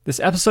This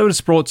episode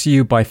is brought to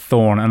you by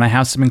Thorne, and I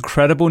have some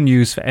incredible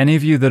news for any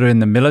of you that are in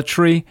the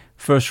military,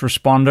 first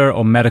responder,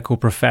 or medical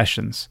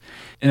professions.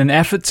 In an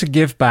effort to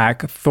give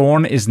back,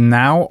 Thorne is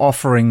now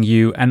offering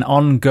you an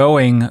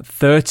ongoing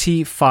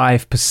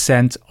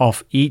 35%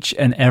 off each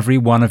and every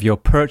one of your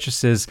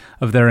purchases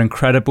of their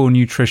incredible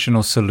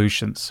nutritional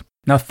solutions.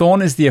 Now,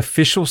 Thorne is the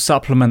official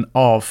supplement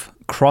of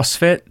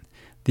CrossFit,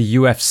 the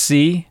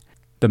UFC,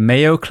 the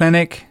Mayo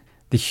Clinic,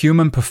 the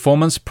Human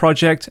Performance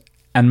Project,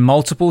 and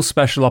multiple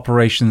special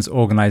operations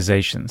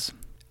organizations.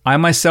 I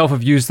myself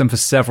have used them for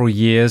several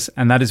years,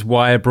 and that is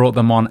why I brought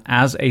them on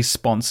as a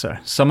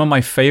sponsor. Some of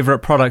my favorite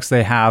products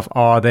they have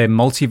are their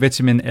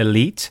Multivitamin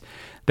Elite,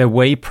 their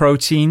Whey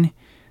Protein,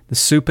 the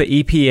Super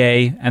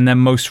EPA, and then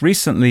most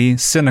recently,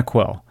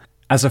 Cinequil.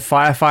 As a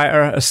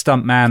firefighter, a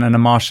stuntman, and a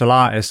martial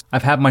artist,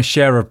 I've had my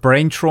share of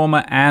brain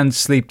trauma and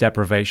sleep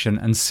deprivation,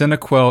 and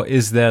Cinequil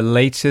is their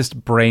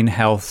latest brain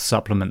health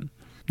supplement.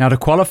 Now, to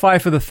qualify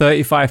for the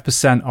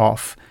 35%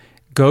 off,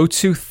 go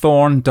to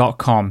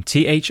thorne.com,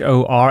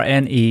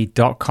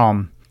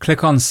 thorne.com.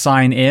 Click on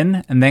sign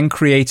in and then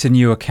create a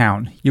new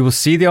account. You will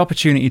see the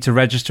opportunity to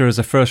register as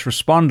a first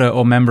responder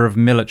or member of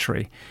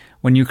military.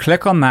 When you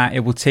click on that, it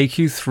will take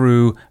you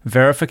through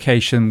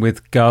verification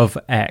with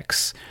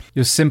GovX.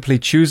 You'll simply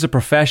choose a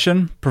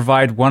profession,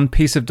 provide one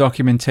piece of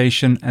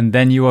documentation, and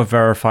then you are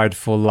verified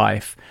for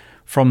life.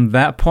 From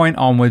that point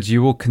onwards,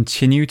 you will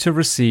continue to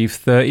receive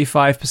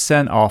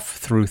 35% off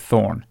through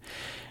Thorne.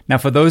 Now,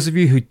 for those of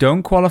you who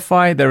don't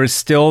qualify, there is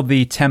still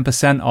the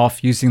 10%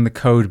 off using the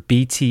code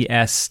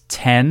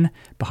BTS10,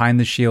 Behind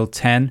the Shield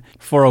 10,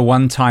 for a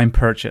one-time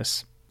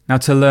purchase. Now,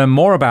 to learn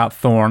more about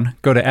Thorne,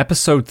 go to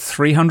episode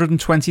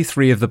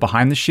 323 of the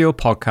Behind the Shield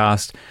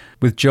podcast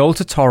with Joel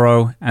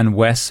Totoro and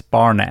Wes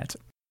Barnett.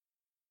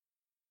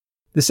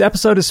 This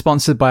episode is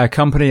sponsored by a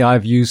company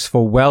I've used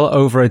for well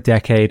over a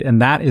decade,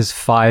 and that is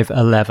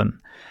 511.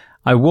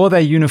 I wore their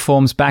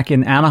uniforms back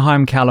in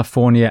Anaheim,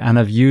 California, and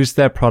have used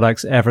their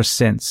products ever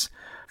since.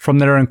 From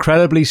their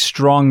incredibly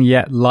strong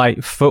yet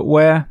light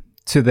footwear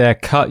to their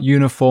cut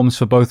uniforms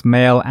for both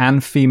male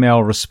and female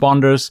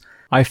responders,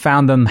 I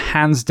found them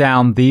hands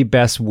down the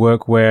best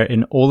workwear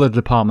in all the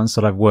departments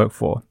that I've worked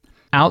for.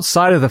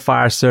 Outside of the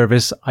fire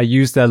service, I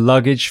use their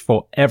luggage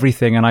for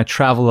everything and I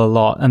travel a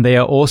lot, and they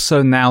are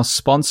also now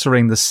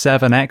sponsoring the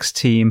 7X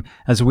team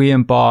as we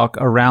embark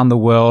around the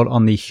world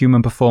on the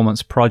Human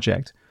Performance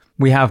Project.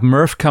 We have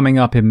Murph coming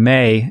up in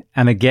May,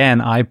 and again,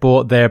 I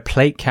bought their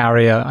plate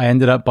carrier. I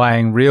ended up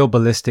buying real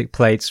ballistic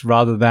plates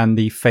rather than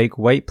the fake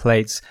weight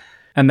plates,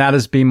 and that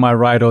has been my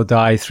ride or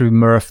die through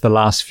Murph the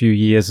last few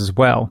years as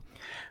well.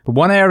 But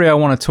one area I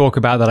want to talk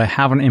about that I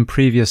haven't in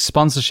previous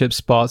sponsorship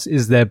spots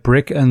is their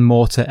brick and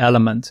mortar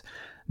element.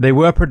 They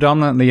were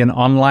predominantly an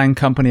online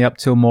company up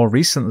till more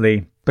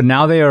recently, but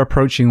now they are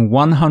approaching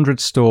 100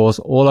 stores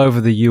all over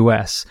the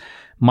US.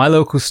 My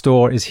local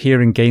store is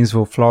here in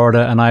Gainesville,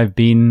 Florida, and I've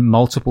been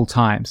multiple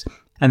times.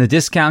 And the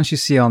discounts you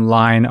see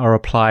online are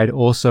applied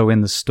also in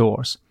the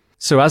stores.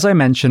 So as I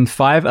mentioned,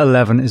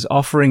 511 is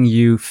offering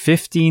you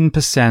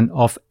 15%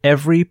 off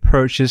every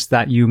purchase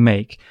that you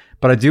make.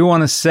 But I do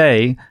want to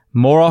say,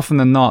 more often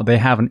than not, they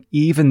have an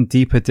even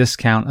deeper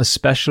discount,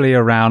 especially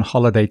around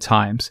holiday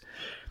times.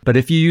 But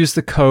if you use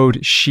the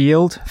code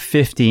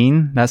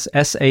SHIELD15, that's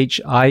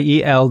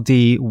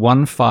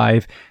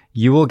SHIELD15,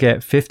 you will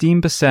get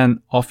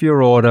 15% off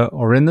your order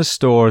or in the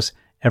stores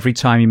every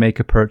time you make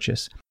a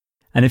purchase.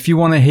 And if you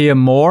want to hear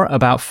more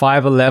about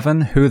 511,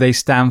 who they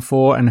stand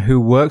for and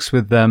who works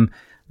with them,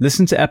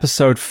 listen to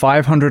episode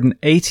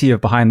 580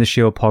 of Behind the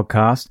Shield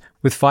podcast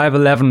with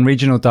 511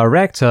 Regional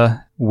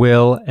Director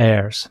Will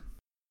Ayers.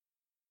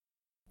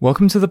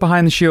 Welcome to the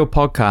Behind the Shield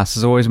podcast.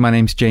 As always, my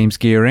name's James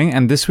Gearing,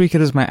 and this week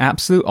it is my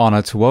absolute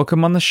honor to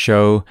welcome on the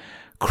show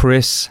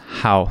Chris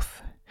Hauth.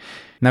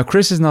 Now,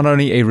 Chris is not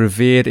only a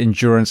revered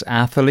endurance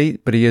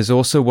athlete, but he is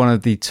also one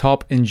of the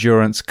top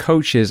endurance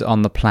coaches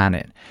on the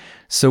planet.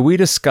 So we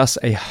discuss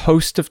a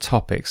host of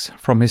topics,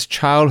 from his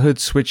childhood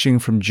switching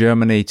from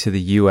Germany to the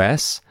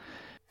US,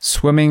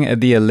 swimming at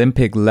the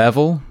Olympic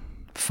level,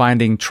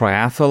 finding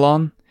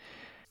triathlon,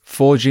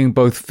 forging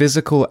both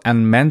physical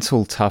and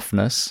mental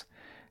toughness,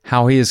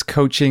 how he is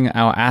coaching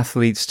our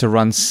athletes to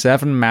run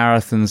 7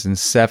 marathons in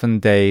 7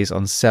 days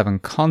on 7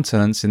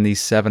 continents in the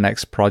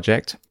 7X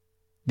project,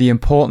 the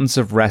importance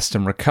of rest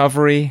and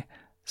recovery,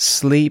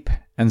 sleep,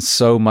 and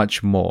so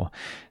much more.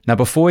 Now,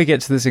 before we get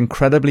to this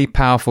incredibly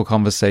powerful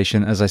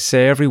conversation, as I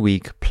say every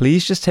week,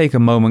 please just take a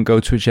moment,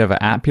 go to whichever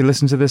app you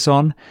listen to this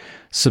on,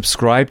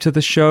 subscribe to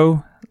the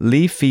show,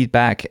 leave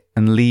feedback,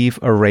 and leave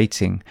a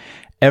rating.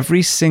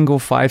 Every single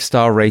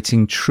 5-star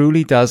rating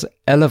truly does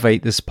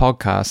elevate this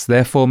podcast,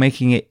 therefore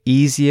making it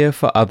easier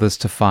for others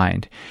to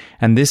find.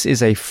 And this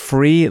is a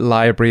free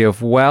library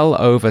of well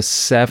over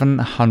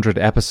 700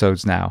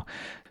 episodes now.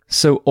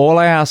 So all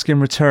I ask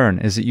in return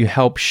is that you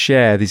help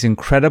share these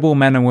incredible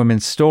men and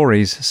women's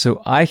stories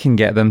so I can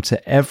get them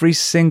to every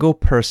single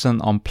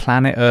person on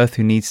planet Earth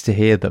who needs to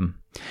hear them.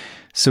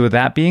 So with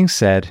that being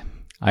said,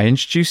 I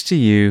introduce to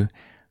you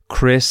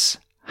Chris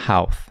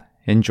Hauth.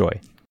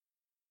 Enjoy.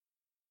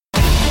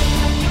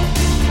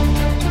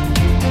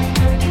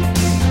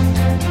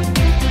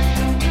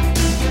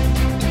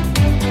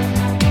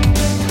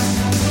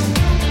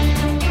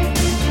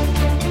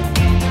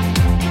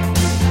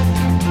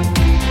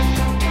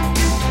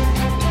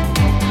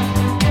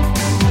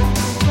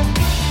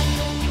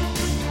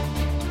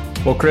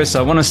 Well, Chris,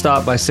 I want to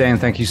start by saying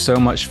thank you so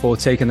much for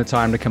taking the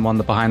time to come on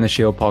the Behind the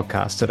Shield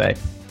podcast today.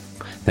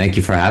 Thank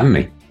you for having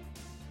me.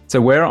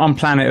 So where on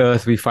planet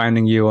Earth are we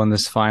finding you on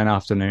this fine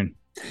afternoon?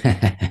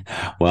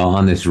 Well,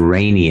 on this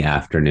rainy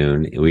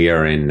afternoon, we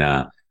are in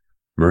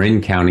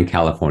Marin County,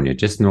 California,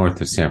 just north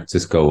of San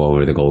Francisco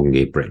over the Golden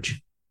Gate Bridge.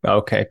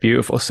 Okay,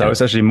 beautiful. So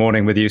it's actually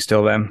morning with you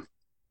still then.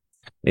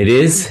 It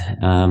is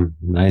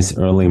nice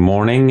early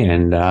morning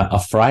and a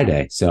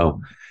Friday.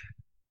 So,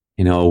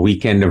 a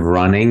weekend of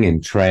running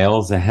and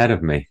trails ahead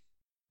of me.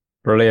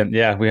 Brilliant.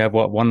 Yeah, we have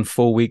one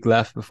full week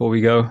left before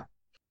we go?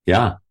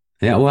 Yeah.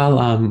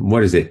 Well,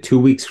 what is it? 2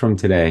 weeks from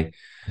today,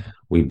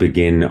 we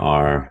begin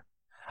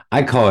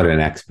I call it an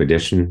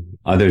expedition.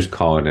 Others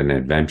call it an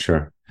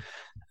adventure.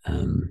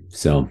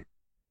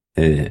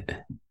 Either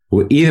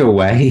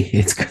way,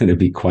 it's going to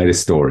be quite a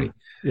story.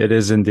 It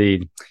is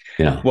indeed.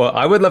 Yeah. Well,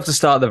 I would love to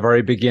start at the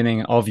very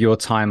beginning of your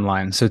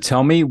timeline. So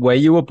tell me where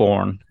you were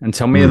born and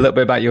tell me a little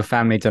bit about your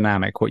family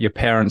dynamic, what your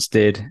parents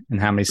did and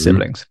how many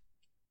siblings.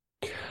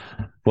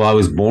 Well, I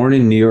was born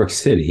in New York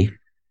City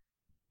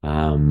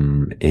as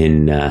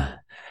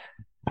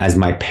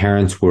my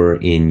parents were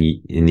in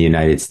the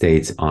United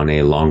States on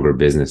a longer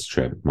business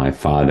trip. My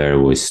father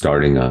was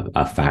starting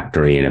a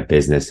factory and a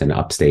business in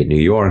upstate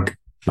New York.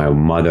 My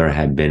mother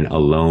had been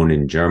alone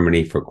in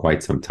Germany for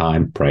quite some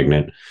time,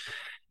 pregnant.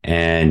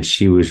 And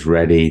she was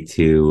ready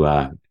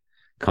to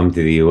come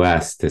to the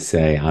U.S. to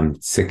say, I'm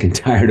sick and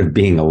tired of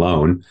being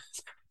alone.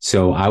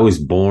 So I was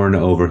born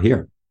over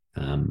here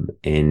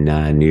in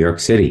New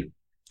York City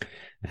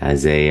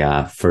as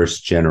a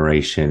first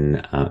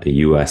generation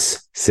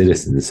U.S.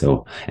 citizen.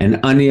 So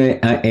an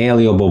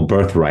unalienable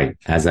birthright,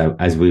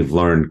 as we've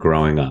learned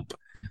growing up.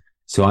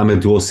 So I'm a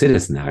dual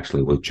citizen,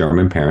 actually, with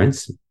German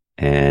parents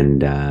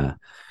and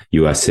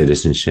U.S.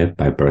 citizenship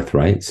by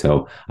birthright.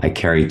 So I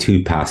carry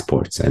 2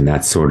 passports, and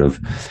that's sort of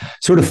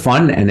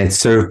fun, and it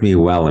served me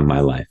well in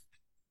my life.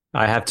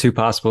 I have 2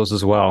 passports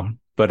as well,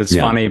 but it's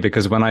funny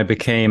because when I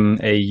became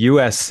a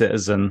U.S.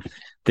 citizen,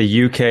 the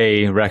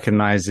U.K.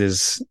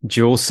 recognizes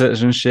dual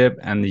citizenship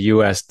and the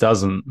U.S.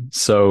 doesn't.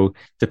 So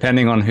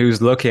depending on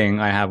who's looking,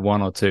 I have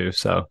 1 or 2.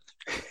 So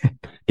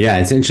yeah,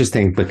 it's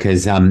interesting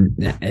because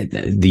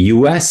the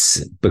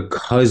U.S.,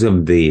 because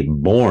of the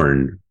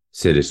born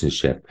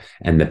citizenship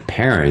and the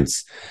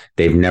parents,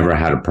 they've never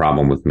had a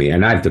problem with me,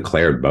 and I've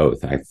declared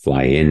both. I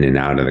fly in and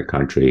out of the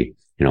country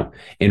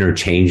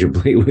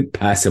interchangeably with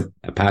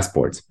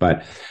passports,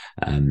 but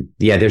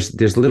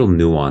there's little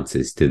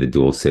nuances to the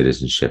dual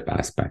citizenship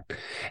aspect.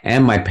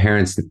 And my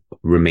parents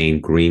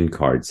remain green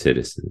card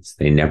citizens.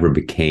 They never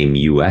became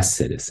US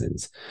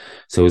citizens,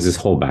 so it was this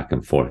whole back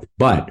and forth.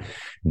 But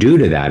due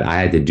to that, I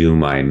had to do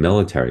my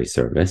military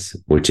service,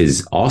 which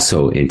is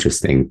also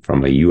interesting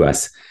from a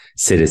US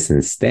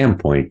citizen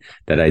standpoint,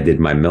 that I did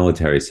my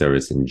military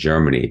service in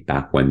Germany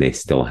back when they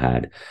still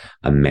had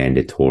a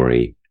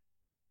mandatory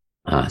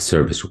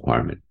service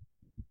requirement.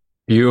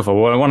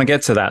 Beautiful. Well, I want to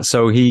get to that.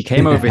 So he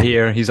came over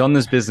here. He's on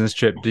this business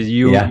trip. Did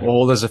you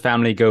all as a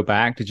family go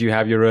back? Did you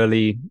have your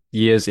early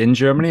years in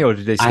Germany, or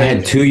did they stay? I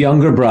had 2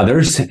 younger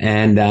brothers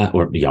and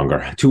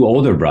 2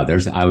 older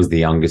brothers. I was the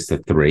youngest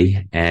of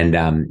 3. And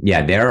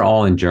they're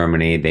all in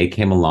Germany. They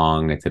came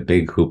along. It's a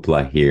big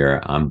hoopla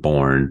here. I'm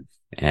born.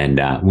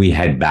 And we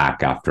head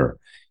back after,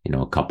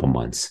 a couple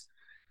months.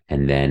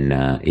 And then,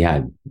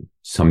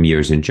 some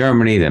years in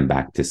Germany, then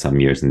back to some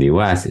years in the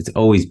US. It's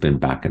always been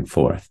back and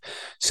forth.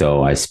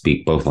 So I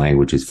speak both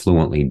languages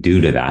fluently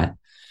due to that.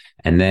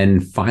 And then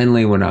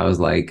finally, when I was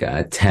like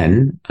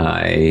 10,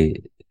 I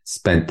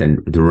spent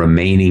the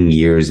remaining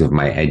years of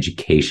my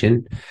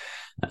education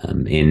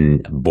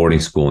in boarding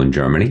school in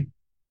Germany.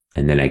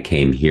 And then I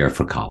came here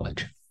for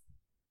college.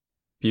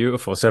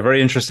 Beautiful. So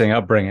very interesting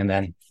upbringing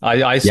then.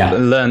 I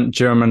learned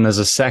German as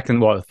a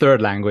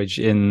third language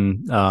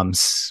in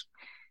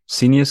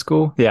senior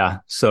school. Yeah.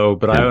 So,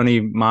 but I only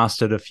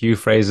mastered a few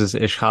phrases.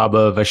 Ich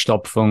habe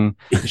Verstopfung,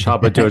 ich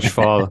habe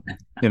Durchfall,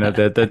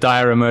 the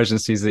dire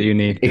emergencies that you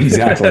need.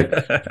 Exactly.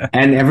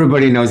 And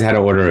everybody knows how to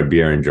order a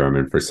beer in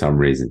German for some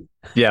reason.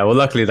 Yeah. Well,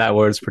 luckily that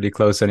word's pretty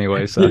close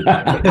anyway. So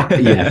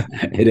yeah,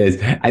 it is.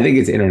 I think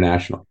it's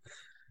international.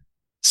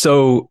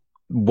 So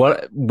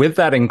with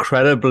that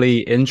incredibly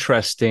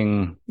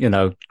interesting,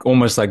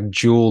 almost like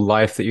dual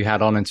life that you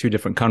had on in 2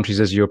 different countries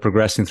as you were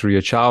progressing through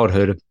your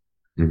childhood,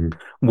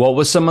 what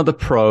were some of the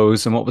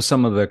pros and what were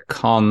some of the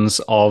cons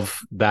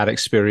of that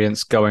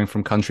experience going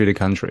from country to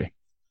country?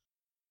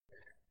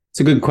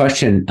 It's a good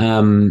question.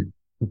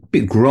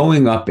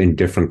 Growing up in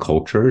different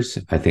cultures,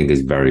 I think,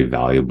 is very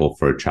valuable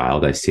for a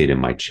child. I see it in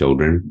my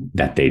children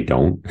that they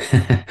don't,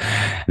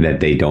 that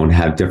they don't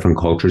have different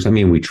cultures. I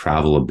mean, we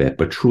travel a bit,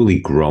 but truly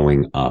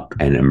growing up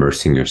and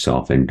immersing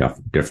yourself in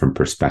different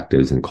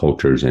perspectives and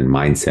cultures and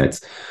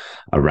mindsets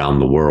around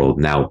the world.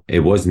 Now,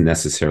 it wasn't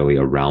necessarily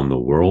around the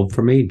world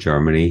for me.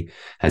 Germany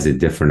has a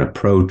different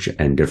approach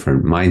and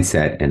different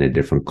mindset and a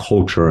different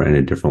culture and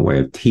a different way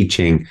of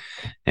teaching,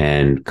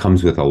 and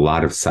comes with a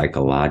lot of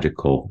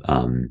psychological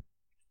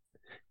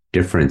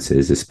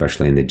differences,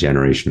 especially in the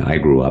generation I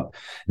grew up,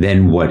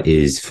 than what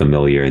is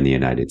familiar in the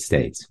United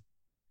States.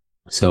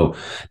 So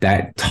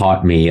that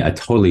taught me a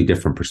totally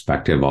different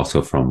perspective,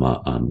 also from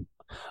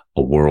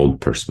a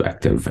world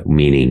perspective,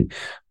 meaning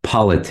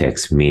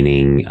politics,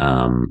 meaning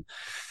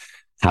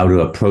how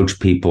to approach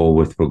people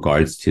with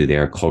regards to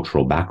their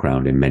cultural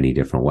background in many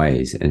different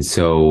ways. And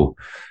so,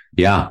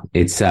 yeah,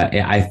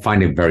 I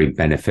find it very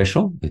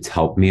beneficial. It's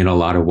helped me in a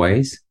lot of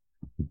ways,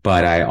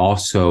 but I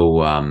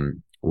also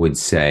would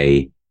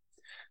say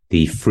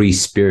the free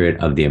spirit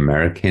of the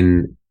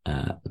American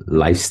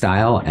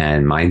lifestyle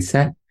and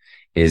mindset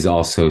is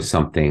also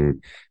something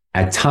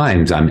at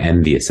times I'm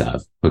envious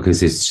of,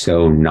 because it's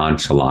so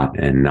nonchalant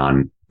and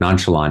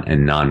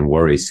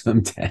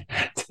non-worrisome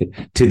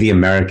to the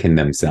American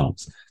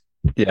themselves.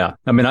 Yeah,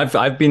 I mean,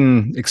 I've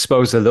been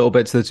exposed a little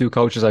bit to the two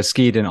cultures. I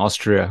skied in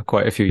Austria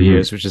quite a few Mm-hmm.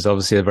 years, which is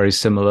obviously a very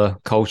similar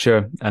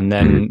culture. And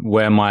then Mm-hmm.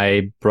 where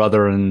my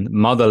brother and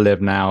mother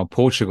live now,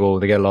 Portugal,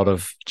 they get a lot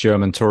of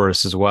German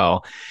tourists as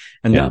well.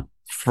 And Yeah.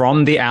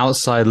 from the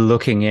outside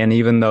looking in,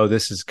 even though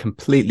this is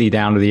completely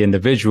down to the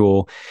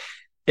individual,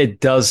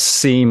 it does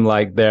seem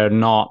like they're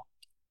not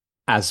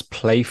as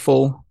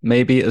playful,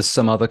 maybe, as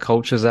some other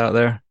cultures out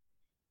there.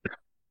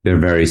 They're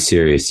very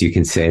serious. You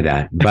can say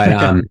that, but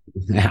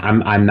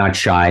I'm not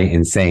shy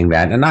in saying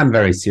that, and I'm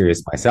very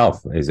serious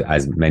myself,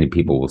 as many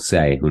people will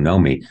say who know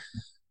me.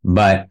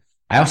 But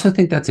I also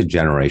think that's a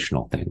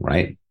generational thing,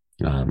 right?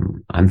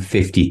 I'm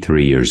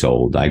 53 years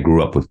old. I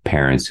grew up with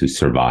parents who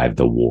survived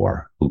the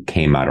war, who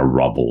came out of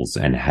rubbles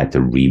and had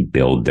to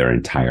rebuild their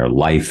entire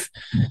life,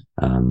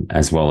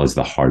 as well as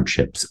the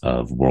hardships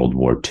of World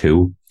War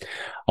II,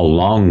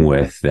 along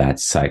with that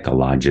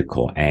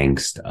psychological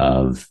angst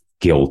of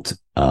guilt,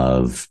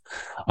 of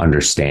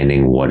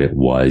understanding what it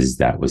was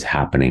that was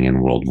happening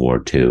in World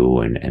War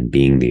II, and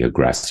being the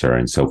aggressor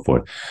and so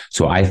forth.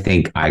 So I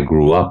think I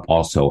grew up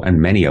also, and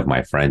many of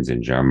my friends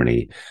in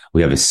Germany,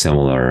 we have a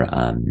similar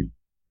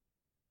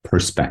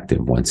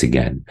perspective. Once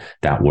again,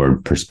 that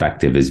word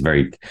perspective is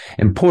very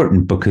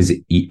important, because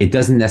it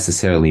doesn't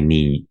necessarily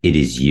mean it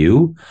is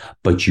you,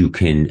 but you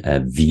can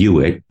view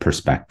it,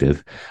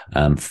 perspective,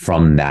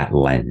 from that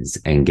lens,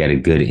 and get a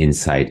good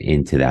insight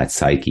into that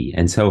psyche.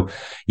 And so,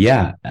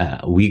 yeah,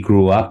 I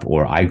grew up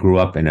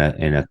in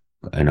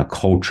a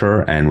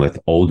culture and with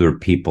older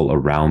people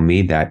around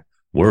me that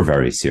were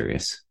very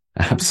serious.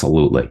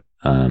 Absolutely.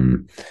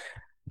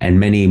 And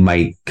many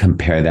might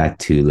compare that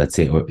to, let's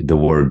say, the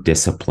word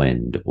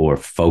disciplined or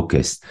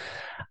focused.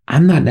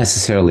 I'm not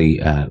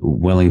necessarily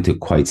willing to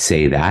quite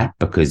say that,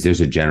 because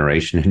there's a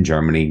generation in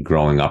Germany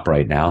growing up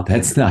right now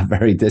that's not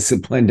very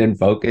disciplined and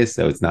focused.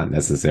 So it's not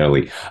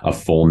necessarily a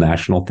full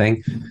national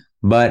thing.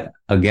 But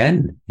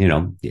again,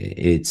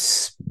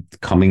 it's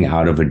coming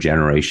out of a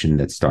generation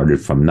that started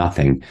from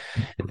nothing.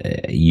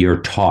 You're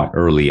taught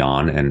early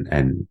on,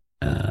 and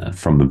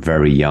from a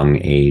very young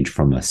age,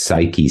 from a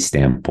psyche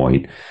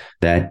standpoint,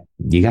 that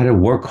you got to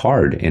work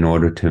hard in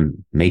order to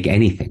make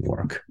anything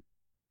work.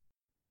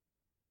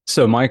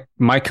 So my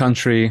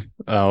country,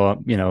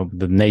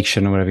 the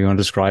nation, or whatever you want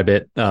to describe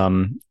it,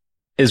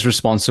 is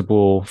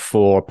responsible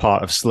for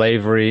part of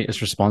slavery.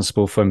 It's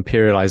responsible for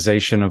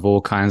imperialization of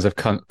all kinds of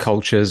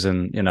cultures,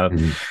 and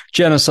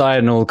genocide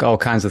and all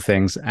kinds of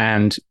things.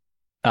 And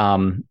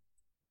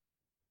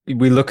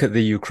we look at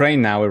the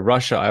Ukraine now with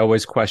Russia. I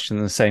always question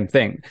the same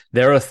thing.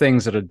 There are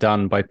things that are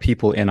done by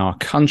people in our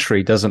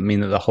country. Doesn't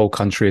mean that the whole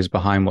country is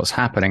behind what's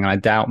happening. And I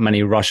doubt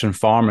many Russian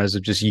farmers are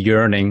just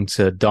yearning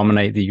to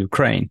dominate the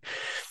Ukraine.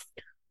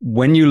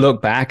 When you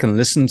look back and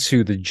listen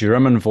to the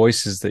German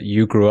voices that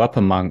you grew up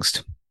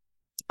amongst,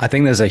 I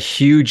think there's a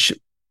huge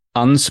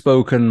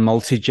unspoken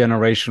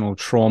multi-generational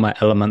trauma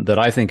element that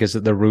I think is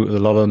at the root of a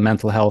lot of the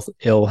mental health,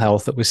 ill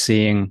health that we're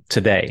seeing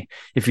today.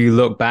 If you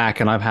look back,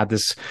 and I've had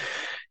this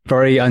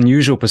very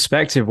unusual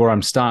perspective where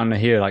I'm starting to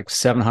hear like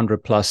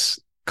 700 plus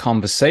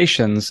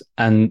conversations,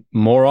 and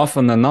more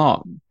often than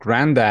not,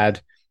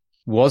 granddad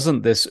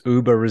wasn't this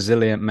uber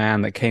resilient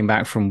man that came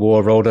back from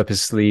war, rolled up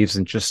his sleeves,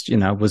 and just,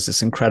 was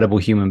this incredible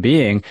human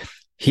being.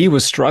 He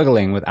was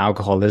struggling with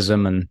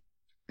alcoholism, and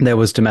there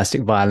was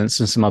domestic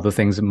violence and some other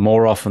things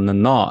more often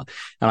than not.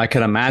 And I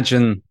can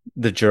imagine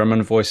the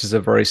German voices are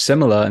very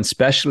similar, and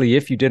especially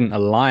if you didn't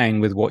align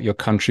with what your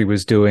country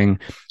was doing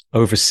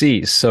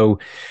overseas. So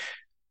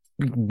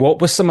what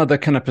were some of the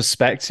kind of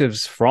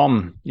perspectives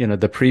from,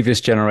 the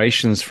previous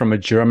generations from a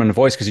German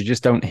voice? Because you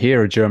just don't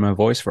hear a German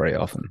voice very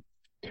often.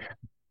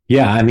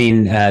 Yeah, I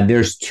mean,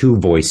 there's two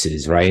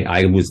voices, right?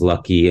 I was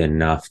lucky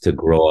enough to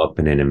grow up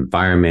in an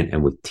environment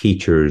and with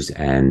teachers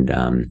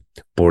and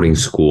boarding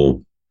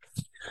school,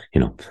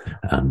 I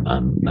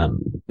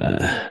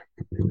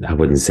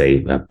wouldn't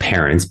say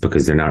parents,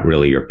 because they're not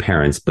really your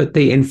parents, but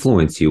they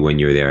influence you when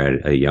you're there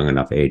at a young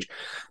enough age,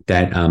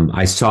 that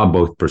I saw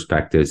both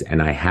perspectives,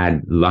 and I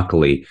had,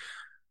 luckily,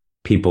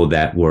 people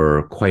that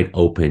were quite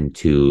open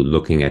to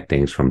looking at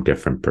things from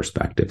different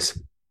perspectives.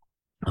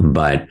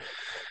 But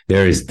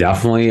there is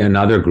definitely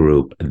another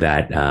group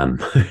that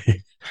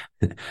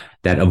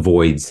that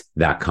avoids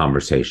that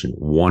conversation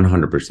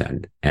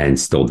 100%, and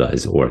still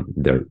does, or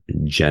they're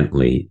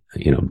gently,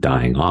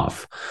 dying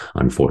off,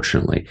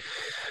 unfortunately.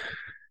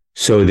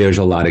 So there's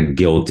a lot of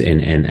guilt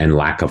and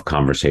lack of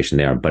conversation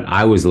there. But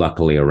I was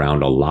luckily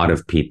around a lot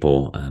of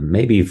people,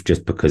 maybe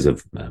just because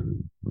of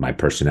my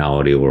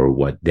personality or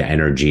what the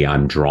energy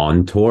I'm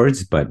drawn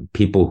towards, but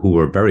people who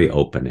were very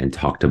open and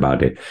talked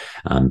about it,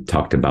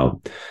 talked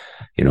about,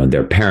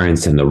 their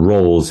parents and the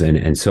roles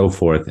and so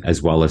forth,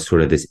 as well as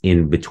sort of this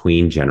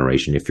in-between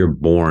generation. If you're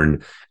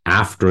born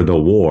after the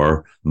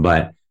war,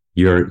 but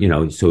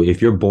so if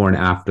you're born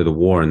after the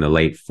war in the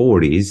late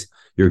 40s,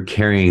 you're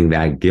carrying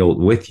that guilt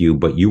with you,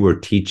 but you were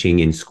teaching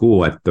in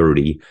school at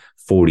 30,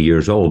 40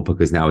 years old,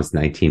 because now it's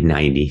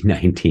 1990,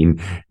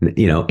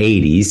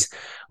 80s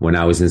when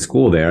I was in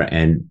school there.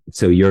 And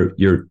so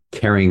you're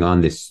carrying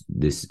on this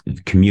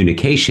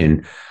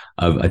communication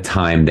of a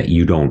time that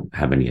you don't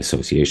have any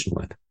association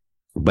with.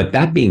 But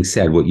that being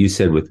said, what you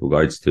said with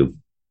regards to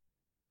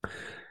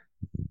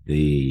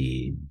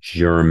the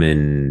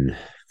German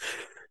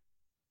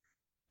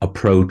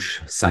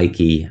approach,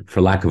 psyche,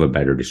 for lack of a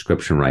better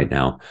description right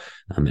now,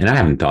 and I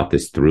haven't thought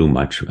this through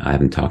much. I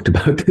haven't talked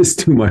about this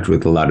too much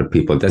with a lot of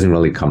people. It doesn't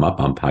really come up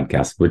on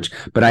podcasts,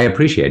 but I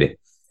appreciate it,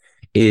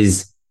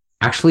 is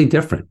actually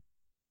different.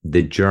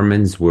 The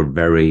Germans were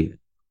very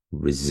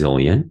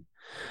resilient,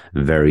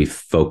 very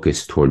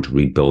focused towards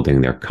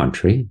rebuilding their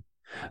country,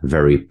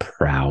 very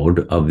proud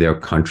of their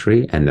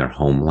country and their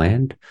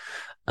homeland.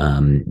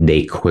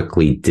 They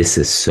quickly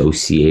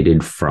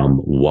disassociated from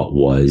what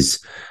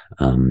was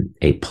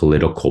a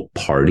political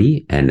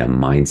party and a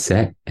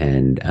mindset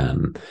and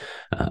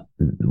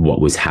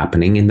what was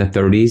happening in the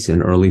 30s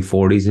and early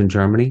 40s in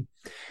Germany,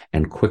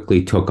 and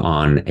quickly took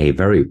on a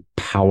very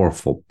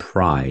powerful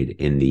pride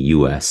in the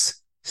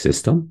U.S.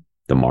 system,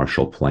 the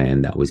Marshall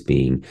Plan that was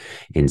being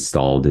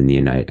installed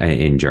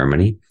in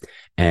Germany.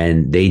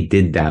 And they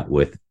did that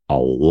with a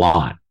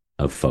lot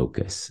of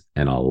focus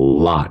and a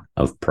lot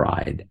of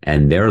pride.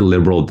 And their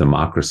liberal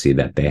democracy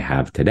that they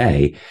have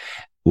today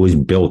was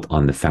built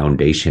on the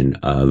foundation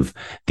of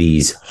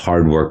these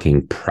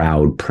hardworking,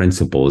 proud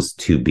principles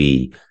to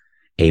be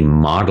a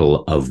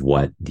model of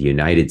what the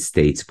United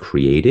States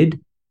created.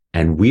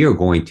 And we are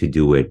going to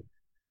do it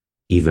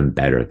even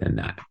better than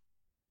that,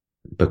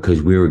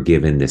 because we were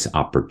given this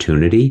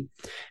opportunity.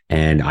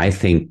 And I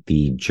think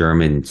the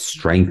German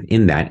strength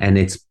in that, and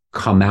it's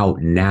come out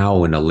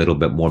now in a little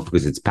bit more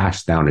because it's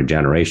passed down a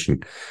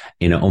generation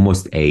in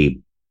almost a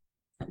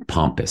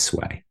pompous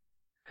way.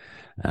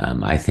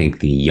 I think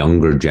the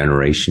younger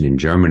generation in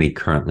Germany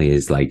currently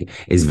is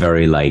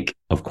very like,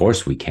 of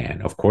course we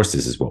can. Of course,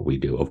 this is what we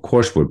do. Of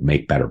course, we'll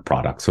make better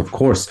products. Of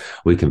course,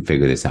 we can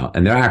figure this out.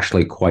 And they're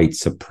actually quite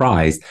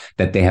surprised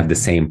that they have the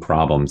same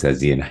problems as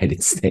the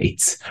United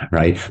States,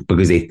 right?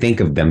 Because they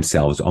think of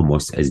themselves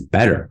almost as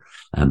better.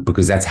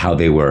 Because that's how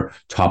they were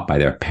taught by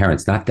their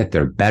parents. Not that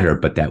they're better,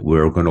 but that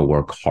we're going to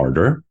work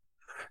harder,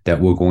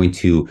 that we're going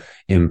to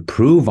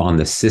improve on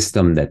the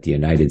system that the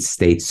United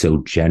States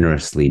so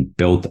generously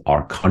built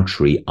our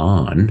country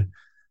on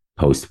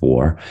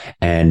post-war.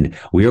 And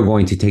we are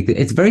going to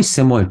it's very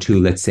similar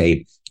to, let's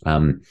say,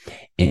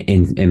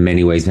 in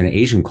many ways, in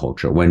Asian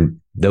culture. When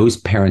those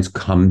parents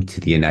come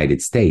to the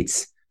United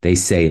States, they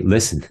say,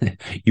 listen,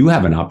 you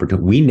have an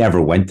opportunity. We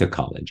never went to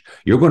college.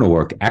 You're going to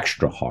work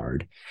extra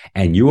hard,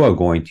 and you are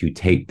going to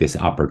take this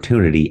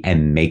opportunity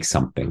and make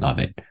something of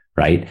it,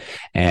 right?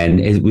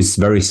 And it was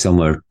very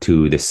similar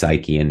to the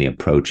psyche and the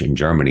approach in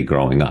Germany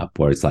growing up,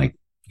 where it's like,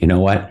 you know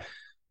what?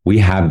 We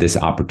have this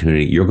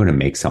opportunity. You're going to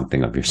make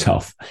something of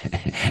yourself,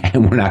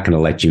 and we're not going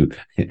to let you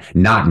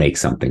not make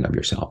something of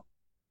yourself.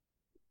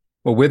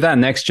 Well, with that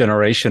next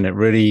generation, it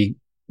really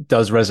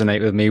does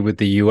resonate with me with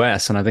the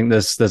US. And I think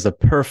there's a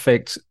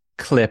perfect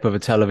clip of a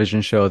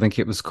television show. I think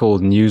it was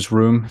called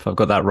Newsroom, if I've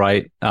got that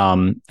right.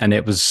 And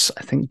it was,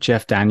 I think,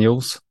 Jeff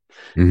Daniels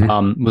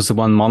was the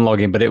one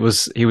monologuing, but he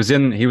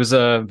was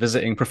a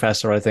visiting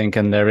professor, I think,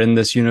 and they're in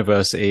this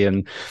university.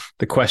 And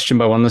the question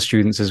by one of the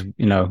students is,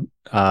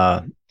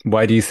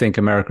 why do you think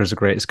America is the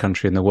greatest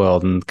country in the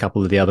world? And a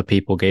couple of the other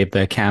people gave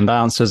their canned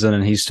answers. And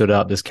then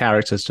this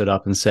character stood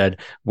up and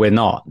said, we're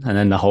not. And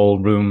then the whole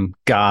room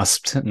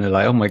gasped and they're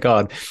like, oh my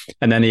God.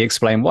 And then he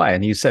explained why.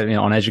 And he said,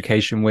 on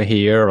education, we're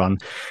here, on,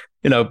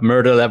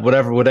 murder,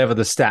 whatever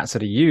the stats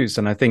that he used.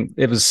 And I think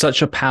it was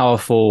such a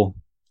powerful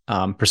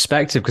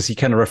perspective, because he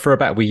kind of referred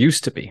back, we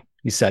used to be,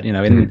 he said,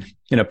 in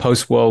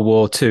post World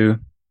War II.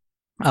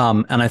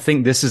 And I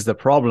think this is the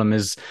problem,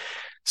 is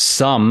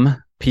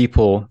some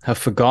people have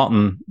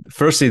forgotten,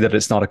 firstly, that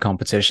it's not a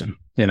competition,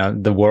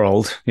 the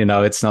world,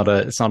 it's not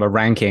a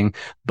ranking,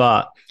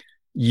 but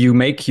you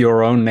make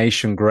your own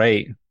nation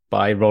great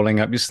by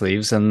rolling up your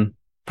sleeves and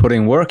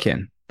putting work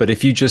in. But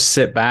if you just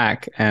sit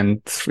back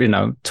and,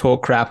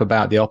 talk crap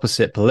about the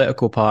opposite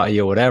political party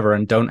or whatever,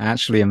 and don't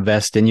actually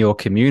invest in your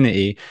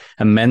community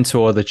and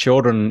mentor the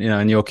children,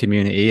 in your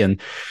community and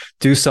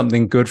do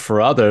something good for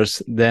others,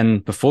 then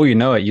before you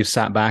know it, you've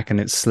sat back and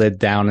it's slid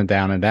down and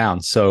down and down.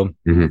 So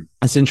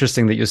it's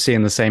interesting that you're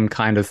seeing the same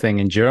kind of thing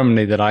in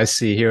Germany that I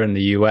see here in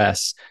the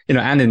US,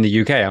 and in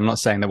the UK. I'm not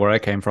saying that where I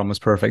came from was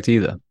perfect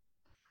either.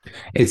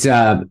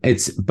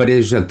 But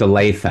there's a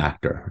delay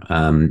factor.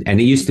 And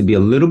it used to be a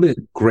little bit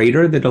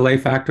greater, the delay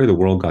factor. The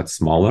world got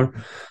smaller,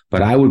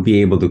 but I would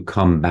be able to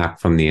come back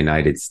from the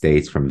United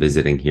States from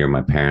visiting here,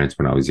 my parents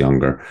when I was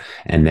younger.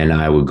 And then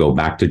I would go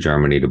back to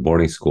Germany to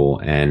boarding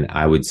school. And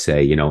I would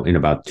say, in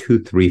about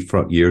 2, 3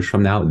 years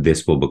from now,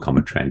 this will become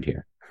a trend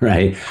here.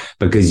 Right.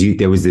 Because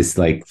there was this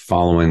like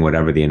following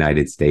whatever the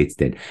United States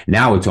did.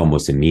 Now it's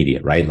almost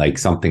immediate, right? Like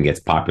something gets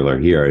popular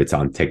here, it's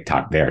on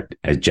TikTok there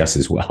just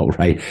as well,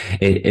 right?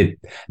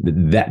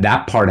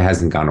 That part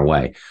hasn't gone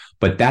away.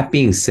 But that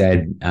being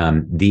said,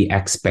 the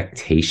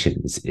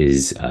expectations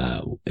is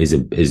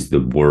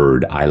the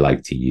word I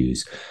like to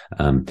use.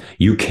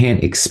 You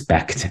can't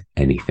expect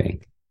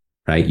anything.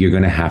 Right? You're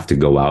going to have to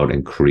go out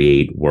and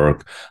create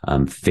work,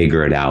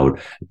 figure it out,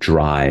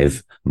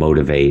 drive,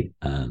 motivate,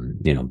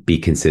 be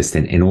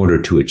consistent in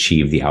order to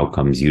achieve the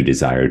outcomes you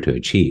desire to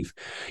achieve.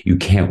 You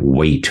can't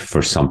wait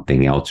for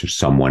something else or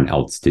someone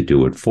else to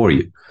do it for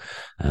you.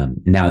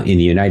 Now, in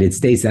the United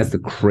States, that's the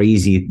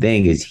crazy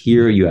thing is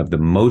here you have the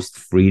most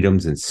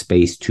freedoms and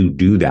space to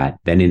do that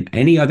than in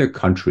any other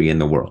country in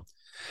the world.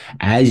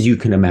 As you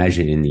can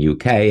imagine in the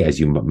UK, as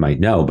you might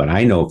know, but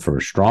I know for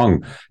a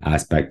strong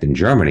aspect in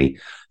Germany,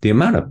 the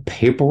amount of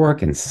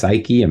paperwork and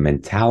psyche and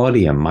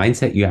mentality and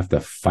mindset you have to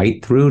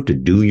fight through to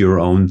do your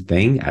own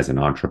thing as an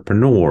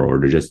entrepreneur or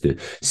to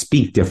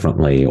speak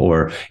differently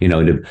or,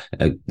 to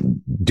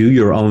do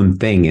your own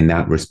thing in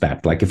that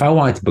respect. Like if I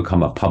wanted to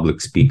become a public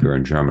speaker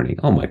in Germany,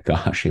 oh my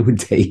gosh, it would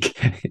take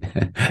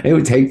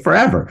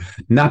forever.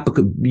 Not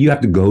because you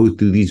have to go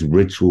through these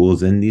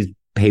rituals and these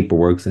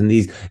paperwork and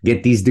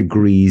get these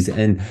degrees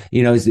and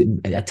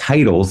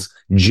titles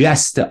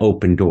just to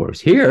open doors.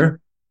 Here,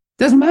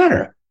 it doesn't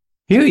matter.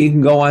 Here you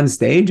can go on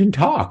stage and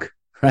talk,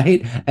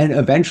 right? And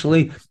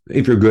eventually,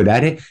 if you're good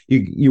at it,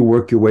 you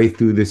work your way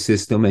through the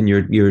system and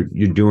you're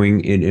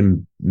doing it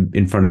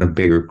in front of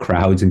bigger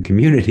crowds and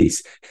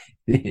communities.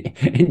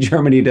 In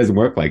Germany, it doesn't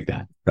work like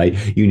that, right?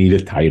 You need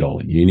a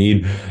title, you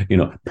need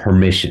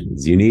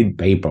permissions, you need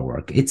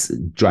paperwork. It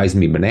drives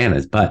me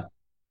bananas. But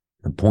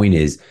the point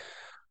is,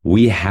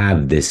 we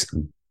have this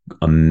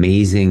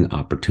amazing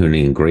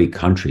opportunity and great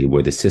country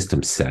where the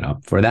system's set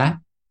up for that.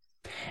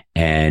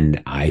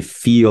 And I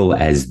feel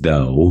as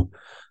though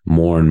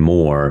more and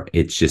more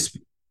it's just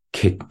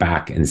kick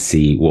back and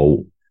see,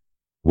 well,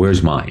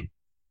 where's mine?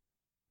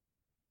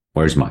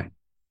 Where's mine?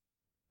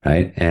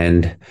 Right.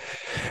 And,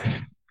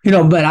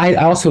 but I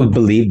also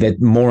believe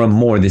that more and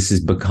more this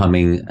is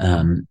becoming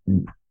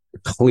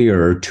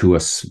clearer to a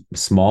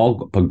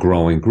small but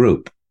growing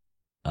group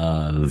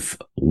of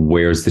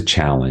where's the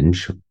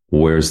challenge,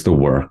 where's the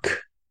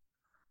work,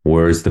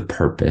 where's the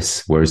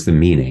purpose, where's the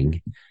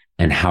meaning,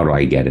 and how do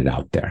I get it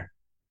out there?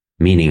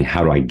 Meaning,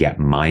 how do I get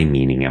my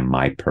meaning and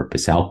my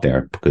purpose out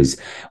there?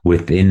 Because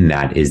within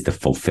that is the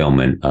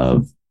fulfillment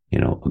of,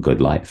 a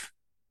good life.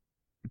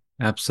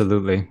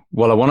 Absolutely.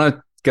 Well, I want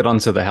to get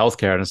onto the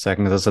healthcare in a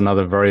second, because that's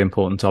another very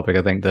important topic.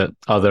 I think that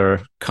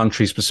other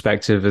countries'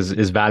 perspective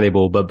is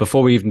valuable. But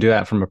before we even do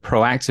that, from a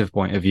proactive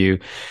point of view,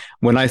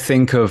 when I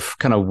think of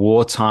kind of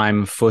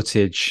wartime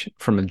footage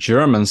from a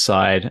German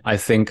side, I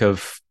think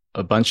of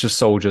a bunch of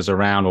soldiers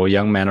around, or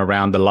young men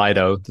around the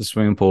Lido, the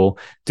swimming pool,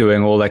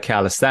 doing all their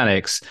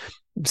calisthenics,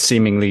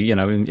 seemingly,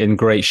 in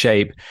great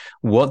shape.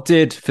 What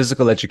did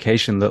physical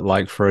education look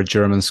like for a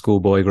German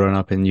schoolboy growing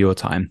up in your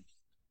time?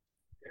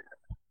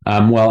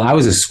 Well, I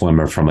was a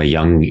swimmer from a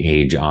young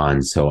age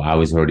on, so I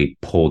was already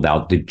pulled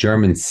out. The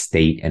German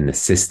state and the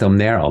system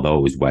there, although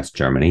it was West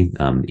Germany,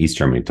 East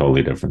Germany,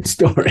 totally different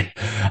story.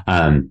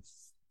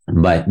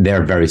 But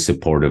they're very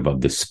supportive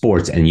of the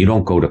sports, and you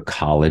don't go to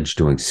college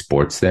doing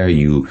sports there.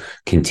 You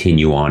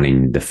continue on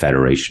in the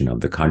federation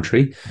of the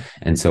country.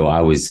 And so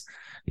I was,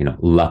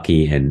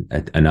 lucky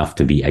and enough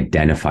to be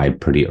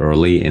identified pretty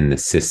early in the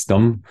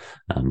system,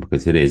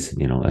 because it is,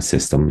 a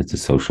system. It's a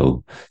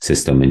social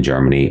system in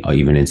Germany,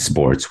 even in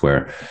sports,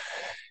 where,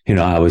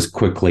 I was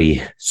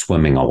quickly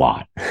swimming a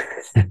lot,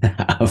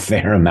 a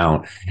fair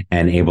amount,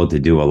 and able to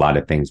do a lot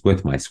of things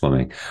with my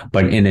swimming.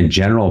 But in a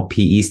general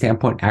PE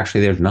standpoint,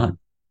 actually, there's none.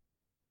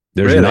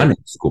 There's Really? none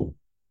in school,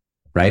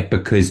 right?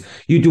 Because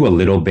you do a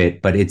little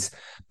bit, but it's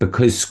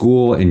because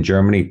school in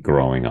Germany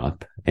growing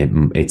up,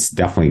 it's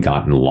definitely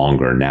gotten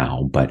longer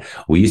now, but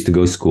we used to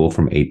go to school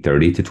from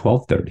 8:30 to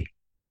 12:30,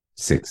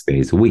 6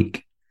 days a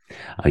week.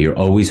 You're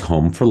always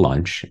home for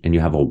lunch, and you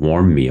have a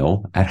warm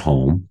meal at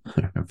home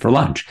for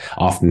lunch.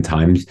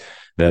 Oftentimes,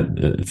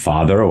 the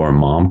father or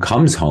mom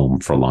comes home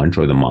for lunch,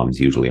 or the mom's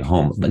usually at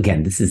home.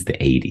 Again, this is the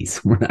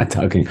 80s. We're not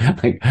talking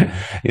like,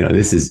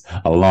 this is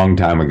a long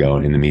time ago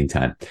in the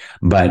meantime.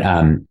 But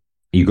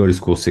you go to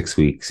school 6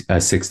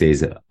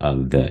 days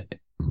of the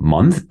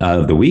month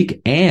of the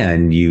week,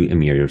 and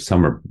your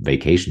summer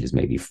vacation is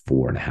maybe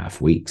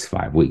 4.5 weeks,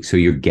 5 weeks. So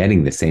you're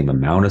getting the same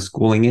amount of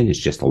schooling in. It's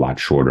just a lot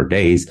shorter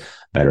days,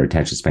 better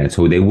attention span.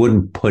 So they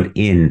wouldn't put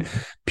in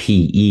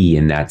PE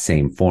in that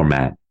same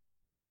format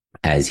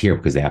as here,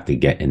 because they have to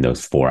get in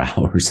those 4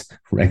 hours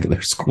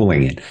regular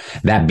schooling in.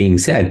 That being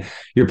said,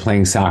 you're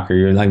playing soccer,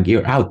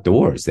 you're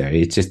outdoors there.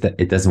 It's just that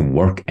it doesn't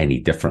work any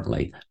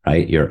differently,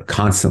 right? You're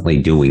constantly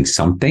doing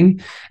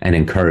something and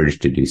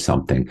encouraged to do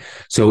something.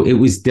 So it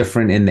was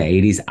different in the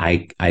 80s.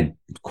 I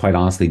quite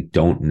honestly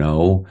don't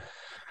know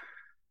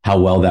how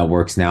well that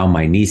works now.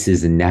 My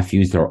nieces and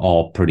nephews, they're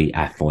all pretty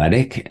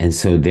athletic. And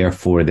so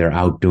therefore they're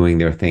out doing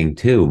their thing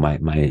too. My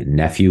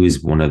nephew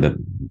is one of the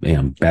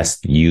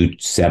best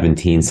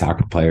U17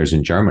 soccer players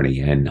in Germany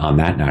and on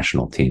that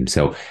national team.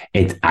 So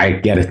I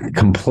get a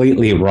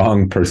completely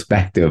wrong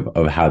perspective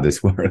of how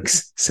this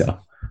works. So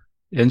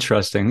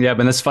interesting. Yeah,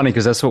 but it's funny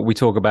because that's what we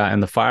talk about in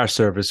the fire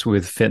service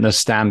with fitness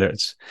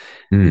standards.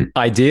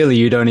 Ideally,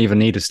 you don't even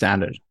need a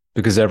standard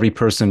because every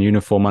person in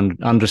uniform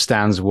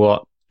understands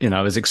what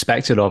is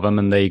expected of them,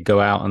 and they go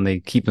out and they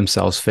keep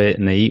themselves fit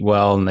and they eat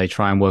well and they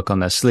try and work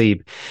on their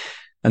sleep.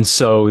 And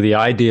so the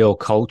ideal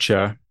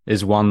culture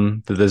is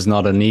one that there's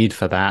not a need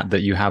for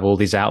that you have all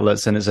these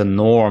outlets and it's a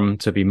norm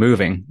to be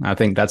moving. I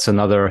think that's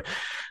another,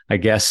 I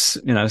guess,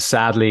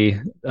 sadly,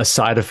 a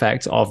side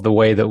effect of the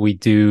way that we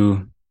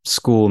do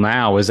school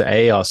now is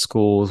A, our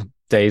school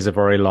days are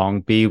very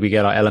long. B, we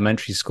get our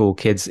elementary school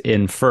kids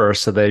in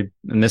first, so they're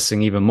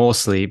missing even more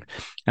sleep.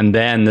 And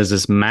then there's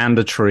this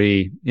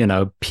mandatory,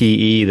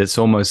 PE that's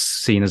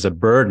almost seen as a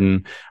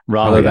burden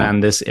rather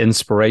than this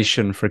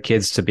inspiration for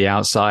kids to be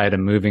outside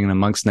and moving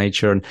amongst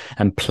nature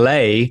and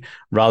play,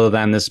 rather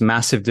than this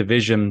massive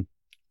division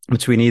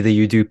between either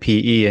you do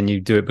PE and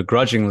you do it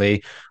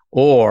begrudgingly,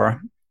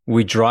 or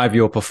we drive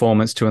your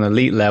performance to an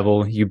elite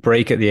level, you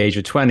break at the age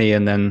of 20,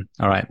 and then,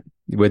 all right,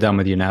 we're done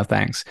with you now.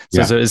 Thanks.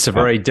 So it's a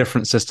very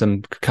different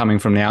system coming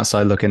from the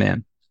outside looking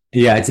in.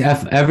 Yeah,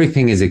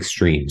 everything is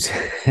extremes.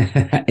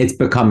 It's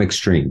become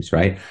extremes,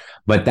 right?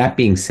 But that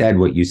being said,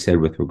 what you said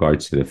with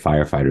regards to the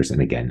firefighters,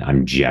 and again,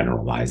 I'm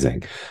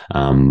generalizing,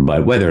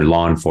 but whether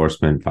law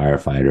enforcement,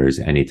 firefighters,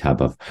 any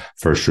type of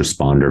first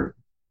responder,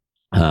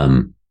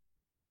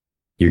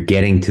 you're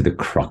getting to the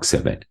crux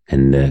of it.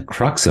 And the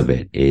crux of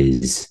it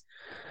is,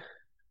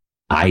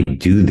 I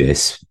do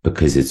this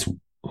because it's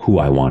who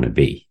I want to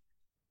be.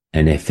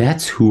 And if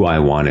that's who I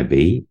want to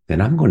be, then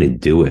I'm going to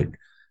do it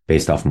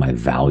based off my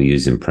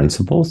values and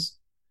principles.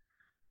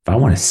 If I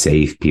want to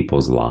save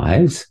people's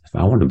lives, if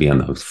I want to be on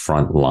those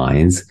front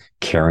lines,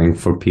 caring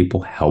for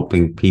people,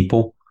 helping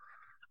people,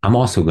 I'm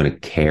also going to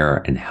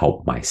care and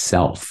help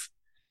myself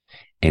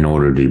in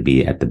order to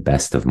be at the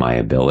best of my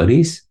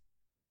abilities,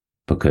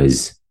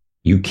 because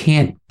you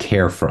can't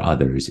care for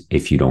others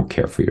if you don't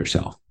care for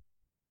yourself.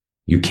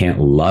 You can't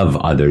love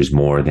others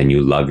more than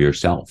you love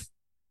yourself.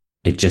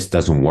 It just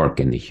doesn't work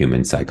in the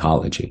human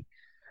psychology,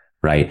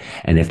 right?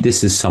 And if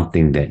this is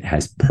something that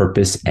has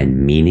purpose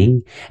and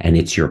meaning and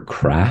it's your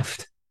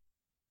craft,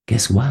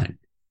 guess what?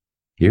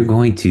 You're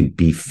going to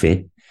be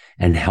fit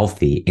and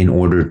healthy in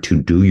order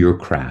to do your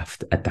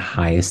craft at the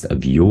highest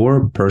of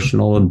your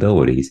personal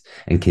abilities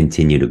and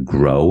continue to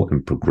grow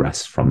and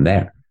progress from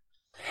there.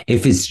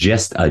 If it's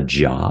just a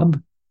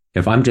job,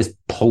 if I'm just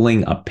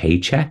pulling a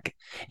paycheck,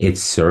 it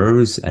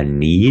serves a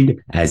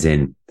need, as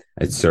in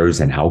it serves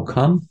an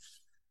outcome,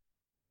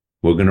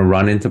 we're going to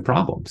run into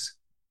problems,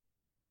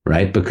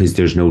 right? Because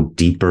there's no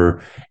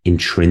deeper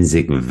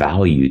intrinsic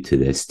value to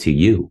this to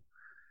you.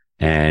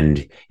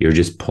 And you're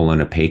just pulling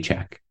a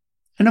paycheck.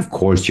 And of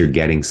course, you're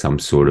getting some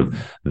sort of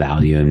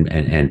value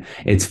and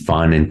it's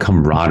fun and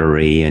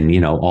camaraderie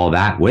and, all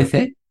that with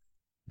it.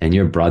 And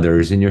your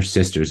brothers and your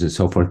sisters and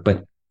so forth.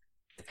 But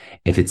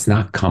if it's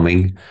not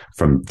coming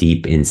from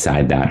deep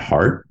inside that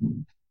heart,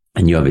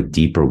 and you have a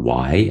deeper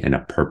why and a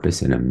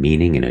purpose and a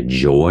meaning and a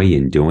joy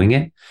in doing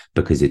it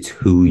because it's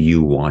who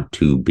you want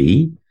to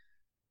be,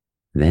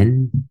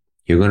 then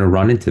you're going to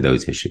run into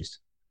those issues.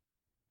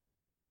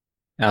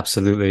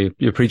 Absolutely.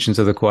 You're preaching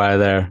to the choir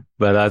there.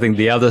 But I think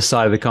the other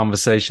side of the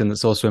conversation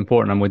that's also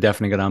important, and we're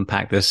definitely going to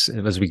unpack this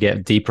as we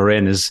get deeper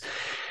in, is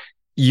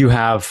you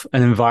have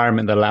an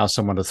environment that allows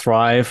someone to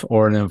thrive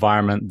or an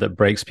environment that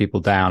breaks people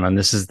down. And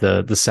this is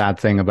the sad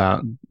thing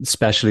about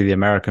especially the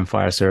American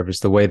fire service,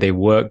 the way they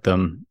work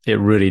them, it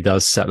really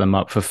does set them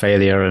up for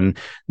failure. And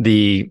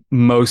the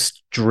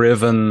most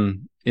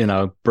driven,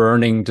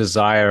 burning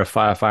desire of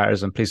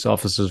firefighters and police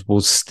officers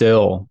will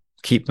still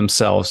keep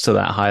themselves to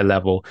that high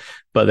level,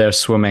 but they're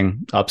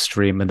swimming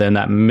upstream. And then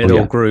that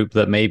middle group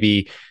that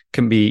maybe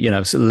can be,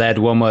 led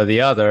one way or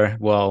the other,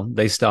 well,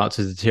 they start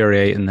to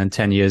deteriorate. And then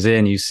 10 years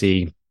in, you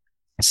see,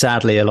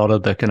 sadly, a lot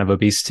of the kind of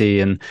obesity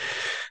and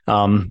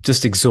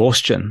just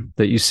exhaustion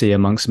that you see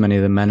amongst many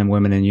of the men and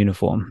women in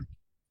uniform.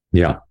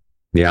 Yeah.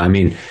 Yeah. I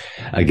mean,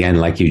 again,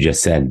 like you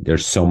just said,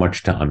 there's so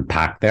much to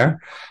unpack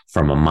there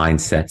from a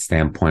mindset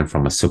standpoint,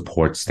 from a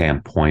support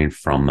standpoint,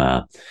 from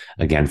a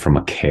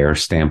care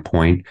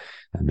standpoint.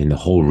 I mean, the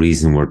whole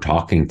reason we're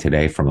talking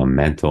today from a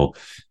mental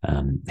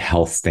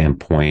health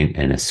standpoint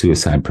and a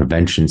suicide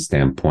prevention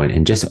standpoint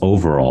and just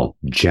overall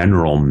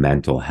general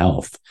mental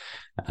health,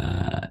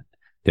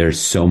 there's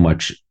so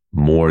much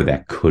more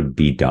that could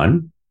be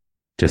done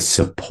to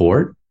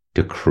support,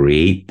 to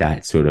create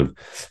that sort of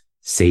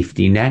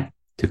safety net,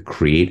 to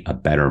create a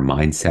better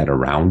mindset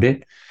around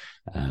it.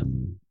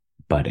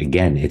 But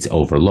again, it's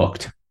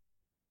overlooked.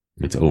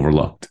 It's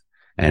overlooked.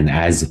 And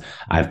as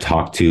I've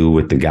talked to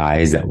with the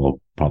guys that we'll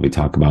probably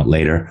talk about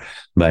later,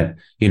 but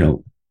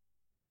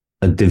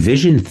a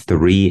Division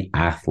III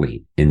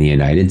athlete in the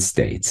United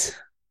States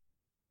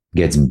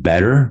gets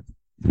better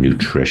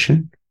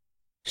nutrition,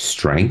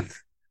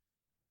 strength,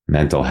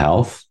 mental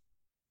health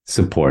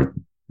support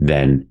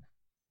than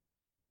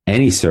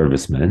any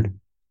serviceman,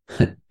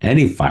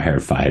 any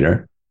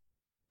firefighter,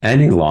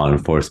 any law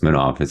enforcement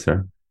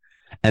officer.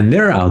 And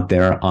they're out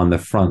there on the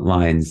front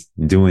lines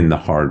doing the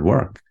hard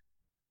work,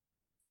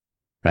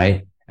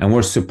 right? And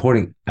we're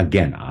supporting,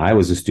 again, I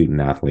was a student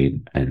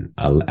athlete, and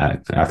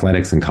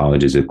athletics in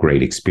college is a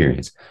great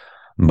experience.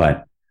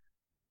 But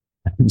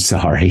I'm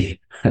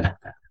sorry,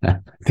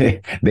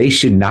 they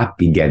should not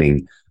be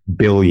getting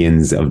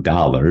billions of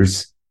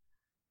dollars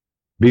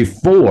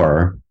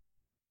before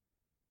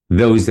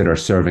those that are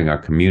serving our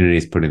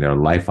communities, putting their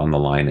life on the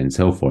line and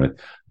so forth,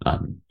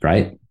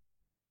 right?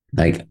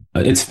 Like,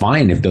 it's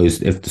fine if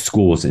the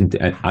schools,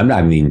 I'm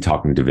not even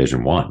talking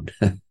Division I.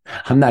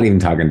 I'm not even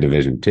talking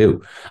Division II.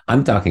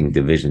 I'm talking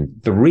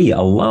Division III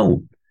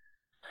alone.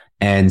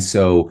 And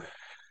so,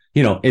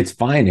 it's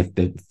fine if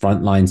the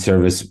frontline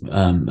service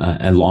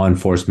and law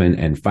enforcement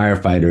and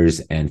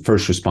firefighters and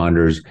first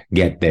responders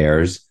get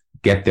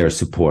their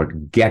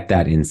support, get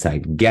that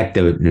insight, get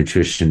the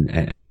nutrition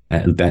and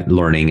that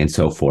learning and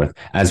so forth,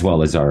 as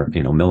well as our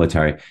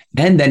military.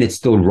 And then it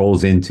still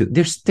rolls into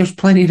there's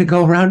plenty to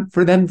go around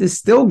for them to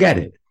still get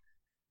it.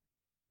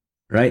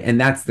 Right.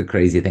 And that's the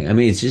crazy thing. I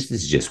mean, it's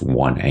just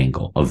one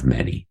angle of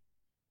many.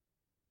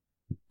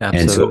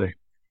 Absolutely. And so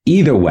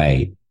either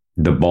way,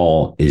 the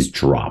ball is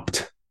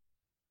dropped.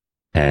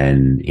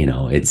 And,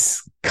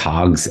 it's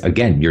cogs.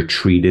 Again, you're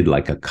treated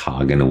like a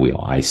cog in a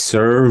wheel. I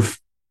serve,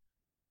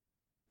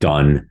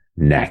 done,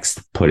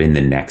 next, put in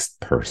the next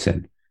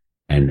person.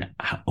 And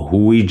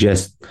who we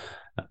just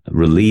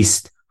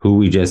released, who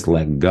we just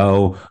let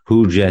go,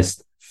 who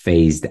just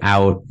phased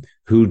out,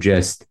 who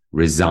just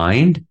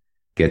resigned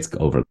gets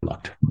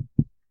overlooked.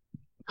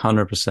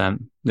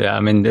 100%. Yeah. I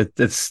mean,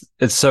 it's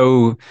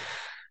so,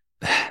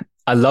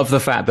 I love the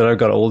fact that I've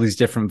got all these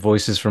different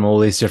voices from all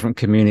these different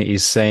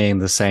communities saying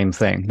the same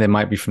thing. They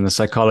might be from the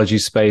psychology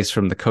space,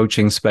 from the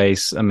coaching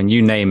space. I mean,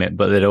 you name it,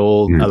 but it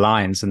all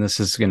aligns. And this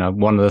is,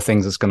 one of the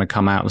things that's going to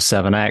come out of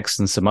 7X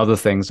and some other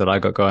things that I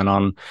got going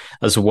on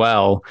as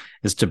well,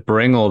 is to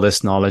bring all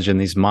this knowledge and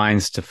these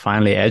minds to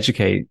finally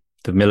educate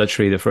the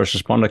military, the first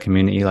responder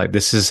community. Like,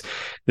 this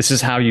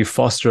is how you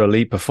foster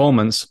elite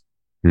performance.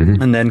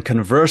 Mm-hmm. And then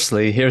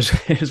conversely, here's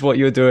what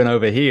you're doing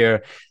over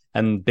here.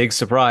 And big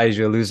surprise,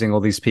 you're losing all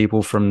these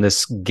people from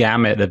this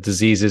gamut of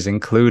diseases,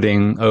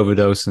 including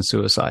overdose and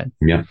suicide.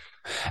 Yeah.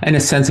 And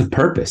a sense of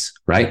purpose,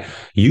 right?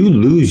 You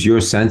lose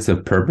your sense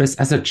of purpose.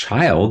 As a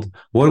child,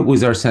 what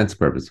was our sense of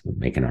purpose?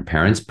 Making our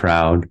parents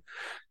proud,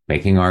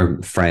 making our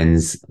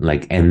friends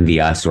like envy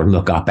us or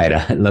look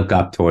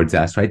up towards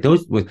us, right?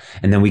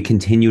 And then we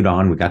continued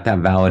on. We got that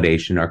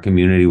validation. Our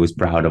community was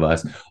proud of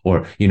us,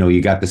 or,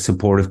 you got the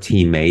support of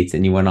teammates,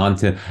 and you went on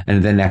to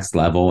the next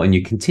level, and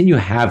you continue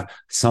to have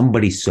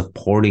somebody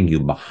supporting you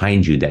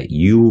behind you that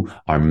you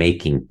are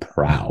making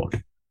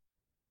proud.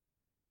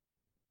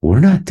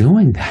 We're not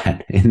doing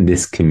that in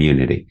this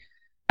community.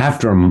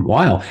 After a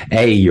while,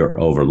 A, you're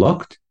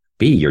overlooked.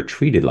 B, you're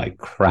treated like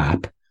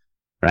crap,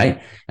 right?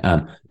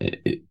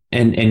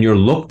 And you're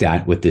looked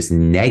at with this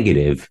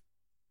negative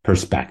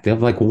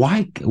perspective. Like,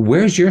 why?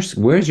 Where's your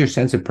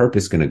sense of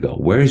purpose going to go?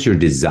 Where's your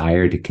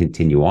desire to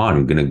continue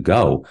on going to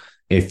go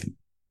if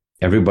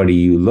everybody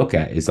you look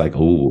at is like,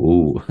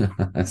 oh,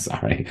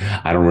 sorry,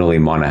 I don't really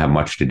want to have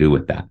much to do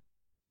with that.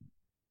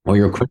 Or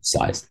you're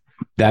criticized.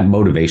 That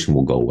motivation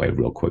will go away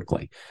real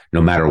quickly,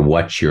 no matter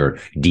what your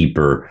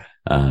deeper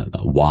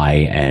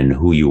why and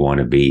who you want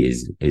to be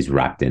is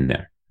wrapped in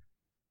there.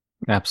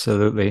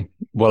 Absolutely.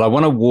 Well, I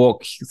want to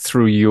walk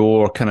through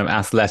your kind of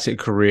athletic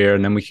career,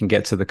 and then we can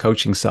get to the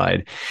coaching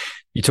side.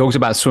 You talked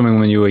about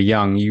swimming when you were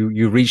young.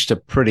 You reached a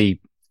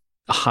pretty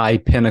high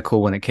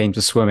pinnacle when it came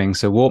to swimming.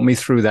 So walk me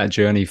through that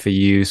journey for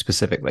you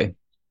specifically.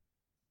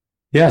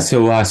 Yeah,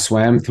 so I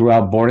swam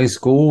throughout boarding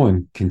school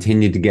and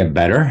continued to get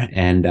better,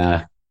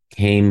 and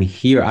came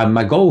here.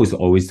 My goal was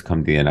always to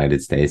come to the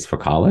United States for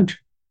college.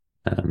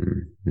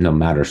 No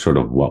matter sort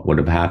of what would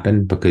have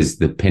happened, because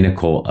the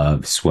pinnacle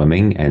of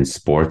swimming and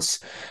sports,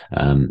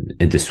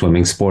 the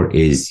swimming sport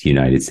is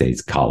United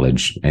States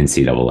college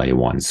NCAA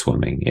 1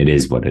 swimming. It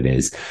is what it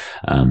is.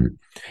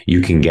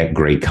 You can get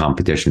great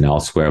competition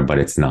elsewhere, but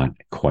it's not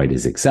quite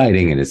as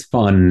exciting and as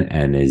fun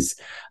and as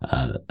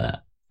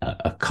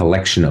a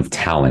collection of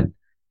talent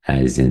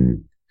as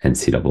in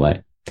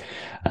NCAA.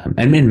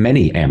 And in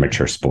many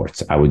amateur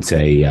sports, I would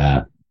say,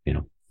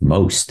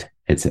 most.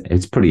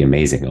 It's pretty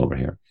amazing over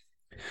here.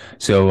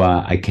 So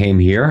I came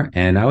here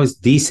and I was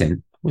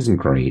decent. Wasn't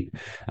great.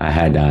 I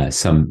had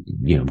some,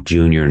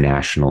 junior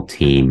national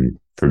team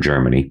for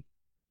Germany.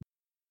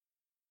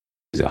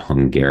 He was a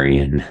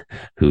Hungarian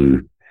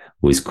who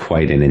was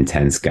quite an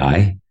intense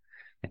guy.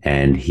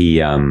 And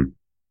he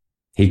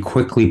He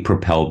quickly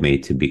propelled me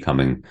to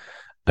becoming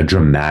a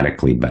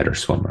dramatically better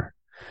swimmer.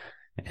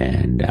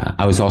 And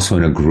I was also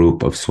in a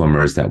group of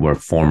swimmers that were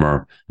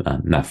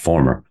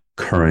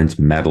current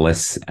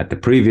medalists at the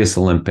previous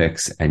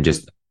Olympics, and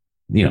just,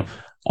 you know,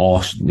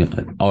 all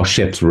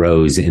ships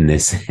rose in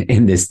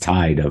this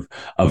tide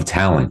of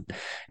talent.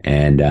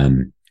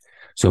 And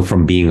so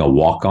from being a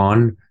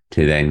walk-on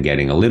to then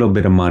getting a little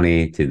bit of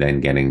money to then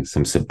getting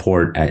some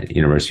support at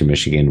University of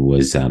Michigan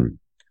was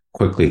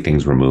quickly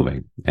things were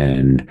moving.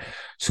 And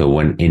so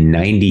when in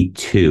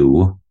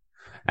 92,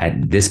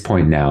 at this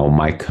point now,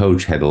 my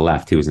coach had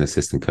left. He was an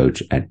assistant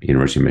coach at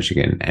University of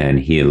Michigan, and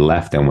he had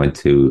left and went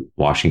to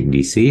Washington,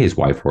 D.C. His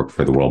wife worked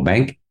for the World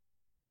Bank,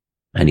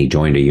 and he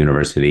joined a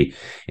university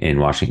in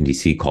Washington,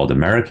 D.C. called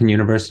American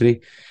University.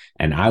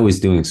 And I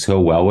was doing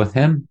so well with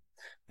him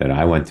that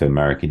I went to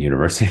American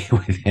University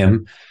with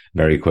him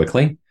very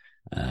quickly.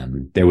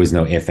 There was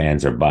no ifs,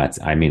 ands, or buts.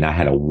 I mean, I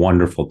had a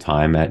wonderful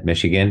time at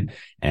Michigan,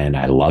 and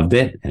I loved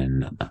it.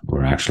 And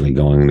we're actually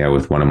going there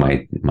with one of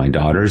my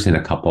daughters in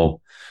a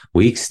couple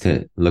weeks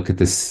to look at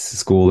this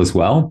school as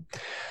well.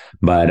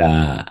 But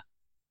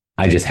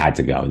I just had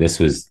to go. This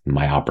was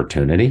my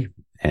opportunity,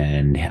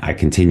 and I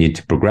continued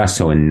to progress.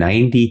 So in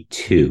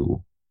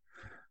 92,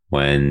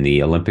 when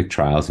the Olympic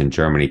trials in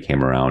Germany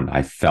came around,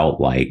 I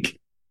felt like,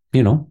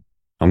 I'm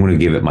going to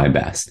give it my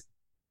best.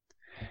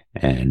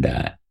 And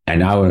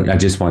I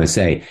just want to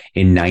say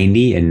in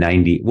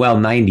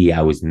 90,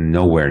 I was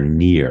nowhere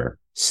near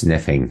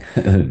sniffing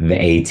the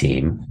A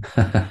team.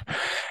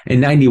 In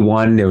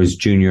 91, there was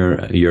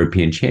junior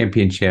European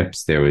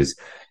championships. There was,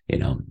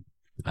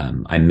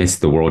 I missed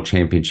the world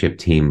championship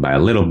team by a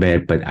little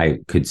bit, but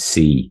I could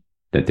see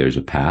that there's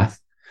a path.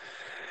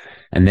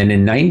 And then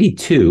in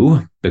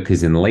 92,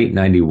 because in late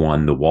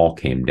 91, the wall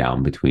came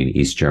down between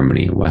East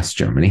Germany and West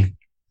Germany.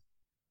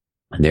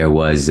 There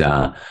was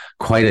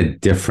quite a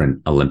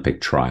different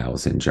Olympic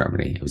trials in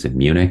Germany. It was in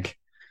Munich,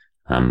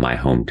 my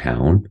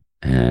hometown,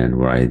 and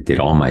where I did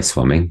all my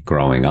swimming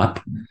growing up.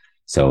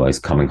 So I was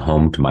coming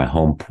home to my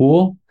home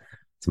pool,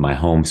 to my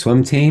home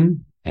swim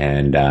team,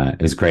 and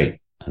it was great.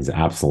 It was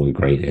absolutely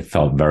great. It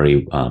felt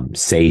very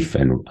safe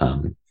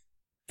and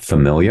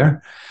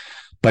familiar.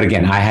 But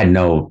again, I had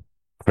no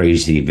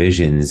crazy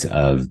visions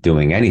of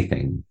doing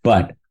anything,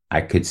 but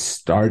I could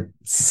start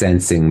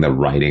sensing the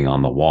writing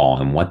on the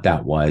wall. And what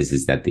that was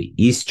is that the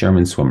East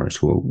German swimmers,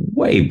 who were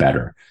way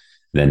better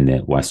than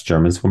the West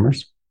German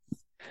swimmers,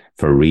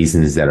 for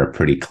reasons that are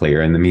pretty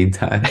clear in the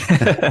meantime.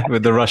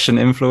 With the Russian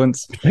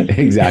influence.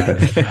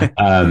 Exactly.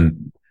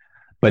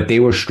 But they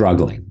were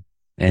struggling.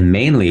 And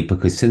mainly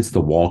because since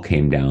the wall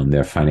came down,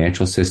 their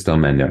financial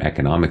system and their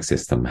economic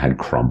system had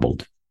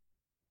crumbled.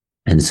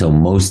 And so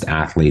most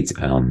athletes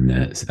on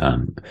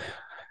the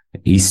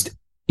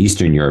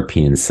Eastern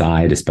European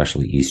side,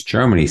 especially East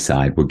Germany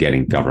side, were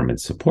getting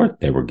government support.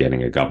 They were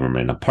getting a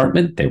government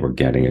apartment. They were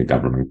getting a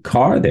government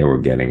car. They were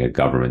getting a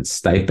government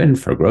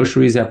stipend for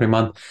groceries every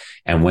month.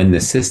 And when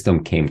the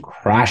system came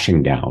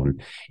crashing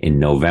down in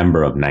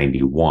November of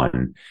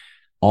 91,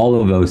 all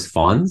of those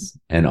funds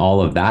and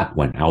all of that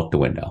went out the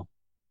window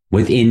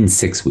within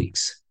 6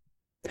 weeks.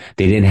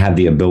 They didn't have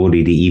the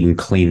ability to even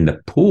clean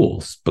the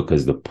pools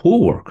because the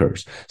pool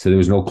workers, so there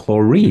was no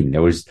chlorine.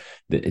 There was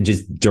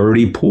just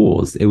dirty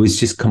pools. It was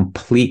just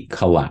complete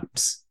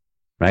collapse,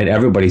 right?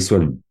 Everybody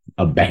sort of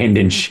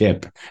abandoned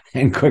ship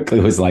and quickly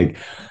was like,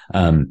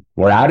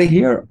 we're out of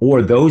here.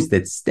 Or those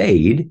that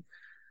stayed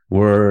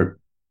were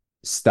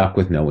stuck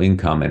with no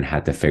income and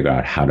had to figure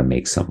out how to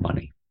make some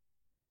money.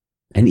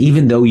 And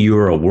even though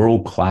you're a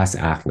world-class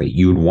athlete,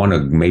 you'd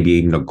won maybe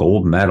even a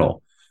gold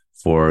medal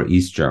for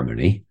East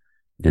Germany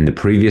in the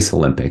previous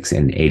Olympics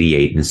in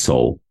 88 in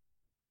Seoul,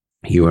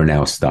 you are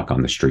now stuck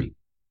on the street.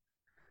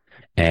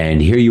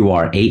 And here you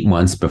are 8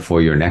 months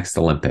before your next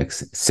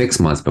Olympics, 6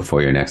 months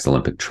before your next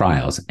Olympic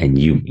trials, and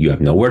you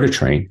have nowhere to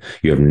train.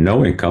 You have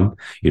no income.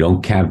 You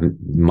don't have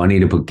money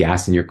to put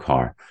gas in your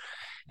car.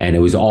 And it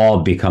was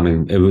all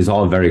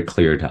very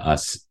clear to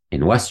us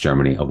in West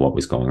Germany of what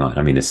was going on.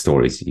 I mean, the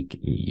stories,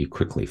 you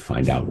quickly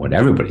find out what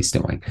everybody's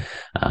doing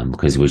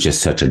because it was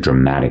just such a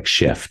dramatic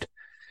shift.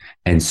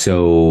 And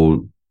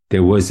so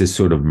there was this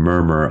sort of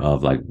murmur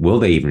of like, will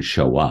they even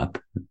show up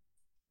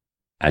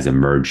as a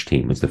merged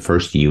team? It was the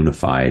first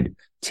unified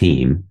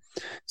team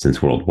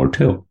since World War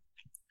II.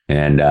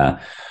 And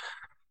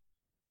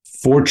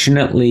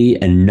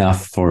fortunately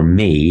enough for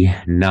me,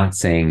 not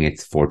saying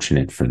it's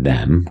fortunate for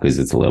them, because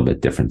it's a little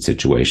bit different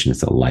situation.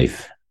 It's a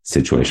life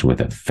situation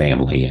with a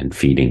family and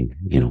feeding,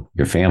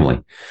 your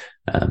family.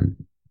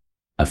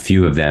 A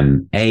few of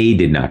them, A,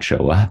 did not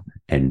show up,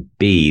 and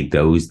B,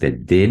 those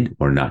that did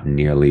were not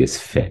nearly as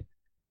fit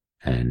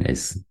and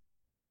as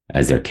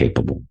they're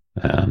capable,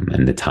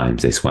 and the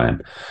times they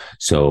swam.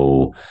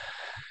 So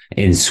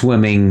in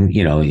swimming,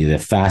 the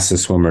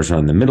fastest swimmers are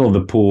in the middle of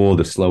the pool,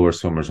 the slower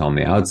swimmers on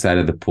the outside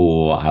of the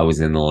pool. I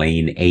was in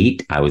lane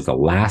 8. I was the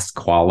last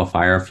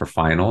qualifier for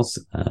finals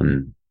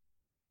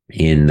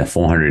in the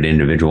 400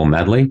 individual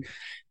medley.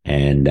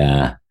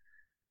 And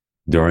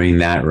during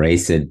that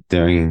race,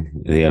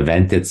 during the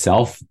event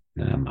itself,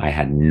 I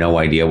had no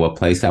idea what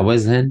place I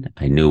was in.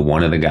 I knew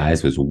one of the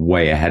guys was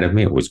way ahead of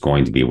me, or was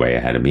going to be way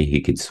ahead of me. He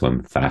could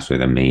swim faster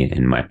than me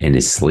in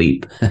his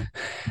sleep.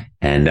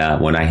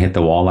 And when I hit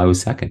the wall, I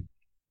was second.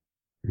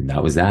 And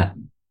that was that.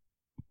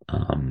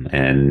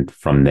 And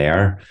from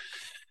there,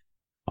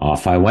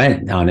 off I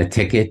went on a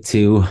ticket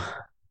to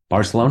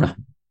Barcelona.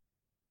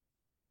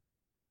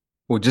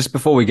 Well, just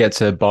before we get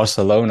to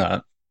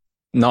Barcelona,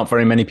 not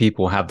very many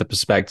people have the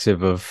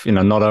perspective of,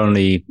 not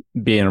only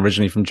being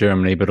originally from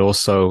Germany, but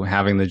also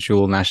having the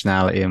dual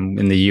nationality in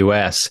the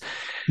US.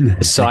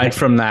 Aside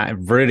from that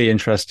really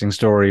interesting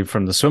story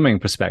from the swimming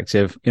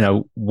perspective,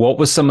 what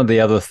were some of the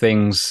other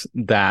things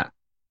that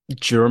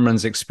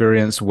Germans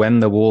experienced when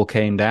the wall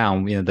came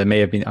down? There may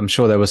have been, I'm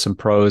sure there were some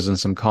pros and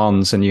some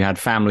cons, and you had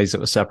families that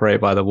were separated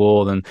by the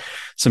wall, and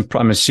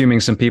I'm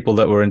assuming some people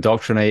that were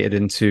indoctrinated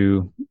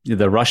into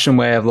the Russian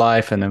way of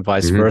life and then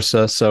vice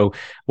versa. So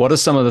what are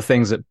some of the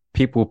things that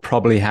people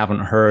probably haven't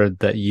heard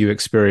that you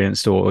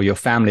experienced or your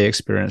family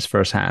experienced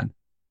firsthand?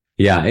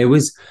 Yeah, I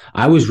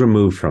was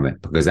removed from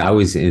it because I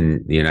was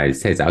in the United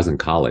States. I was in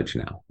college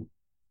now.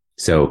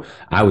 So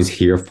I was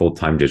here full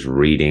time, just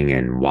reading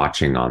and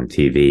watching on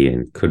TV,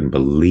 and couldn't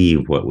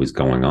believe what was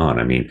going on.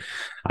 I mean,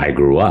 I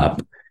grew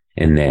up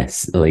in the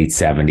late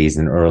 70s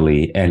and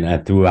early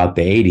and throughout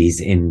the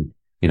 80s in,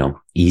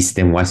 East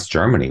and West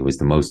Germany was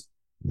the most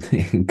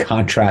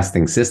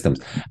contrasting systems.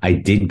 I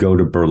did go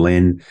to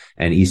Berlin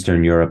and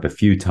Eastern Europe a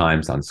few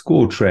times on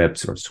school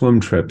trips or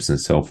swim trips and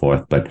so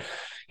forth. But,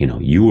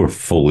 you were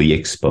fully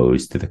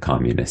exposed to the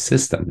communist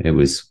system. It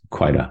was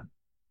quite a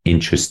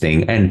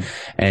interesting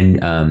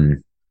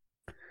and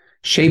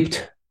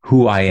shaped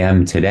who I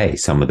am today.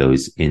 Some of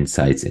those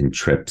insights and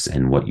trips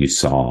and what you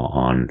saw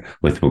on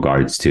with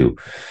regards to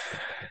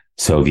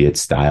Soviet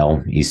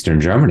style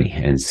Eastern Germany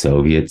and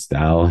Soviet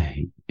style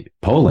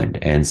Poland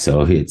and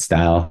Soviet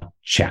style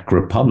Czech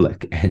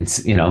Republic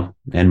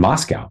and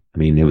Moscow. I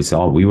mean,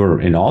 we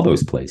were in all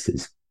those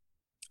places,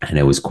 and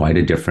it was quite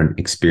a different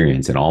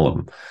experience in all of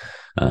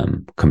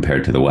them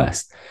compared to the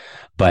West.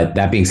 But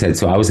that being said,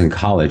 so I was in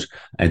college,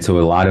 and so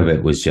a lot of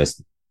it was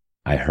just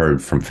I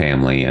heard from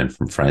family and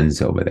from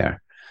friends over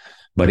there.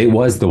 But it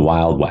was the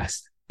Wild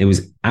West. It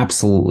was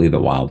absolutely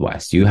the Wild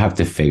West. You have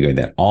to figure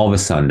that all of a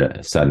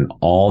sudden,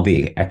 all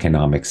the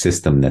economic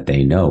system that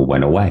they know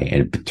went away,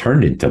 and it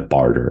turned into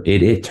barter.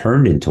 It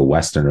turned into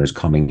Westerners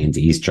coming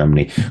into East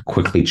Germany,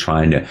 quickly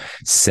trying to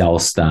sell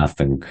stuff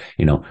and,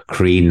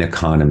 create an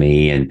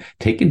economy and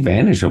take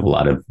advantage of a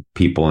lot of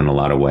people in a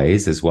lot of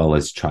ways, as well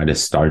as try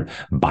to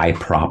buy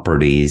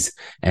properties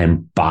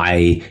and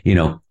buy,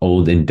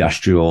 old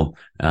industrial,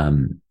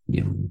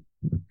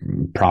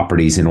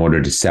 properties in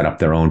order to set up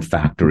their own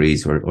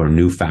factories or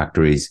new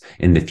factories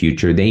in the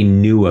future. They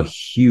knew a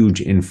huge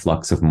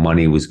influx of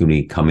money was going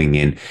to be coming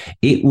in.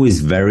 It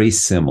was very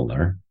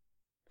similar.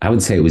 I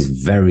would say it was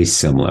very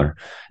similar,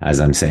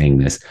 as I'm saying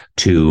this,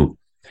 to,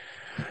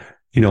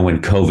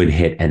 when COVID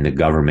hit and the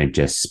government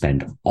just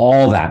spent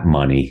all that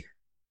money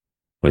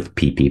with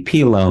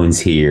PPP loans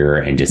here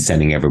and just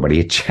sending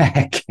everybody a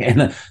check.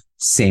 And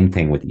same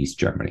thing with East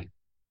Germany.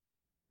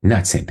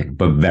 Not same thing,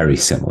 but very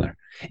similar.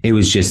 It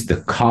was just the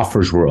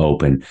coffers were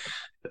open.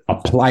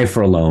 Apply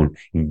for a loan,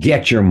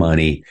 get your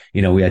money.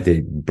 We had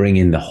to bring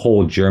in the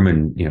whole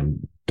German,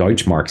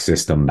 Deutschmark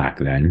system back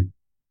then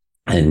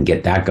and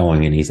get that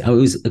going. And it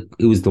was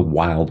the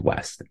Wild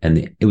West,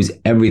 and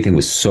everything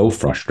was so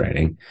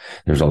frustrating.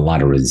 There was a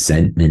lot of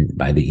resentment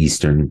by the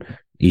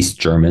East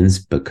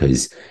Germans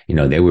because,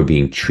 they were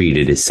being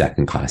treated as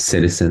second-class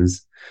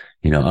citizens.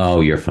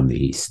 Oh, you're from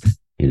the East.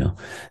 I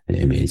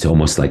mean, it's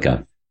almost like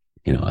a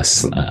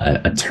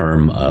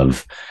term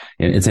of,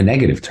 it's a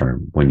negative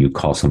term when you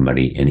call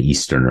somebody an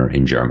Easterner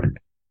in German.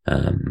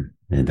 And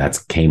that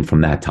came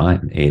from that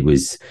time. It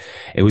was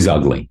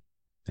ugly,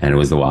 and it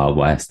was the Wild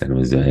West, and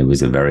it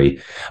was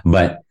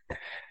but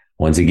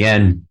once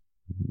again,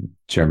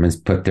 Germans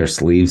put their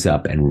sleeves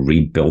up and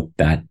rebuilt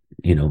that,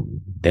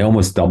 they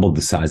almost doubled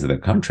the size of the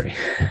country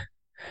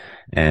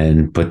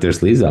and put their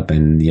sleeves up,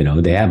 and,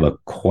 they have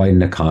quite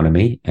an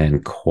economy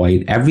and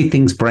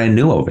everything's brand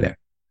new over there.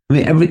 I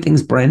mean,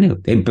 everything's brand new.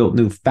 They built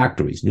new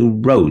factories, new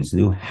roads,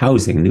 new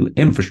housing, new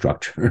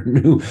infrastructure,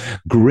 new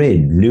grid,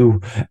 new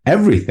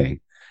everything.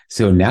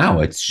 So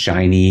now it's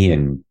shiny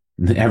and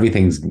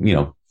everything's,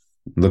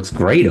 looks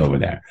great over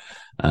there.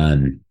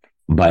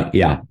 But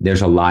yeah,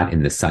 there's a lot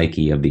in the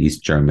psyche of these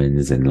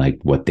Germans and like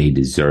what they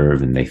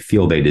deserve and they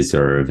feel they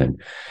deserve.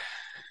 And,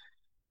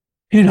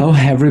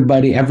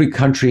 every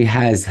country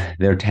has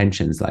their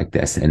tensions like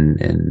this.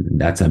 And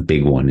that's a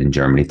big one in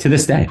Germany to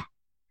this day.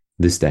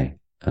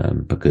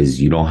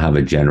 Because you don't have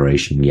a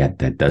generation yet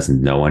that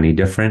doesn't know any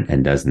different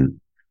and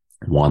doesn't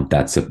want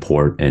that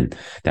support and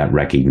that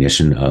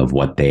recognition of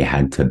what they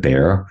had to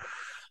bear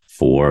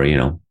for,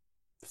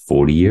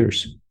 40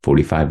 years,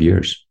 45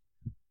 years.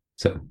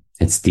 So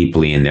it's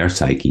deeply in their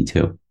psyche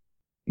too.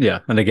 Yeah.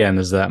 And again,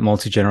 there's that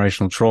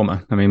multi-generational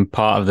trauma. I mean,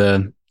 part of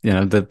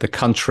the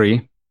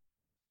country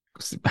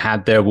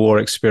had their war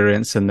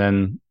experience, and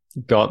then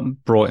got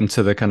brought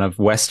into the kind of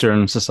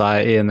Western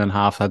society, and then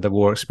half had the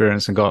war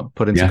experience and got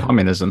put into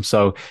communism.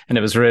 So, and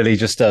it was really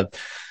just a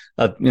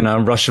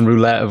Russian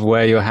roulette of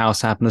where your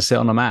house happened to sit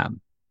on a map.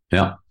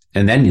 Yeah.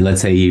 And then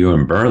let's say you were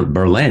in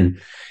Berlin,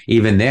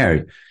 even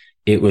there,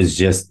 it was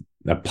just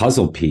a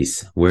puzzle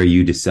piece where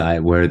you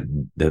decide where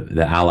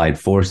the Allied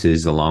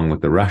forces, along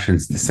with the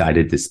Russians,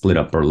 decided to split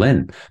up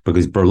Berlin,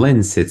 because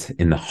Berlin sits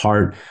in the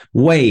heart,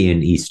 way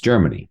in East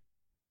Germany.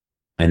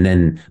 And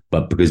then,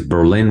 but because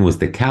Berlin was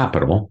the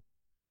capital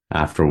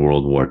after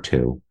World War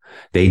II,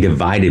 they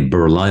divided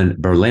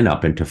Berlin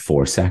up into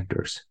 4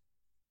 sectors.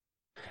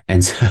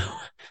 And so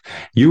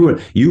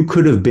you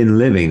could have been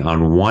living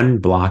on one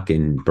block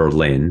in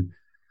Berlin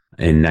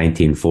in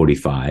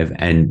 1945,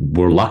 and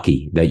were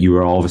lucky that you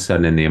were all of a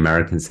sudden in the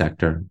American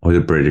sector or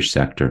the British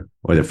sector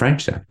or the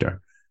French sector.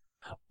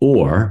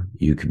 Or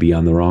you could be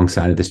on the wrong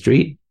side of the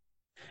street,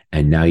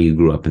 and now you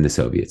grew up in the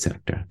Soviet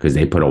sector because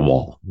they put a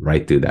wall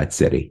right through that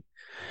city.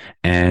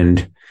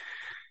 And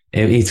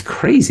it's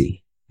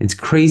crazy. It's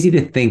crazy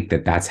to think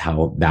that that's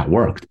how that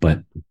worked,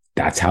 but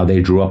that's how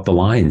they drew up the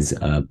lines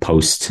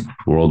post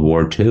World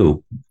War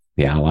II,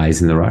 the Allies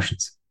and the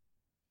Russians.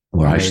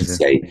 Or Amazing. I should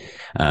say,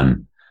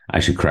 I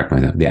should correct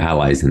myself, the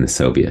Allies and the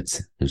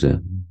Soviets.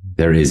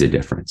 There is a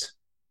difference.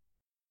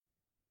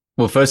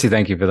 Well, firstly,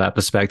 thank you for that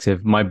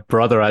perspective. My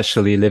brother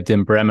actually lived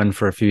in Bremen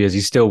for a few years.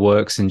 He still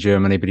works in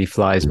Germany, but he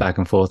flies back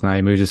and forth now.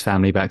 He moved his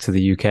family back to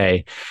the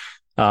UK.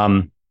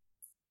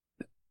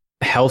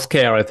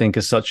 Healthcare, I think,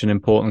 is such an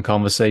important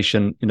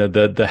conversation. You know,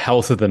 the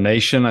health of the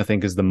nation, I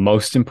think, is the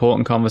most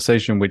important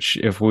conversation, which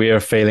if we are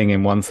failing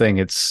in one thing,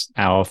 it's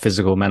our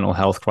physical mental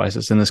health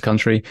crisis in this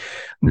country.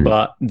 Mm.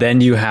 But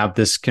then you have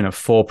this kind of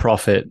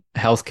for-profit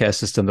healthcare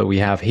system that we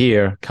have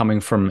here coming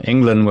from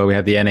England, where we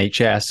have the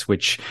NHS,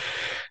 which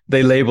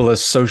they label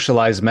as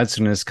socialized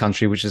medicine in this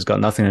country, which has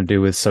got nothing to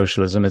do with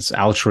socialism. It's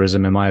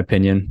altruism, in my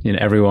opinion. You know,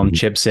 everyone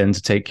chips in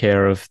to take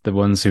care of the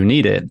ones who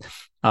need it.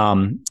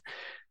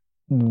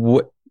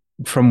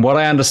 From what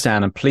I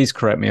understand, and please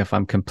correct me if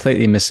I'm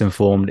completely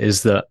misinformed,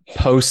 is that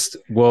post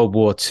World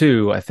War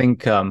II, I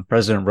think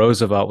President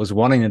Roosevelt was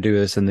wanting to do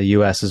this in the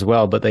US as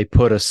well, but they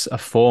put a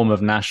form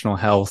of national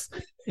health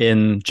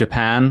in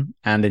Japan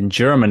and in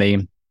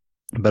Germany.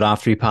 But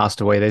after he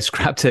passed away, they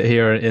scrapped it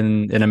here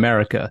in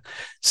America.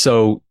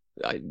 So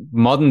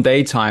modern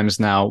day times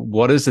now,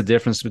 what is the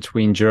difference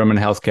between German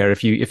healthcare,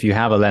 if you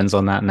have a lens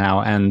on that now,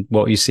 and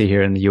what you see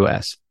here in the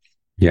US?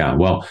 Yeah,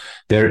 well,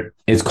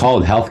 it's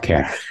called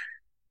healthcare.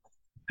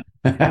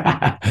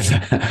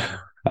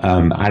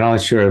 I'm not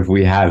sure if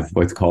we have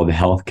what's called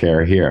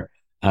healthcare here.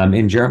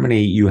 In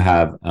Germany, you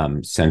have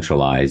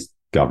centralized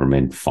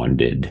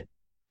government-funded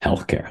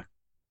healthcare.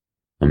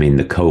 I mean,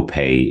 the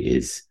copay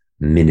is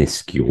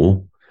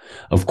minuscule.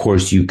 Of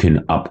course, you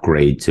can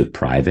upgrade to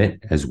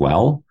private as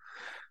well.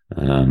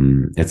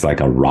 It's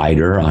like a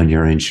rider on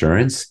your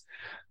insurance,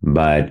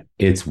 but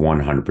it's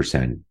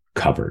 100%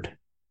 covered,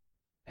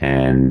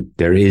 and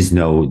there is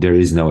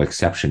no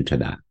exception to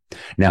that.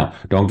 Now,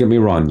 don't get me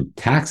wrong,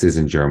 taxes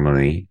in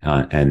Germany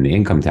and the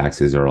income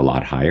taxes are a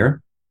lot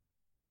higher.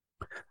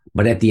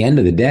 But at the end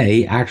of the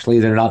day, actually,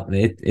 they're not.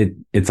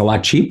 It's a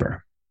lot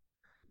cheaper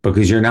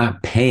because you're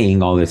not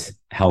paying all this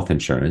health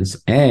insurance,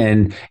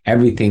 and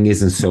everything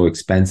isn't so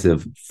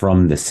expensive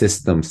from the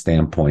system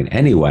standpoint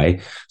anyway.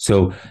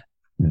 So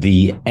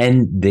the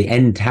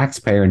end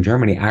taxpayer in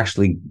Germany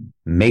actually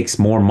makes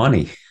more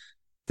money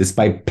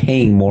despite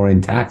paying more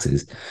in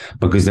taxes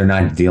because they're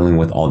not dealing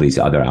with all these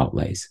other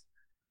outlays.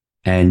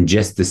 And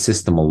just the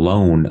system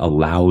alone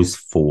allows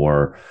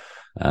for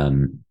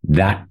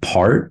that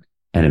part,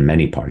 and in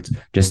many parts,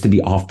 just to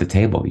be off the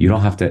table. You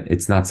don't have to,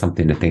 it's not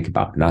something to think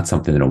about, not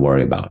something to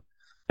worry about.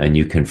 And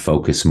you can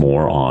focus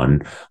more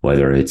on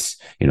whether it's,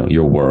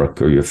 your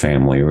work or your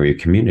family or your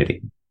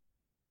community.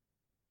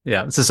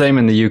 Yeah, it's the same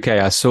in the UK.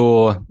 I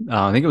saw,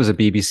 I think it was a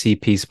BBC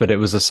piece, but it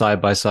was a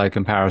side-by-side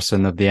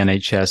comparison of the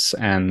NHS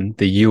and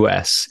the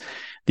US.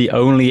 The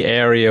only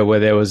area where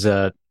there was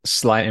a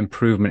slight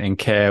improvement in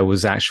care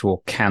was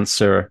actual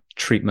cancer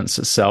treatments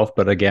itself.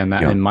 But again,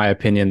 that, in my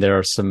opinion, there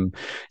are some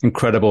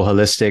incredible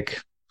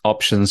holistic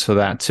options for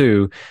that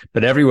too.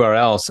 But everywhere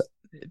else,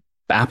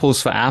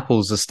 apples for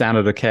apples, the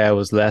standard of care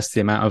was less.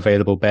 The amount of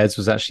available beds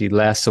was actually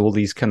less. So all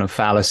these kind of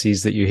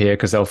fallacies that you hear,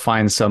 because they'll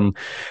find some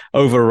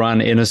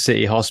overrun inner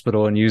city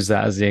hospital and use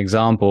that as the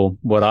example.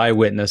 What I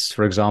witnessed,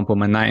 for example,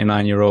 my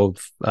 99-year-old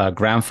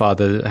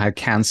grandfather had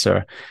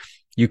cancer.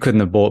 You couldn't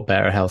have bought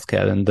better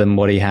healthcare than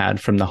what he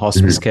had, from the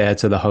hospice care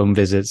to the home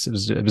visits.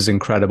 It was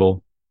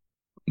incredible.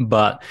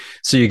 But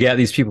so you get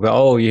these people go,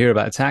 oh, you hear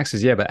about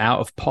taxes. Yeah, but out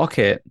of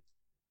pocket,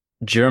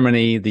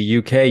 Germany, the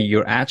UK,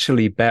 you're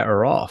actually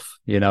better off,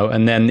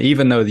 and then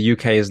even though the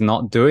UK is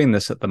not doing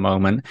this at the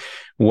moment,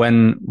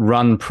 when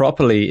run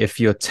properly, if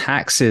your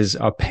taxes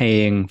are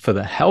paying for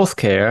the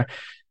healthcare,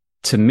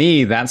 to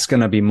me, that's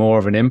going to be more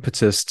of an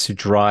impetus to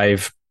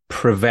drive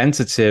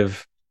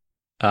preventative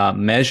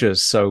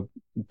measures. So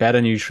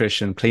better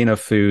nutrition, cleaner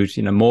food,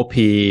 more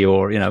PE,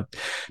 or,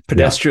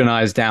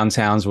 pedestrianized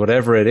downtowns,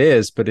 whatever it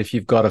is. But if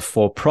you've got a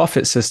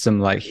for-profit system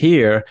like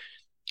here,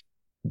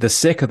 the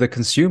sick are the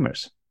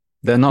consumers.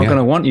 They're not Yeah, going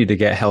to want you to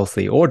get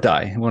healthy or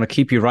die. They want to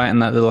keep you right in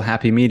that little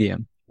happy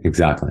medium.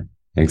 exactly.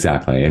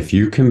 Exactly. If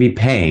you can be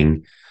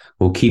paying,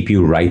 we'll keep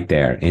you right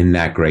there in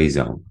that gray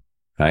zone.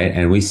 Right.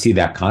 And we see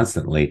that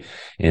constantly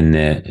in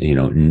the,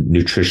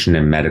 nutrition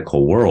and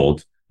medical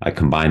world. I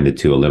combine the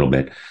two a little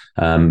bit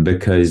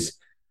because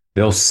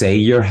they'll say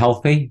you're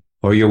healthy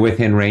or you're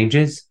within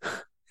ranges,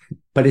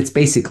 but it's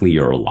basically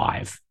you're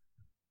alive,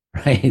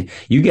 right?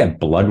 You get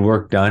blood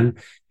work done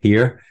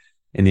here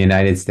in the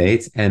United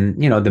States,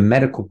 and the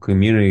medical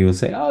community will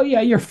say, "Oh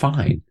yeah, you're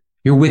fine.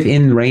 You're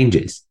within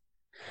ranges."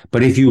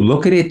 But if you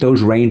look at it,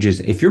 those ranges,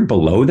 if you're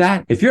below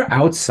that, if you're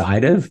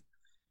outside of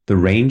the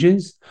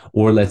ranges,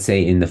 or let's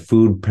say in the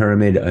food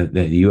pyramid of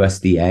the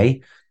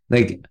USDA,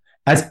 like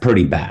that's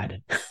pretty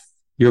bad.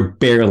 You're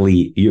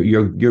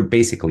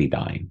basically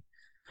dying.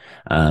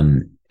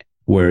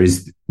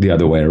 Whereas the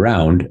other way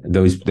around,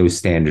 those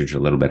standards are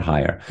a little bit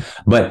higher.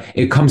 But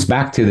it comes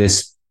back to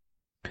this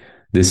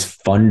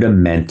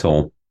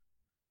fundamental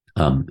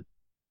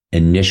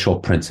initial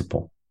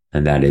principle,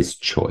 and that is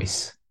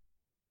choice.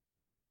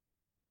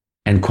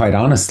 And quite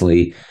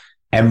honestly,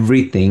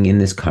 everything in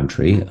this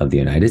country of the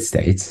United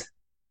States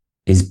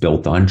is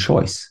built on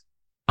choice.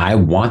 I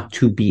want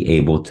to be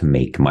able to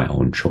make my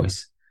own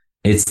choice.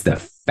 It's the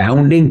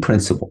founding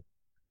principle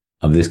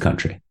of this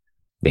country.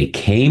 They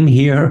came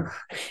here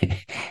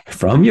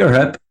from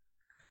Europe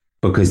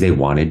because they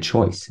wanted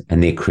choice,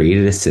 and they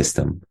created a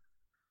system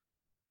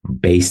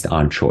based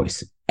on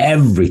choice.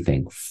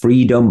 Everything,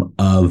 freedom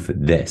of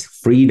this,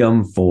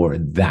 freedom for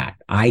that.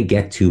 I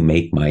get to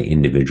make my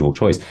individual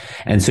choice.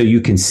 And so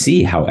you can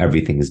see how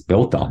everything is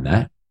built on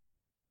that,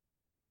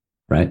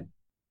 right?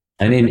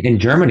 And in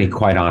Germany,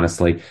 quite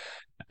honestly,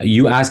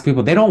 you ask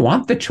people, they don't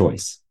want the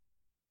choice.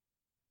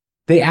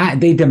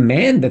 They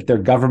demand that their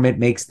government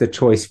makes the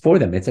choice for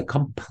them. It's a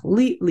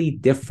completely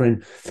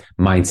different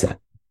mindset.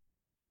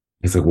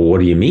 It's like, well,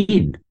 what do you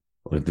mean?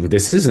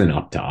 This isn't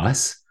up to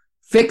us.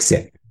 Fix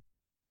it.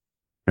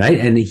 Right.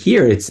 And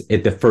here it's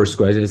at the first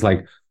question is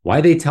like, why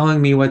are they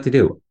telling me what to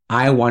do?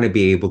 I want to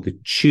be able to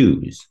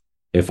choose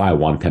if I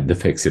want them to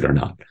fix it or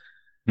not.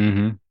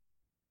 Mm-hmm.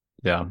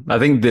 Yeah. I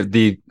think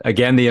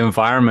the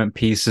environment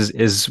piece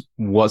is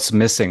what's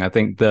missing. I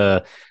think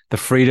the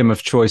freedom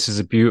of choice is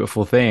a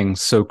beautiful thing.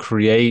 So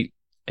create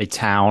a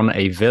town,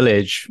 a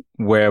village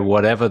where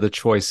whatever the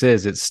choice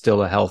is, it's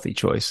still a healthy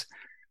choice.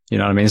 You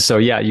know what I mean? So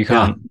yeah, you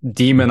can't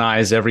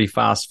demonize every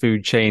fast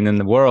food chain in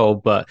the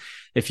world, but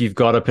if you've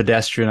got a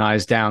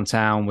pedestrianized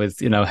downtown with,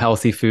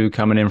 healthy food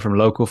coming in from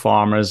local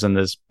farmers, and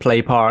there's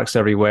play parks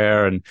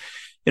everywhere, and,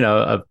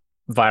 a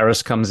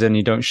virus comes in,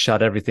 you don't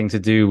shut everything to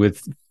do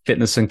with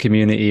fitness and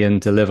community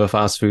and deliver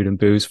fast food and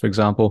booze, for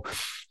example.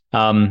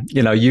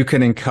 You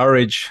can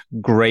encourage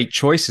great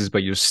choices,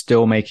 but you're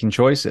still making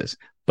choices.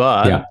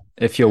 But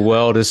if your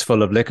world is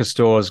full of liquor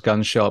stores,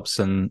 gun shops,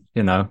 and,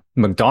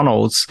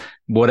 McDonald's,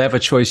 whatever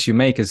choice you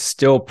make is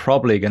still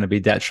probably going to be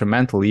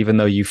detrimental, even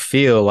though you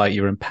feel like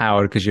you're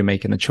empowered because you're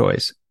making a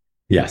choice.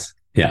 Yes.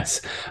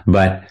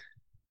 But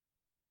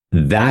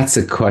that's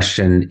a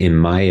question, in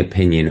my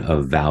opinion,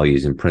 of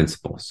values and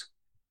principles,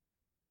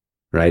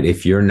 right?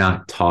 If you're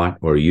not taught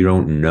or you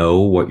don't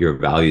know what your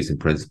values and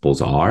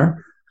principles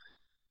are,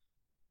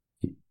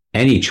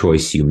 any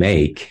choice you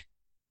make,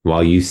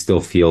 while you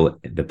still feel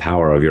the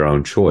power of your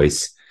own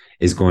choice,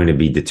 is going to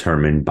be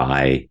determined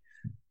by,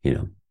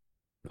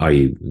 are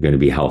you going to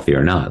be healthy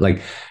or not?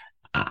 Like,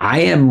 I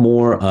am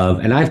more of,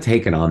 and I've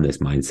taken on this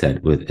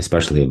mindset with,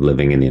 especially of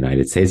living in the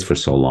United States for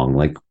so long,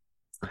 like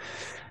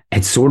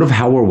it's sort of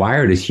how we're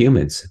wired as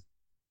humans,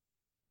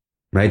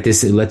 right?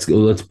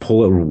 Let's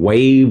pull it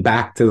way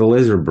back to the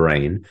lizard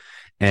brain,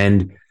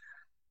 and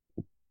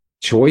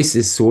choice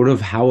is sort of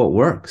how it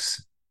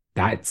works.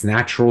 That's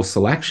natural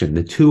selection.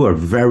 The two are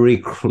very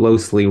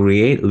closely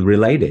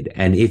related.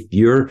 And if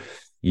you're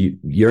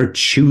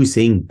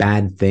choosing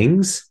bad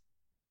things,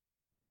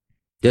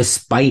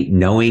 despite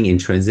knowing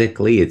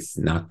intrinsically it's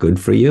not good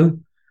for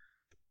you,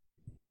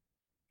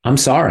 I'm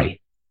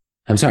sorry.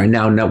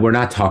 Now, no, we're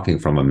not talking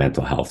from a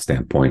mental health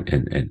standpoint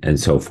and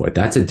so forth.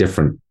 That's a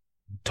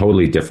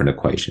totally different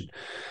equation.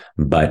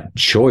 But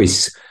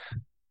choice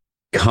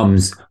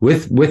comes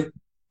with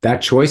that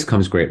choice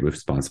comes great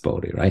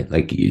responsibility, right?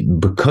 Like,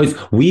 because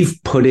we've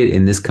put it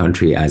in this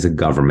country as a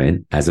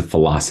government, as a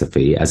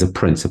philosophy, as a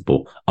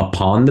principle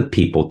upon the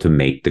people to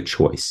make the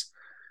choice.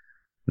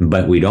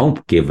 But we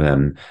don't give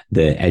them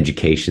the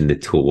education, the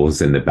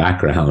tools, and the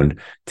background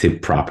to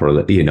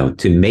properly,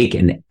 to make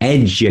an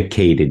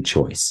educated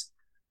choice.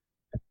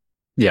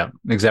 Yeah,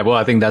 exactly. Well,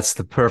 I think that's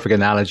the perfect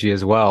analogy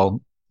as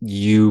well.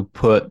 You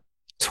put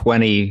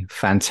 20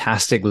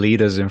 fantastic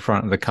leaders in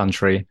front of the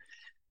country,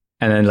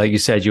 and then, like you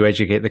said, you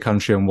educate the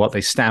country on what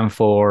they stand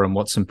for and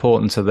what's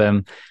important to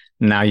them.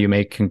 Now you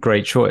make a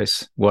great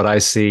choice. What I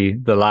see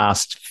the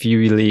last few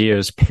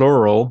years,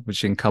 plural,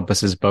 which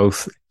encompasses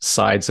both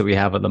sides that we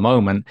have at the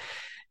moment,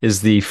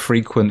 is the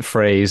frequent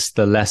phrase,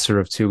 the lesser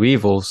of two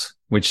evils,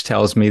 which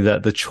tells me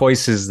that the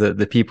choices that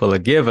the people are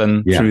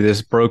given through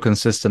this broken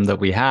system that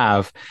we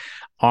have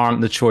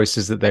aren't the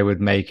choices that they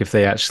would make if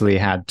they actually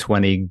had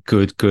 20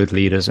 good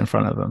leaders in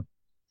front of them.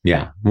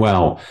 Yeah.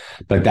 Well,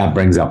 but that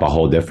brings up a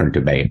whole different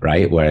debate,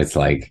 right? Where it's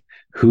like,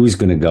 who's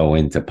going to go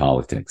into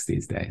politics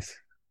these days?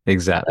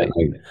 Exactly.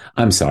 Like,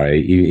 I'm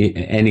sorry,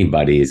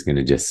 anybody is going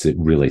to just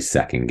really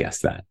second guess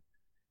that.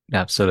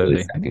 Absolutely.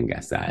 Really second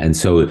guess that. And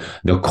so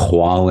the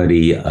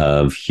quality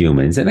of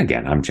humans, and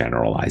again, I'm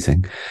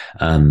generalizing,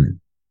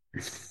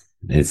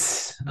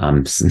 it's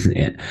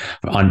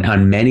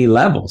on many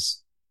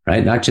levels,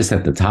 right? Not just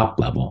at the top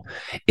level,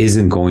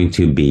 isn't going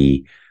to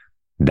be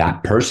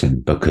that person,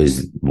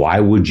 because why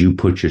would you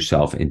put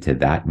yourself into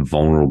that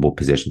vulnerable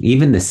position?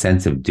 Even the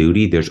sense of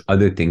duty, there's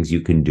other things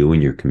you can do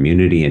in your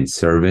community and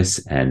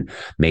service and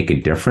make a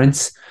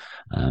difference,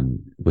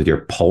 with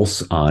your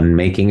pulse on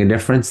making a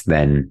difference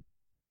than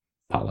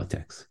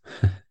politics.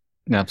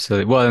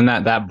 Absolutely. Well, and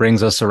that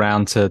brings us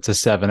around to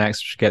 7X,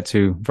 which we'll get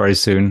to very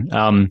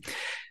soon.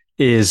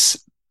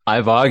 Is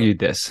I've argued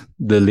this: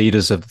 the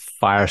leaders of the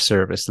fire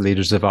service, the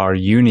leaders of our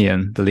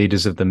union, the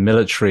leaders of the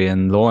military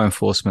and law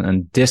enforcement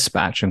and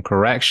dispatch and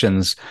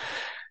corrections,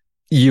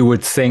 you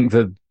would think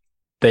that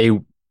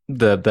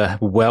the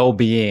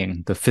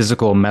well-being, the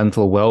physical,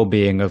 mental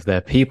well-being of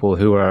their people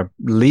who are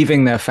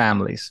leaving their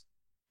families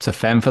to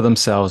fend for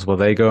themselves while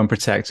they go and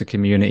protect a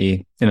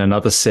community in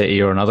another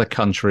city or another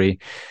country,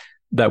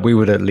 that we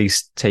would at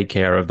least take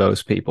care of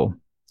those people.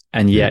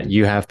 And yet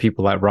you have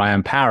people like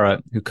Ryan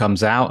Parrott, who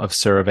comes out of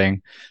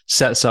serving,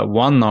 sets up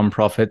one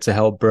nonprofit to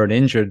help burn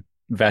injured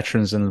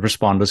veterans and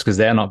responders because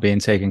they're not being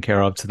taken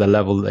care of to the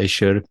level that they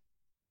should.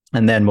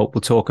 And then what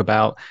we'll talk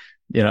about,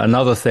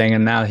 another thing.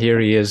 And now here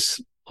he is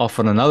off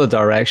in another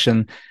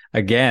direction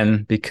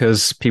again,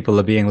 because people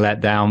are being let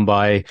down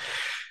by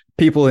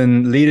people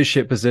in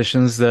leadership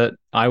positions that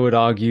I would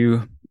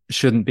argue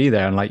shouldn't be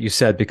there. And like you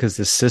said, because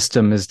the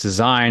system is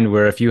designed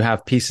where if you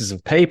have pieces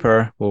of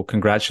paper, well,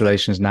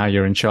 congratulations, now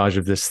you're in charge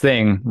of this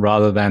thing,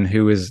 rather than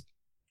who is,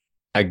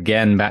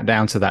 again, back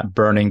down to that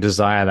burning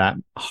desire, that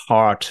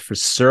heart for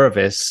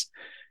service,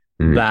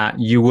 that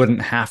you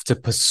wouldn't have to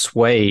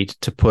persuade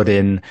to put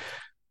in,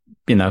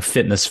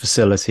 fitness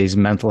facilities,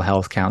 mental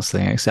health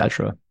counseling,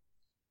 etc.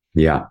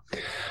 Yeah.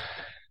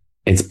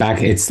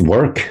 It's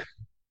work,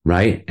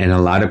 right? And a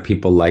lot of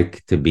people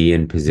like to be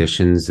in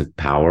positions of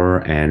power,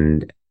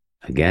 and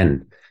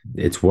again,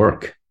 it's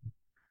work.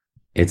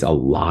 It's a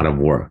lot of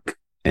work,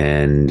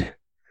 and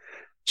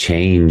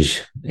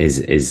change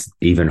is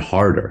even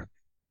harder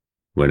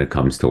when it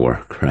comes to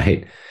work,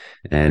 right?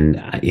 And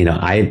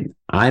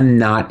I'm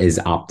not as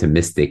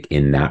optimistic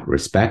in that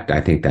respect.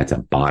 I think that's a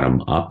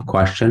bottom up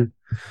question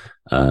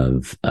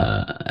of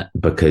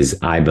because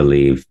I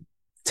believe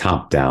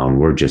top down,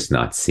 we're just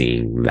not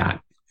seeing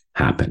that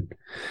happen.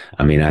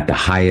 I mean, at the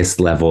highest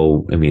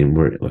level,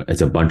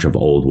 it's a bunch of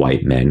old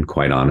white men,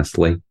 quite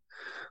honestly.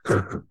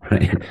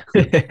 Right?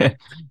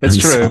 It's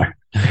true.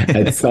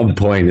 At some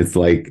point, it's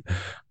like,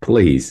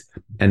 please.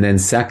 And then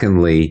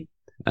secondly,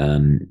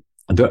 are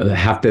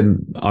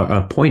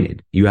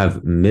appointed. You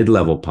have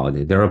mid-level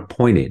politics. They're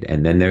appointed,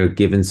 and then they're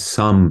given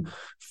some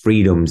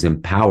freedoms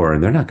and power,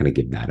 and they're not going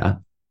to give that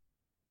up.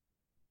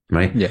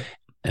 Right? Yeah.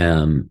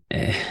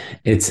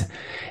 It's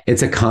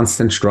a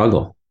constant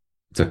struggle.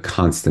 It's a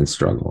constant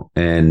struggle.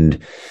 And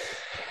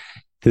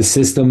the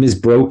system is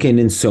broken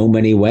in so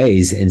many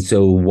ways. And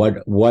so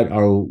what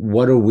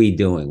are we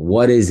doing?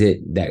 What is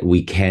it that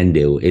we can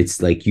do?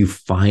 It's like you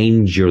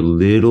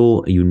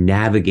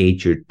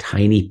navigate your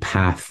tiny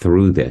path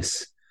through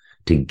this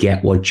to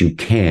get what you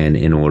can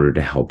in order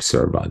to help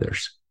serve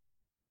others.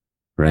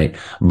 Right.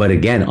 But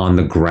again, on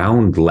the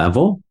ground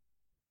level,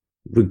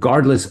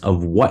 regardless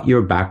of what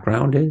your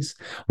background is,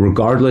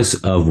 regardless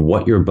of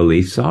what your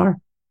beliefs are,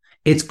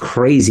 it's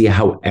crazy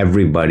how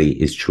everybody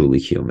is truly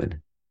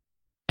human.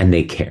 And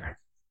they care.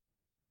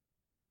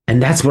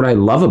 And that's what I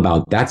love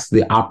about, that's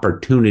the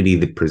opportunity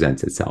that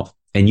presents itself.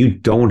 And you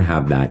don't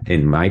have that.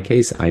 In my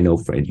case, I know,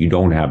 Fred, you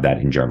don't have that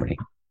in Germany.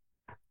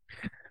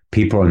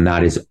 People are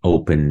not as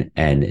open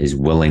and as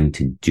willing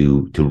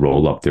to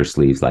roll up their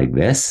sleeves like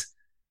this,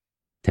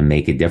 to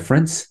make a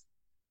difference,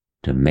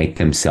 to make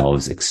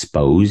themselves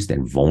exposed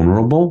and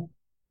vulnerable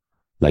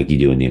like you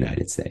do in the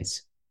United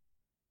States.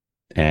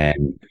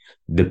 And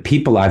the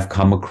people I've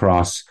come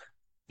across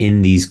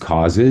in these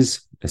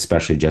causes,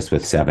 especially just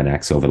with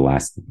 7X over the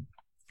last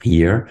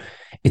year,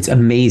 it's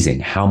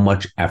amazing how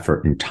much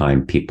effort and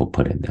time people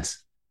put in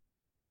this.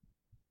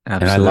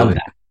 Absolutely. And I love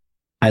that.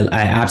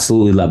 I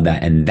absolutely love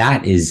that. And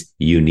that is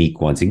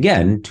unique, once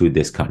again, to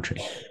this country.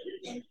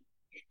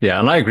 Yeah,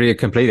 and I agree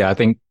completely. I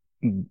think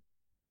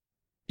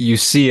you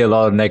see a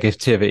lot of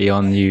negativity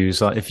on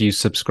news. Like if you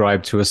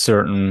subscribe to a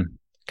certain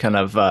kind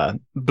of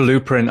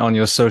blueprint on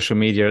your social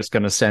media, it's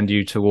going to send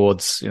you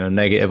towards,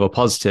 negative or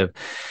positive.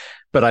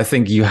 But I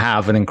think you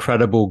have an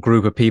incredible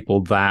group of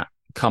people that,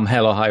 come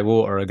hell or high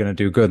water, are going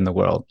to do good in the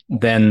world.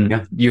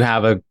 Then you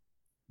have a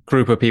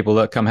group of people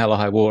that, come hell or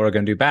high water, are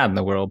going to do bad in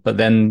the world. But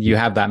then you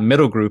have that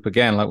middle group,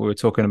 again, like we were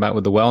talking about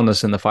with the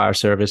wellness and the fire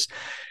service,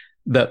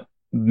 that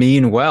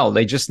mean well.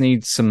 They just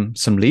need some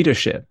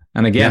leadership.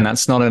 And again,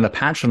 that's not in a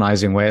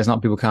patronizing way. It's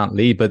not people can't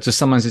lead, but just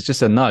sometimes it's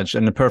just a nudge.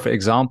 And the perfect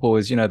example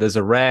is, there's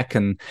a wreck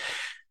and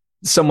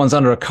someone's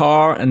under a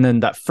car, and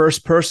then that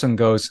first person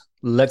goes,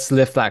 let's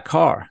lift that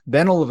car.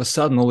 Then all of a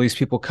sudden, all these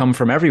people come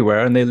from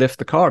everywhere and they lift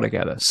the car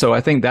together. So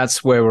I think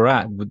that's where we're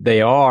at.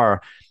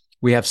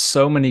 We have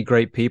so many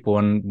great people.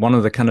 And one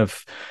of the kind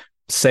of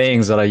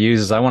sayings that I use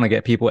is I want to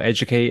get people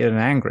educated and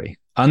angry,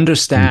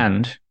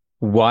 understand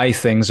why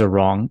things are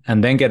wrong,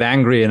 and then get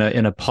angry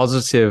in a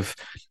positive,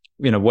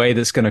 way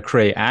that's going to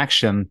create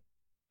action.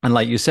 And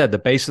like you said, the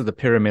base of the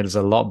pyramid is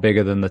a lot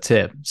bigger than the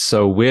tip.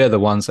 So we're the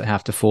ones that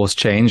have to force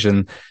change.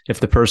 And if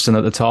the person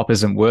at the top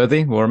isn't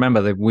worthy, well,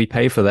 remember that we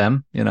pay for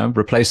them,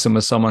 replace them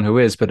with someone who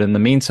is. But in the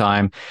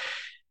meantime,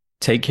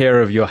 take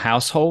care of your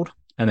household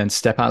and then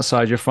step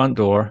outside your front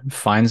door,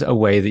 find a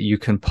way that you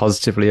can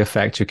positively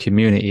affect your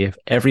community. If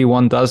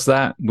everyone does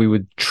that, we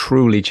would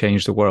truly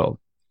change the world.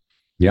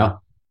 Yeah.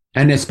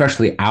 And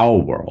especially our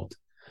world.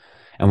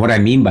 And what I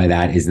mean by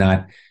that is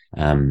not,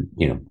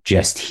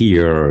 just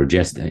here or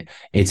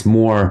it's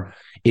more,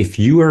 if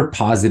you are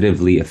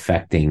positively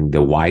affecting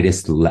the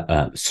widest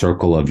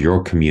circle of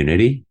your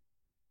community,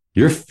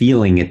 you're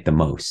feeling it the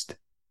most,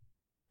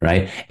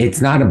 right?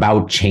 It's not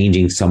about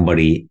changing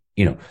somebody,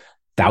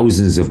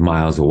 thousands of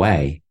miles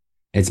away.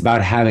 It's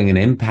about having an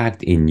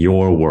impact in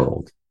your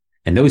world.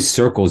 And those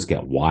circles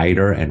get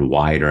wider and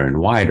wider and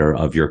wider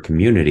of your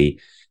community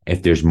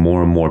if there's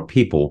more and more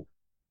people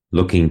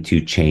looking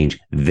to change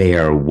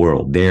their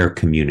world, their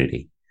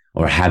community,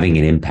 or having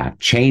an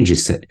impact.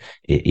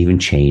 Even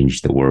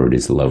change, the word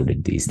is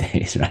loaded these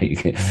days,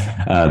 right?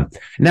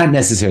 Not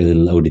necessarily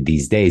loaded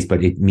these days,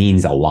 but it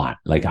means a lot.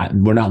 Like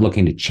we're not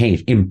looking to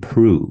change,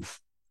 improve,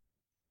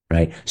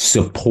 right?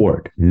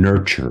 Support,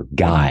 nurture,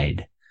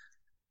 guide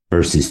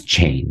versus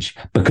change.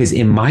 Because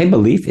in my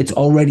belief, it's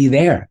already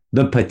there.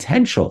 The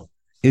potential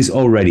is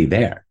already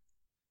there,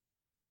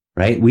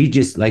 right? We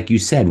just, like you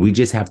said, we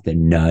just have to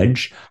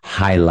nudge,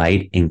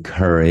 highlight,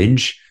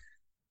 encourage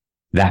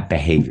that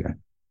behavior,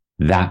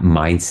 that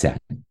mindset,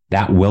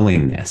 that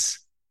willingness.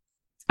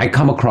 I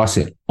come across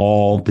it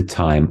all the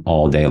time,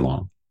 all day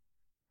long.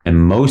 And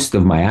most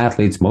of my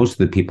athletes, most of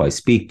the people I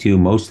speak to,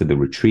 most of the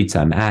retreats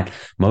I'm at,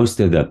 most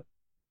of the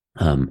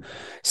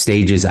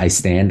stages I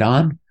stand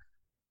on,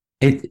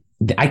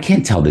 I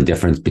can't tell the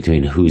difference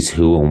between who's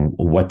who and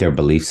what their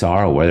beliefs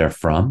are or where they're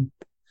from.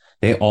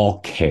 They all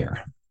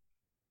care.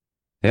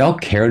 They all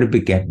care to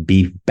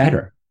be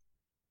better.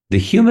 The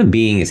human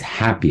being is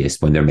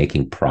happiest when they're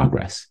making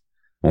progress.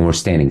 When we're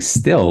standing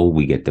still,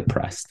 we get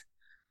depressed.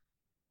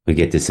 We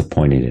get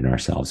disappointed in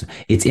ourselves.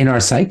 It's in our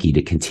psyche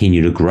to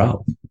continue to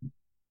grow.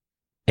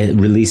 It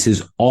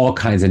releases all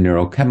kinds of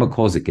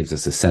neurochemicals. It gives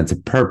us a sense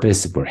of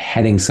purpose. We're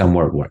heading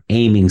somewhere. We're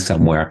aiming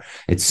somewhere.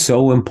 It's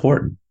so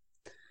important.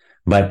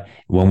 But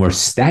when we're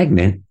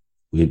stagnant,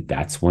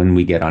 that's when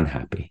we get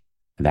unhappy.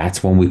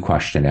 That's when we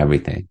question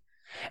everything.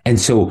 And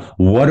so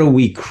what are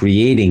we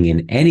creating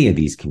in any of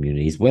these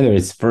communities, whether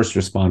it's first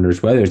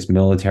responders, whether it's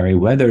military,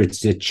 whether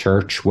it's a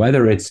church,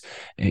 whether it's,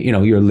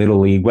 your little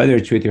league, whether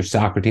it's with your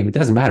soccer team, it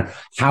doesn't matter.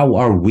 How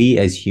are we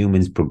as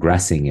humans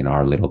progressing in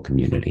our little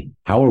community?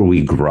 How are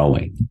we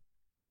growing?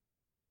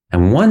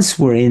 And once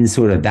we're in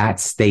sort of that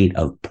state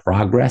of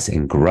progress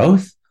and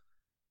growth,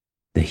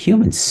 the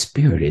human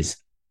spirit is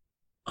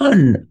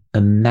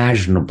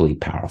unimaginably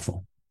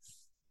powerful.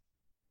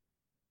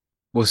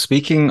 Well,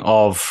 speaking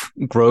of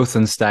growth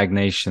and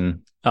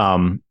stagnation,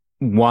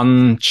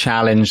 one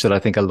challenge that I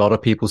think a lot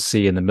of people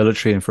see in the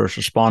military and first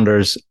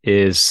responders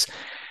is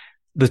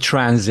the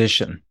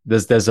transition.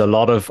 There's a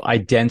lot of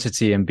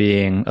identity in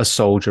being a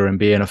soldier and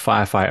being a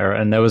firefighter.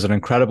 And there was an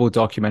incredible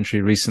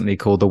documentary recently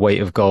called The Weight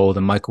of Gold,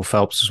 and Michael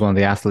Phelps was one of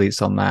the athletes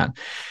on that.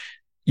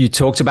 You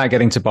talked about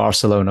getting to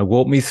Barcelona.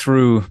 Walk me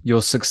through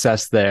your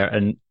success there.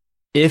 And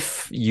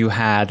if you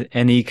had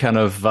any kind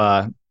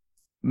of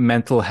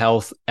mental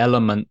health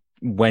element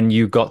when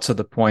you got to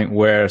the point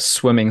where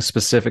swimming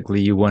specifically,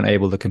 you weren't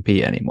able to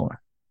compete anymore?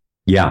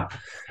 Yeah.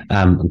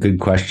 Good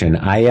question.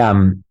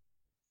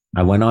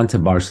 I went on to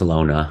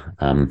Barcelona.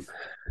 I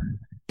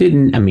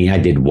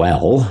did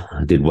well.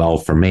 I did well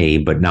for me,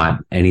 but not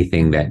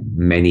anything that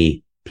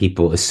many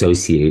people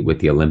associate with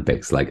the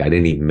Olympics. Like I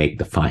didn't even make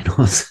the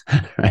finals,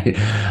 right?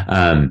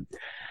 And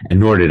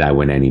nor did I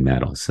win any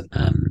medals.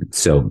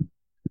 So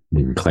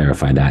we can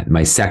clarify that.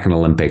 My second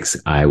Olympics,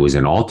 I was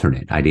an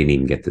alternate. I didn't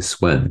even get to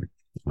swim.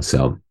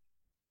 So,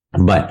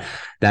 but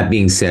that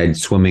being said,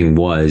 swimming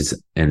was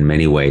in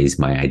many ways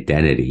my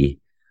identity,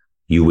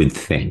 you would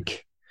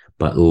think.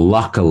 But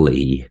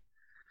luckily,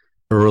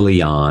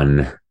 early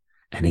on,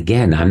 and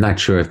again, I'm not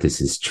sure if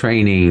this is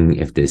training,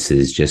 if this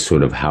is just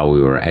sort of how we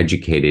were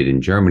educated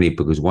in Germany,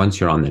 because once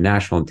you're on the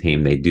national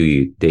team, they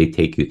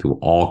take you through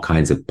all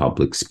kinds of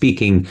public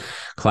speaking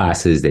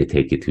classes. They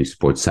take you through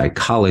sports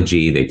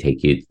psychology. They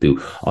take you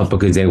through,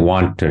 because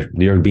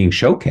you're being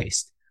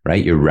showcased.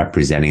 Right? You're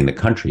representing the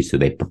country, so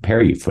they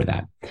prepare you for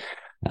that.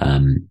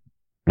 And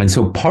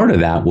so part of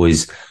that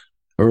was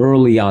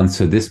early on,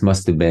 so this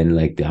must have been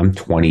like, I'm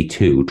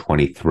 22,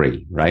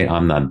 23, right?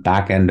 I'm the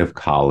back end of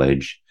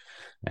college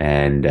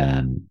and,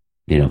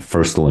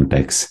 first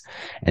Olympics.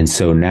 And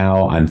so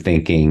now I'm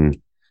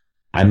thinking,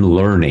 I'm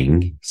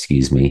learning,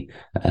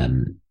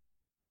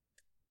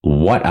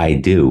 what I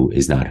do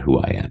is not who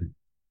I am.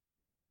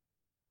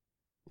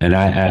 And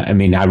I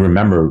mean, I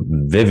remember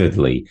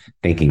vividly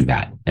thinking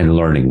that and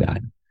learning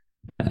that.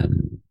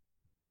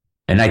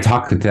 And I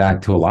talk to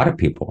that to a lot of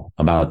people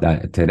about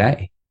that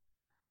today.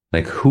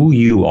 Like, who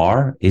you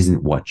are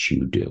isn't what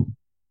you do.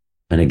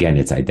 And again,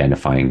 it's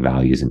identifying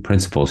values and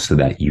principles so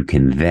that you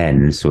can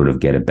then sort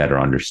of get a better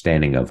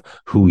understanding of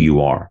who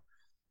you are,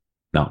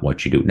 not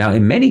what you do. Now,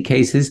 in many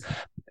cases,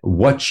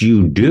 what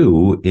you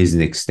do is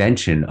an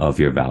extension of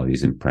your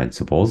values and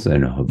principles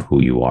and of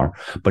who you are.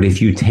 But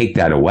if you take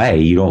that away,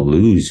 you don't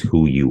lose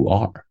who you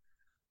are.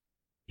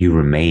 You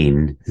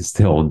remain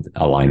still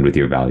aligned with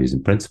your values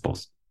and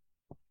principles.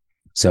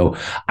 So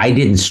I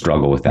didn't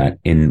struggle with that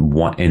in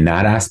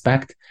that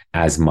aspect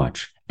as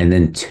much. And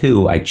then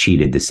two, I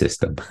cheated the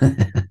system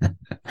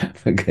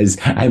because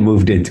I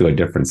moved into a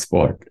different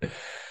sport,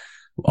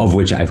 of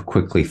which I've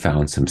quickly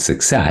found some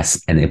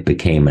success. And it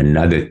became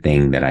another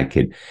thing that I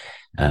could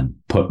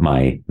put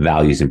my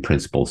values and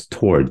principles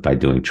towards by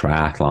doing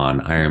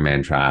triathlon,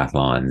 Ironman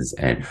triathlons,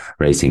 and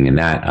racing in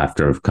that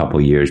after a couple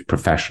of years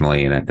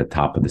professionally and at the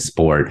top of the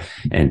sport.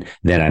 And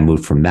then I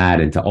moved from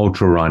that into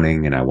ultra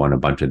running and I won a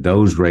bunch of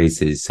those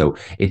races. So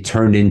it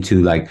turned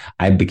into like,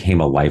 I became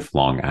a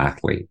lifelong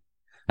athlete.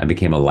 I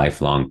became a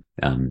lifelong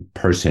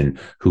person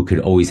who could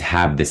always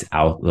have this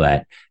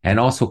outlet. And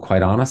also,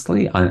 quite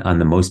honestly, on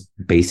the most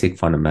basic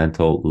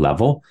fundamental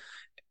level,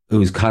 it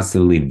was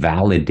constantly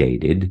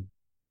validated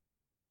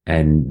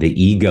and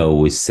the ego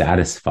was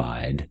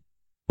satisfied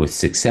with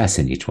success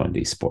in each one of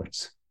these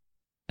sports.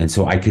 And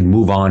so I could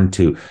move on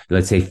to,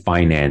 let's say,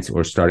 finance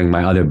or starting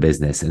my other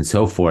business and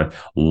so forth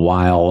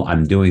while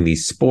I'm doing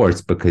these sports,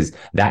 because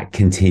that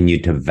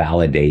continued to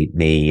validate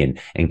me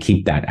and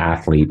keep that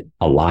athlete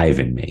alive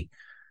in me.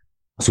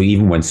 So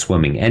even when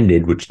swimming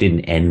ended, which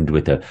didn't end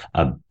with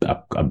a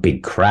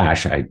big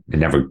crash, I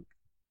never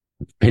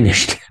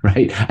finished,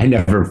 right? I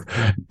never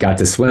got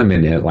to swim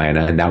in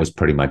Atlanta, and that was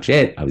pretty much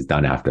it. I was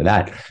done after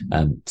that.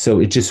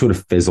 So it just sort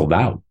of fizzled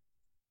out.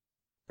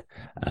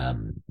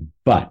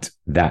 But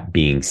that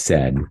being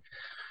said,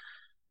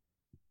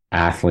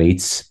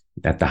 athletes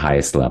at the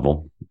highest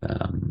level,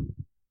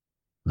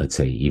 let's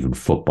say even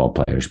football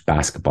players,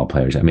 basketball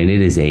players, I mean,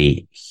 it is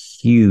a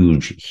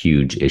huge,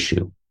 huge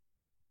issue.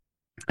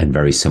 And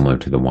very similar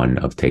to the one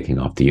of taking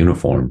off the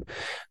uniform,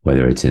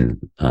 whether it's in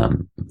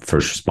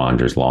first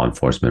responders, law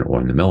enforcement,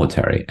 or in the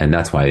military. And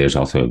that's why there's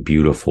also a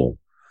beautiful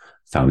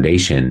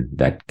foundation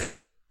that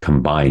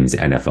combines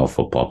NFL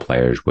football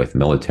players with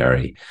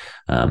military,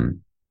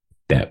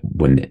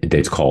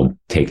 it's called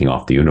taking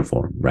off the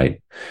uniform,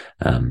 right?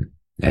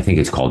 I think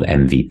it's called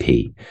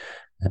MVP.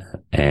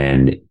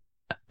 And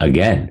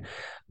again,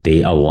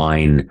 they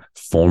align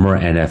former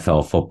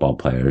NFL football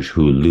players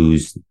who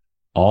lose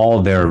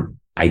all their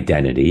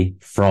identity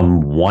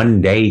from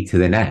one day to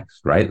the next,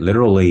 right?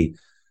 Literally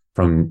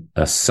from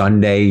a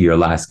Sunday, your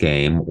last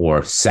game,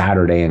 or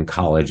Saturday in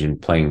college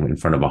and playing in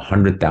front of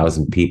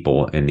 100,000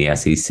 people in the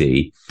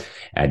SEC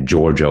at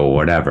Georgia or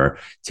whatever,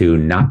 to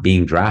not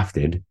being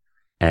drafted,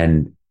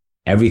 and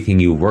everything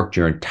you worked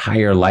your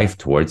entire life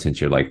towards since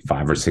you're like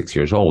 5 or 6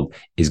 years old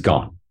is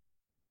gone.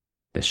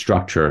 The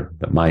structure,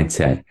 the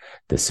mindset,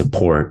 the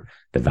support,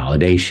 the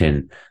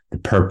validation, the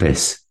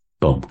purpose,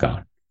 boom,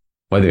 gone.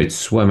 Whether it's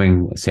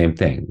swimming, same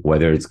thing.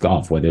 Whether it's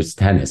golf, whether it's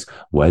tennis,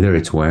 whether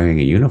it's wearing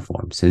a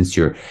uniform. Since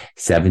you're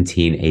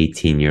 17,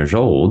 18 years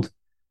old,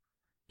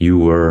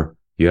 you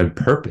had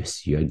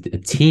purpose, you had a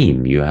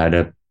team, you had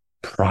a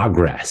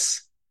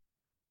progress.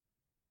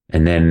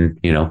 And then,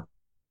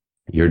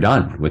 you're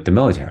done with the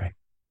military.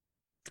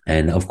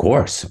 And of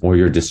course, or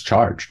you're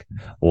discharged,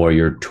 or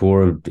your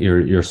tour,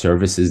 your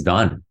service is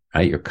done,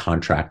 right? Your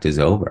contract is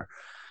over.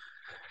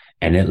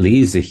 And it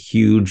leaves a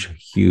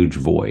huge, huge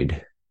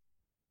void.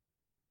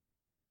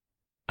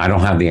 I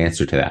don't have the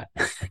answer to that.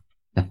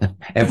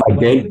 If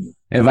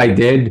I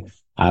did,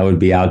 I would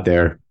be out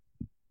there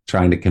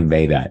trying to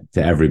convey that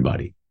to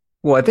everybody.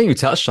 Well, I think you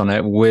touched on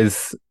it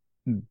with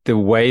the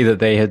way that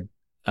they had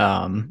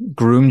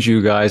groomed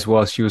you guys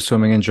whilst you were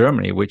swimming in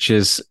Germany, which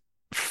is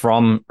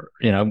from,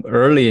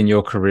 early in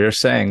your career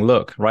saying,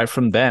 look, right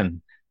from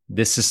then,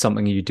 this is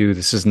something you do.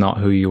 This is not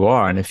who you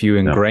are. And if you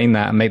ingrain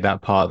that and make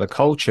that part of the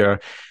culture,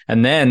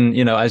 and then,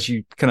 as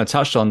you kind of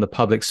touched on the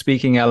public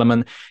speaking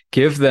element,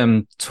 give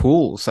them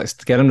tools, like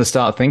get them to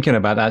start thinking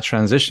about that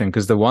transition.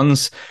 Because the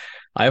ones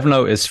I've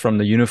noticed from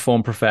the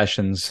uniform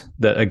professions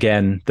that,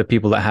 again, the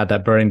people that had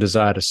that burning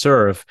desire to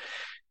serve,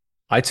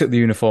 I took the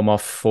uniform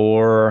off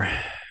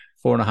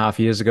 4.5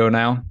 years ago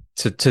now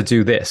to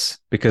do this,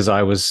 because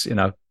I was,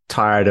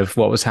 tired of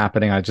what was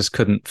happening. I just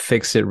couldn't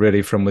fix it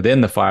really from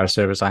within the fire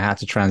service. I had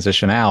to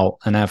transition out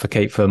and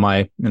advocate for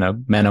my,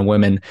 men and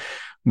women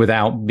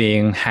without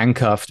being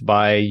handcuffed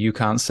by, you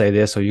can't say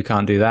this or you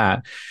can't do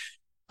that.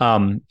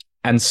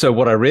 And so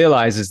what I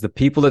realized is the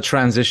people that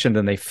transitioned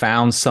and they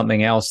found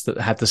something else that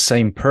had the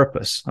same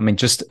purpose. I mean,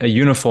 just a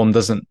uniform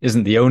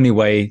isn't the only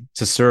way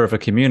to serve a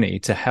community,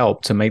 to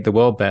help, to make the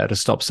world better, to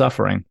stop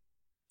suffering.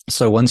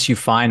 So once you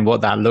find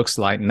what that looks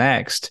like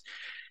next,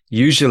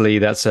 usually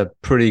that's a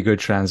pretty good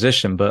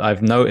transition. But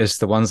I've noticed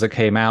the ones that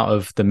came out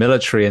of the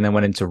military and then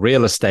went into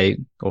real estate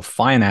or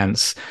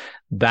finance,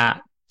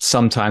 that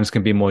sometimes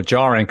can be more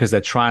jarring because they're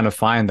trying to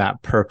find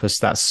that purpose,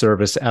 that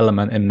service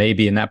element. And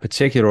maybe in that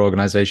particular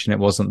organization, it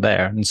wasn't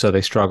there. And so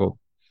they struggle.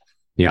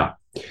 Yeah.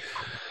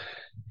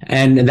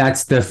 And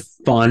that's the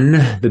fun,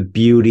 the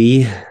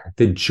beauty,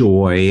 the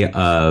joy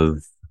of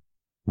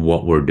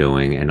what we're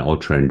doing in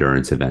ultra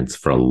endurance events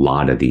for a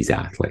lot of these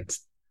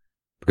athletes.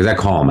 Because I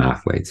call them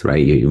athletes,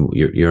 right?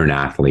 You're an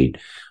athlete,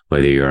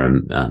 whether you're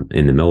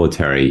in the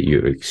military,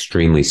 you're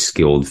extremely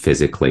skilled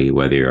physically,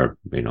 whether you're,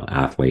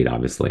 athlete,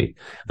 obviously,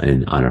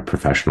 and on a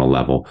professional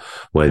level,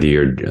 whether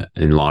you're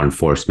in law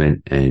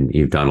enforcement and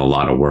you've done a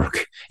lot of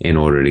work in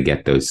order to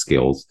get those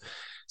skills.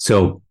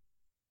 So,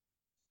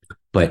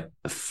 but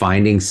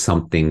finding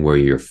something where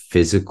your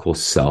physical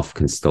self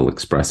can still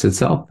express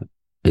itself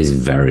is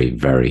very,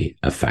 very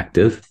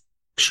effective,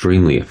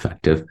 extremely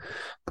effective.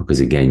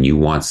 Because again, you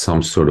want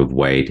some sort of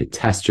way to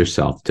test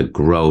yourself, to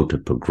grow, to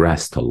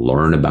progress, to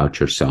learn about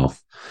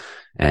yourself.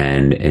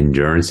 And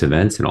endurance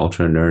events and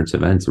ultra endurance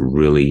events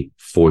really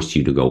force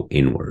you to go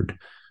inward,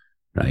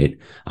 right?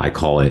 I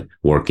call it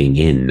working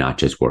in, not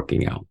just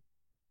working out.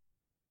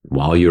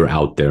 While you're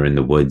out there in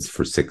the woods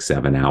for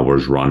 6-7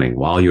 hours running,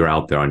 while you're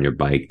out there on your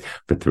bike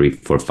for 3,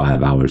 4,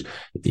 5 hours,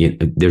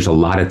 there's a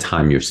lot of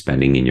time you're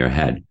spending in your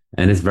head.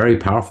 And it's very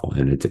powerful.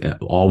 And it's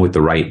all with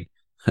the right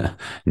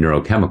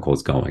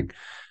neurochemicals going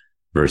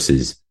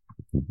versus,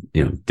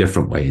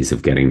 different ways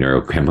of getting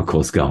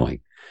neurochemicals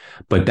going.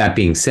 But that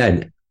being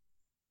said,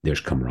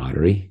 there's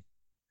camaraderie,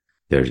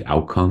 there's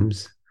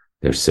outcomes,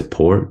 there's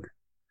support,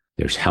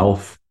 there's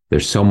health.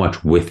 There's so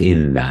much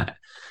within that.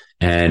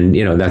 And,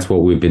 that's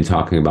what we've been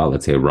talking about,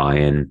 let's say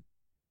Ryan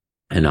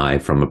and I,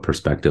 from a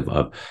perspective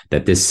of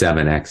that this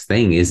 7X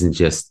thing isn't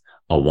just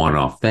a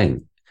one-off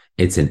thing.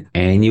 It's an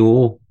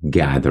annual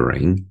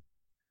gathering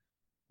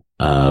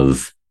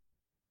of,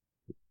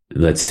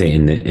 let's say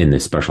in the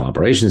special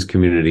operations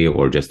community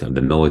or just of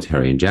the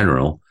military in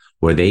general,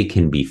 where they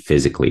can be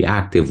physically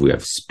active. We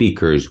have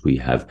speakers, we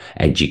have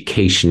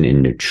education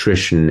in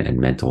nutrition and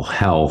mental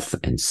health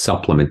and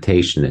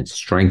supplementation and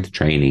strength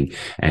training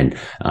and,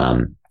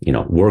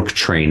 work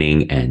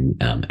training and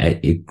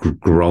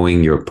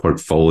growing your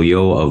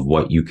portfolio of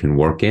what you can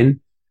work in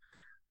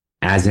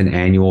as an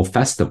annual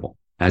festival,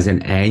 as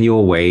an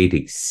annual way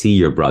to see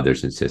your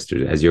brothers and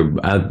sisters, as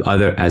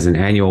an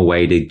annual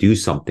way to do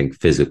something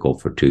physical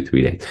for 2-3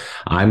 days.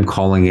 I'm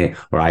calling it,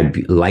 or I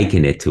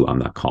liken it to, I'm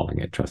not calling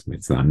it, trust me,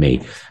 it's not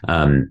me,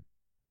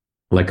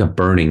 like a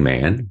Burning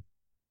Man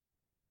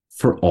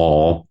for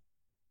all,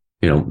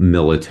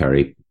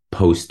 military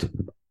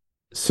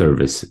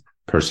post-service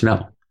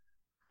personnel,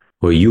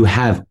 where you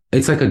have,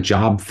 it's like a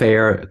job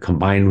fair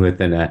combined with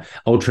an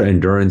ultra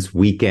endurance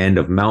weekend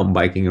of mountain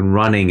biking and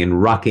running and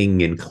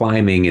rucking and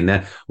climbing, and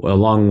that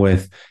along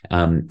with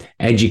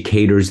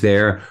educators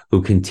there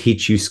who can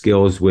teach you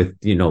skills with,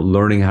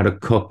 learning how to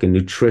cook and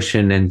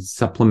nutrition and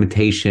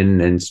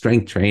supplementation and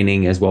strength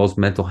training, as well as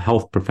mental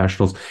health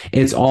professionals.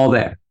 It's all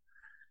there.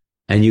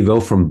 And you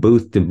go from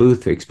booth to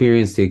booth,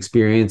 experience to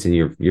experience, and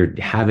you're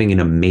having an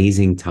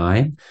amazing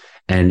time.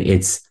 And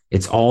it's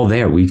all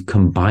there. We've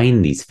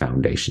combined these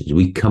foundations.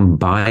 We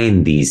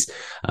combine these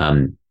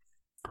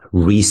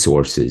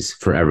resources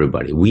for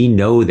everybody. We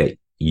know that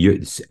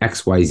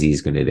XYZ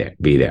is going to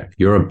be there.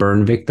 You're a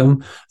burn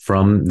victim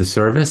from the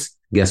service.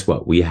 Guess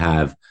what? We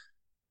have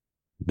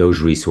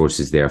those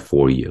resources there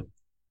for you,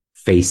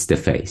 face to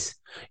face.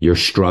 You're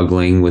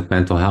struggling with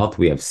mental health.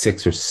 We have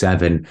 6 or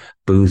 7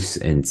 booths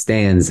and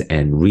stands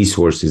and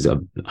resources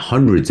of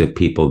hundreds of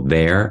people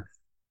there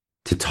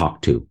to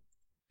talk to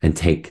and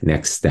take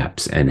next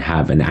steps and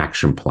have an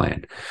action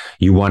plan.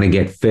 You want to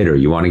get fitter.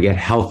 You want to get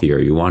healthier.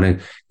 You want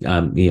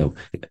to,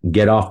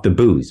 get off the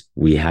booze.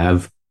 We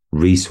have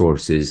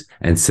resources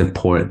and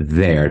support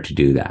there to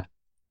do that,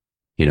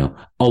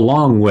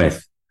 along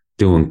with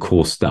doing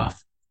cool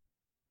stuff,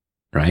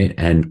 right?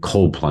 And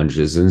cold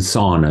plunges and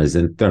saunas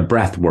and the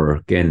breath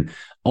work and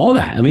all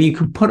that. I mean, you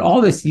could put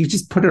all this, you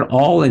just put it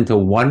all into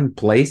one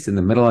place in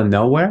the middle of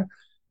nowhere.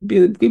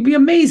 It'd be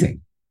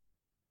amazing.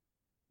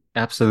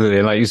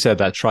 Absolutely. Like you said,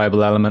 that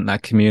tribal element,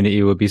 that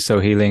community would be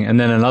so healing. And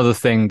then another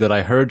thing that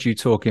I heard you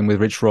talking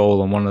with Rich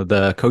Roll on one of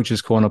the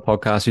Coach's Corner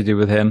podcasts you do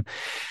with him,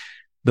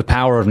 the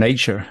power of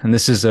nature. And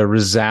this is a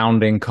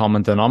resounding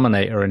common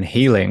denominator in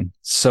healing.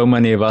 So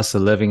many of us are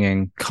living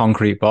in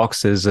concrete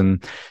boxes.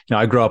 And,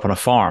 I grew up on a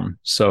farm,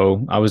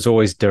 so I was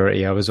always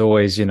dirty. I was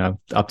always,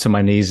 up to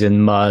my knees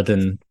in mud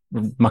and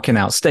mucking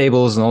out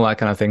stables and all that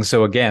kind of thing.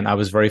 So again, I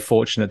was very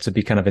fortunate to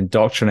be kind of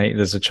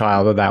indoctrinated as a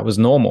child that was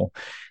normal.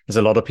 There's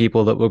a lot of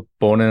people that were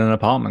born in an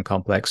apartment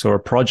complex or a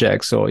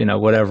projects or,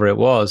 whatever it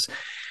was.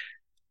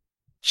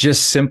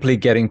 just simply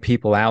getting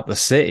people out the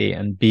city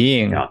and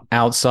being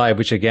outside,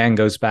 which again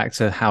goes back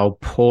to how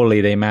poorly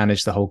they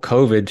managed the whole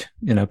COVID,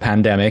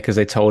 pandemic, because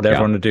they told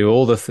everyone to do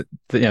all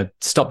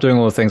stop doing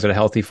all the things that are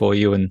healthy for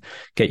you and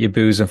get your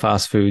booze and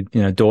fast food,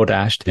 door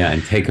dashed. Yeah,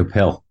 and take a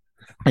pill.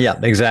 Yeah,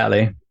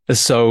 exactly.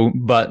 So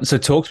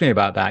talk to me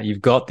about that.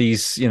 You've got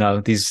these,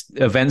 these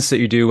events that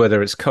you do,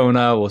 whether it's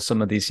Kona or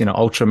some of these,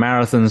 ultra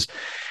marathons.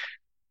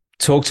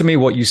 Talk to me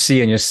what you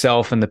see in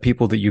yourself and the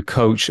people that you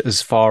coach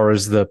as far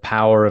as the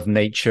power of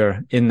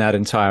nature in that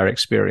entire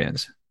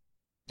experience.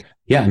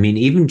 Yeah, I mean,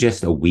 even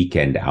just a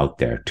weekend out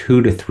there,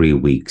 2 to 3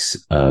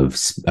 weeks of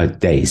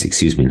days,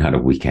 excuse me, not a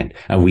weekend,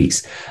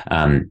 weeks,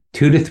 2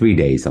 to 3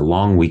 days, a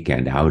long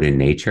weekend out in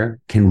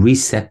nature can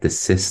reset the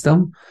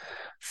system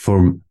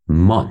for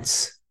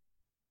months.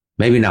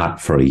 Maybe not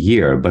for a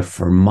year, but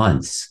for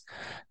months.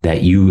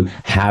 That you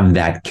have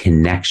that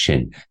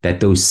connection,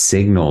 that those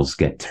signals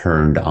get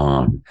turned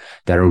on,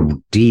 that are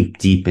deep,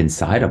 deep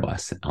inside of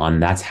us.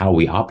 That's how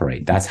we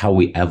operate. That's how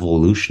we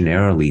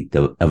evolutionarily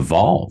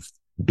evolved.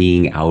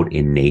 Being out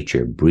in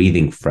nature,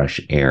 breathing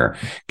fresh air,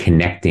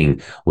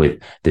 connecting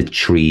with the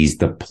trees,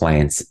 the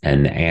plants,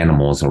 and the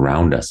animals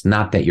around us.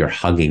 Not that you're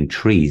hugging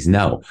trees,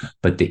 no,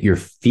 but that you're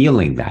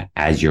feeling that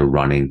as you're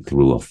running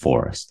through a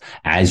forest,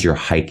 as you're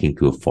hiking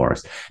through a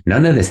forest.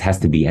 None of this has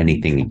to be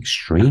anything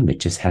extreme. It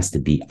just has to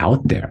be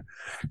out there.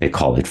 They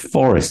call it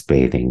forest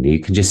bathing. You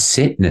can just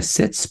sit in a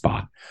sit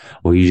spot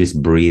where you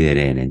just breathe it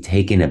in and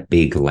take in a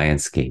big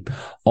landscape.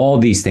 All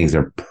these things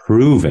are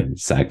proven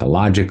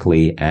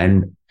psychologically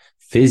and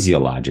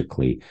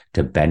physiologically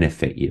to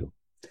benefit you.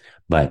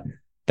 But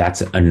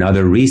that's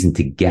another reason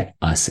to get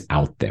us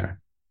out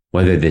there,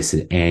 whether this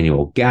is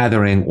annual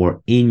gathering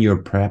or in your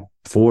prep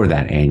for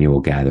that annual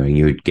gathering,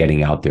 you're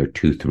getting out there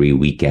 2-3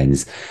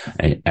 weekends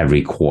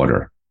every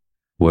quarter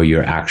where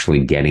you're actually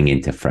getting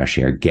into fresh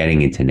air,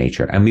 getting into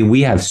nature. I mean, we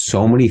have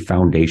so many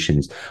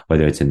foundations,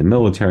 whether it's in the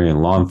military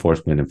and law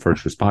enforcement and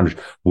first responders,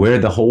 where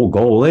the whole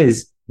goal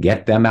is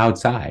get them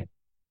outside.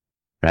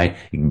 Right?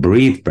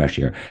 Breathe fresh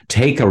air,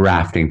 take a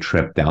rafting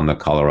trip down the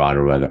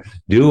Colorado River,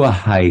 do a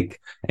hike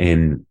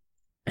in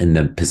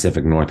the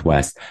Pacific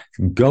Northwest,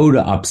 go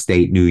to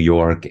upstate New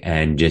York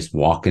and just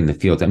walk in the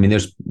fields. I mean,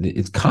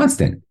 it's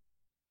constant.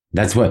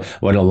 That's what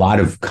a lot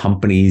of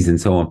companies and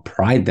so on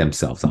pride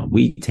themselves on.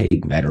 We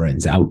take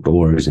veterans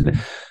outdoors and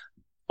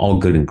all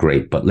good and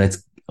great,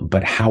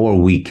 but how are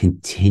we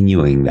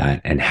continuing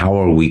that? And how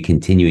are we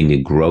continuing to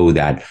grow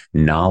that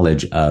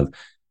knowledge of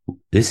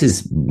this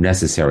is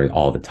necessary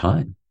all the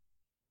time.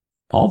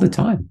 All the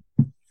time.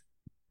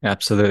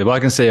 Absolutely. Well, I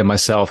can say it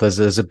myself.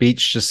 There's a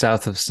beach just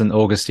south of St.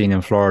 Augustine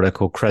in Florida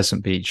called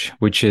Crescent Beach,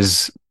 which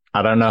is,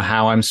 I don't know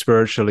how I'm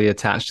spiritually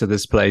attached to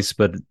this place,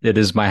 but it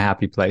is my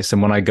happy place.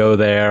 And when I go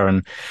there,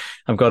 and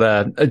I've got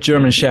a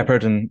German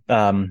Shepherd, and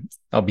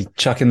I'll be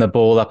chucking the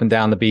ball up and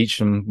down the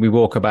beach, and we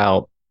walk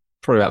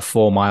probably about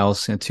 4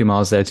 miles, 2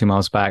 miles there, 2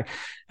 miles back.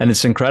 And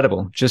it's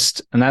incredible.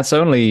 And that's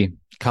only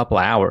couple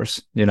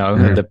hours,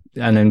 and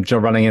then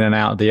running in and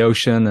out of the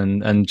ocean,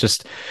 and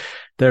just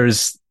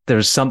there's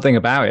something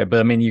about it. But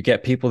I mean, you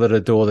get people that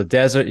adore the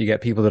desert, you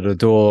get people that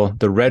adore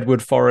the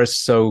redwood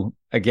forest. So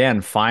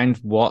again, find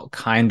what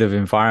kind of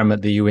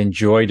environment that you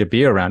enjoy to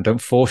be around. Don't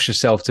force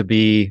yourself to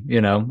be,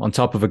 on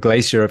top of a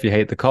glacier if you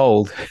hate the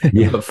cold,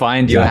 but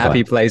find your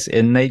happy place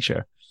in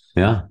nature.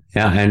 Yeah.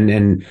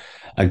 And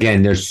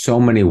again, there's so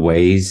many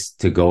ways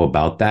to go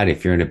about that.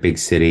 If you're in a big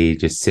city,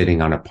 just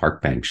sitting on a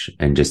park bench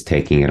and just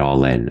taking it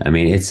all in. I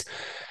mean,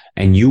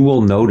 and you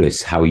will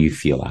notice how you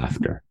feel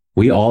after.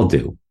 We all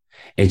do.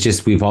 It's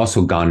just, we've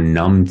also gone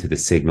numb to the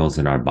signals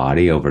in our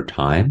body over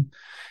time,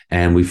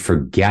 and we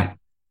forget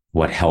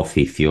what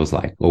healthy feels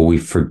like, or we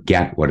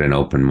forget what an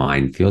open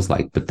mind feels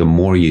like. But the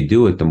more you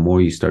do it, the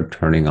more you start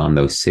turning on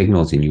those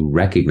signals and you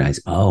recognize,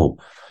 oh,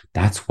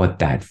 that's what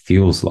that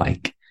feels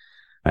like.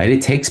 Right?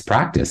 It takes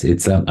practice.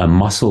 It's a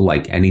muscle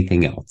like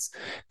anything else.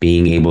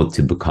 Being able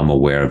to become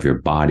aware of your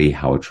body,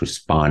 how it's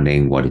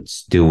responding, what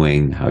it's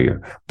doing, how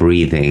you're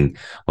breathing,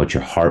 what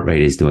your heart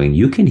rate is doing.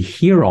 You can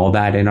hear all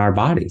that in our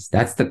bodies.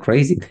 That's the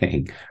crazy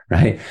thing,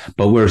 right?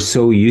 But we're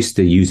so used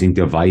to using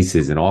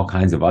devices and all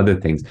kinds of other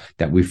things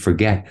that we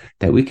forget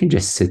that we can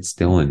just sit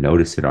still and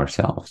notice it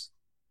ourselves.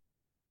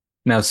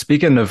 Now,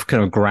 speaking of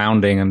kind of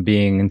grounding and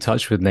being in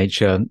touch with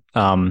nature,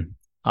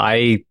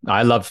 I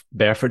love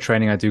barefoot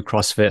training. I do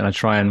CrossFit, and I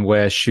try and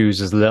wear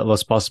shoes as little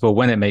as possible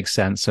when it makes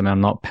sense. I mean, I'm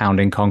not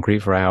pounding concrete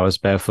for hours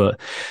barefoot.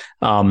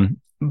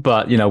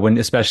 But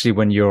especially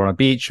when you're on a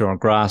beach or on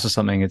grass or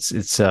something,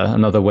 it's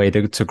another way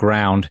to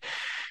ground.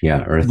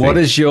 Yeah. Earthing. What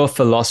is your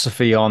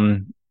philosophy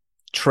on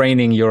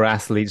training your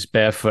athletes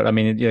barefoot? I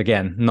mean,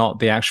 again, not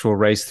the actual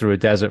race through a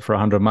desert for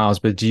 100 miles,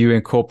 but do you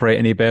incorporate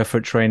any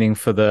barefoot training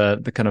for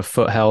the kind of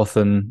foot health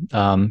and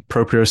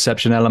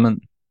proprioception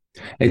element?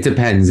 It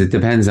depends. It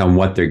depends on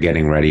what they're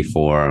getting ready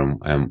for.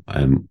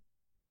 I'm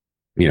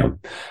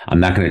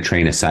not going to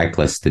train a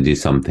cyclist to do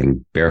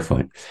something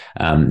barefoot.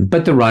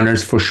 But the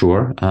runners, for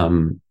sure,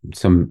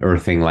 some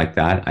earthing like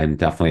that, I'm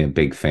definitely a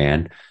big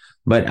fan.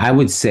 But I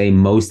would say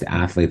most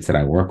athletes that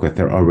I work with,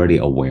 they're already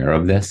aware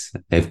of this.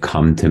 They've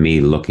come to me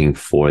looking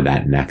for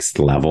that next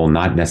level,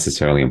 not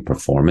necessarily in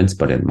performance,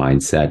 but in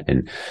mindset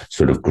and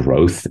sort of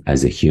growth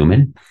as a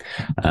human.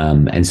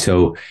 And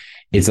so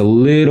it's a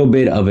little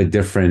bit of a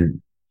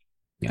different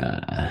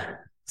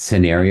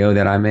scenario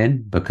that I'm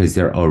in because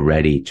they're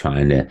already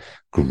trying to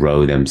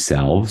grow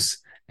themselves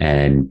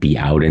and be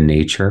out in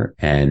nature.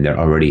 And they're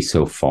already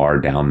so far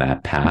down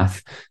that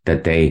path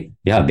that they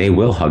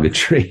will hug a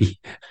tree.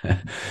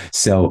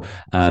 So,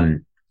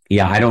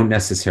 yeah, I don't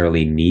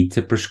necessarily need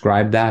to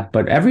prescribe that,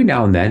 but every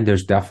now and then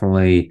there's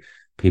definitely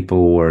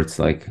people where it's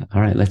like,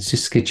 all right, let's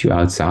just get you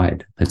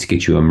outside. Let's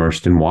get you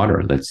immersed in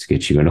water. Let's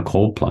get you in a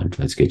cold plunge.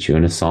 Let's get you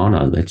in a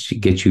sauna. Let's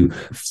get you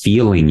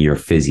feeling your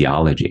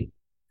physiology.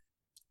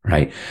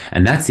 Right.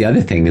 And that's the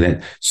other thing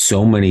that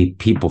so many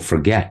people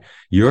forget.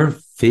 Your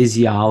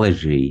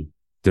physiology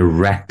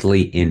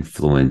directly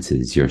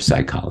influences your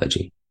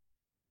psychology.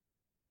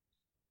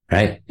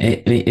 Right.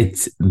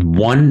 It's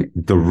one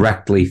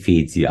directly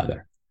feeds the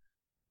other.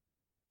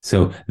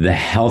 So the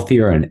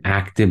healthier and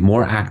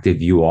more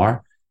active you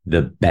are,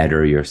 the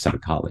better your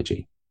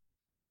psychology.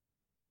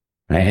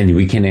 Right? And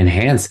we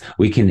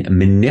can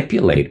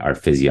manipulate our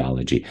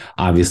physiology.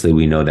 Obviously,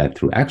 we know that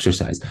through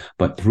exercise,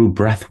 but through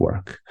breath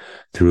work,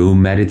 through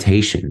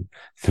meditation,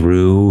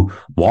 through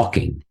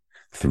walking,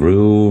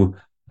 through,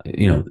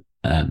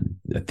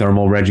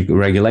 thermal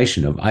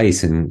regulation of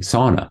ice and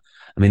sauna.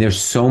 I mean, there's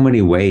so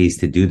many ways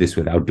to do this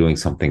without doing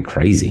something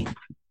crazy,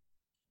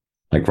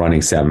 like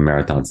running 7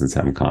 marathons in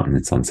 7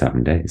 continents on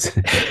 7 days.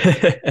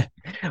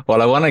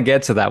 Well, I want to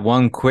get to that.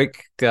 One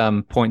quick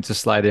point to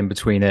slide in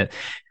between it.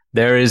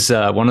 There is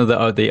one of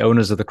the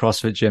owners of the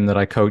CrossFit gym that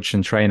I coach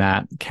and train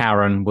at.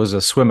 Karen was a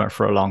swimmer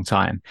for a long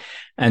time,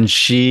 and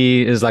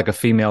she is like a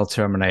female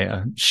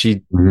Terminator.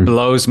 She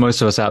blows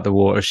most of us out of the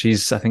water.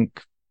 She's, I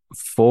think,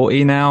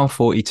 40 now,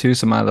 42,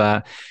 something like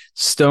that.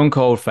 Stone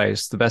cold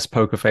face, the best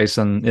poker face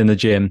in the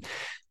gym.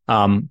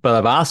 But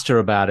I've asked her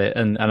about it,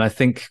 and I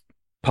think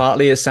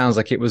partly it sounds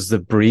like it was the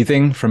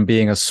breathing from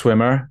being a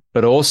swimmer,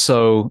 but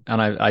also,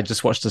 and I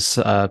just watched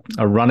a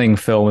running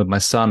film with my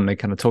son, and they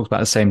kind of talked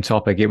about the same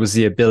topic. It was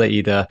the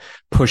ability to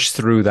push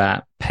through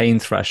that pain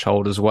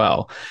threshold as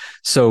well.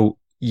 So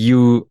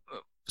you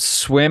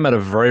swim at a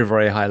very,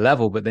 very high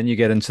level, but then you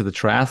get into the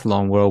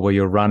triathlon world where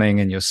you're running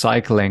and you're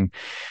cycling.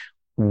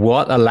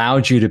 What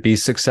allowed you to be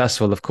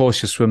successful? Of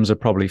course, your swims are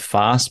probably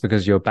fast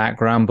because of your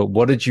background, but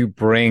what did you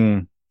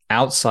bring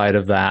outside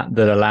of that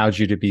allowed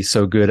you to be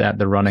so good at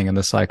the running and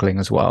the cycling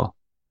as well?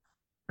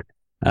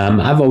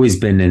 I've always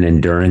been an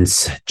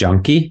endurance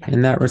junkie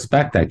in that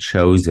respect. I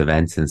chose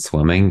events in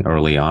swimming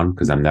early on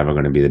because I'm never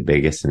going to be the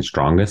biggest and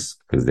strongest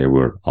because they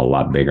were a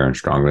lot bigger and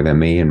stronger than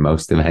me in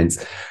most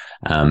events.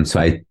 So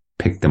I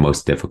picked the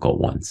most difficult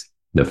ones,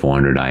 the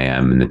 400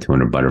 IM and the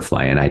 200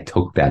 butterfly. And I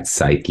took that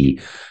psyche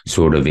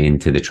sort of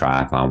into the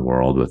triathlon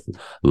world with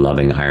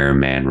loving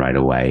Ironman right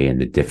away and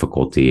the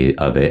difficulty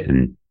of it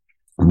and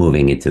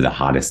moving into the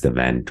hottest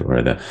event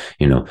or the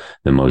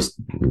most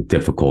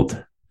difficult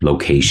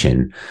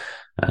location.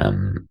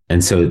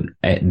 And so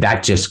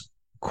that just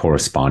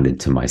corresponded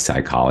to my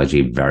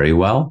psychology very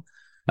well,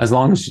 as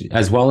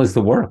well as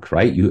the work,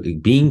 right? You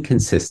being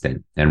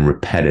consistent and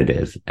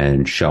repetitive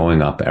and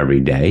showing up every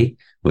day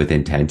with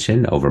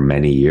intention over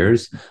many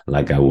years,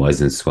 like I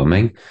was in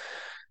swimming.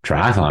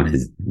 Triathlon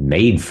is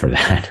made for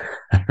that,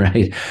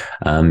 right?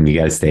 You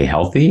got to stay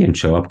healthy and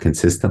show up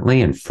consistently,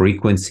 and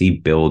frequency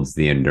builds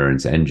the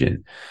endurance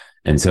engine.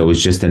 And so it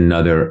was just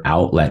another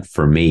outlet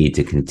for me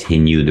to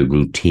continue the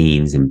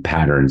routines and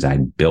patterns I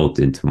built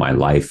into my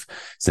life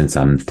since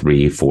I'm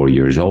 3-4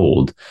 years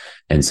old.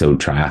 And so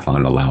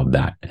triathlon allowed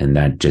that. And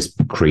that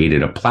just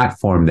created a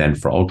platform then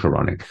for ultra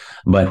running.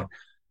 But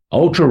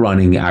ultra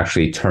running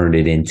actually turned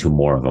it into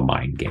more of a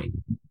mind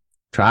game.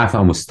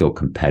 Triathlon was still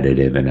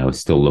competitive and I was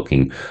still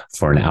looking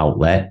for an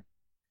outlet.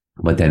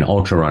 But then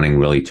ultra running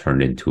really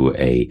turned into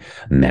a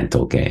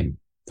mental game.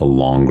 The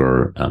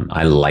longer,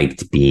 I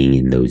liked being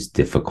in those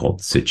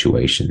difficult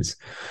situations.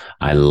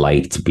 I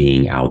liked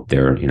being out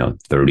there,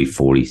 30,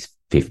 40,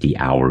 50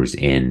 hours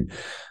in,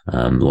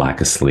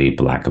 lack of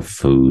sleep, lack of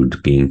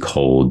food, being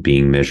cold,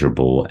 being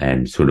miserable,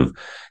 and sort of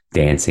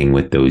dancing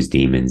with those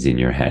demons in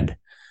your head.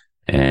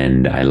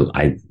 And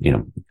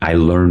I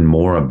learned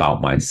more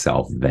about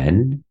myself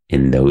then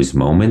in those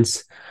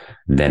moments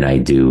than I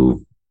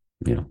do,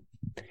 in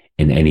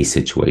any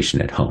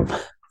situation at home.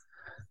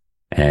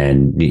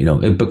 And,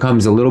 it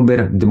becomes a little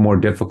bit more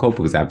difficult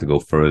because I have to go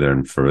further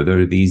and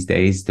further these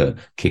days to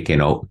kick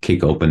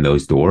open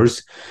those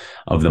doors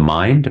of the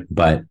mind.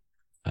 But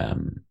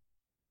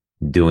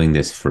doing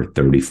this for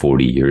 30,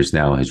 40 years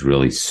now has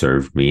really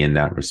served me in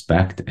that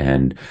respect.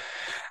 And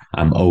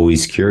I'm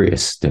always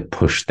curious to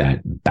push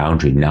that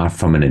boundary, not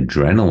from an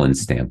adrenaline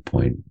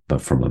standpoint,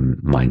 but from a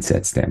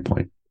mindset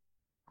standpoint.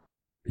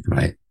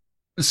 Right.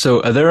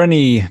 So are there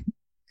any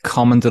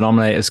common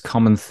denominators,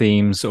 common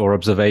themes or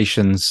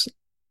observations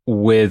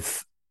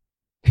with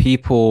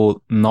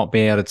people not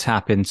being able to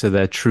tap into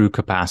their true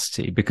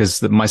capacity,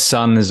 because my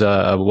son is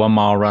a 1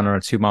 mile runner,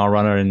 a 2 mile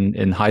runner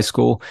in high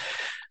school.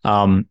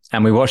 And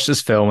we watched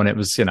this film, and it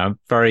was,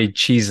 very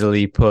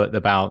cheesily put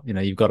about,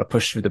 you've got to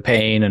push through the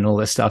pain and all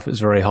this stuff. It was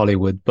very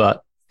Hollywood,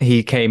 but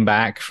he came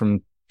back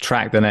from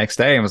track the next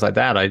day and was like,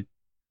 Dad, I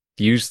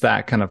used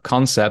that kind of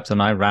concept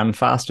and I ran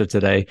faster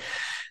today.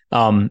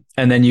 And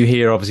then you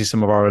hear obviously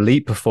some of our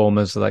elite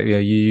performers like, you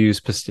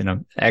use,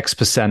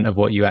 X% of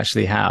what you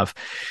actually have.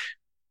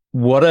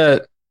 What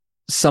are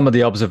some of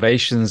the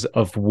observations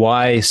of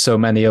why so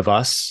many of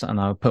us, and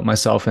I'll put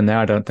myself in there,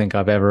 I don't think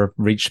I've ever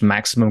reached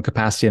maximum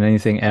capacity in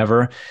anything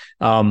ever,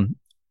 aren't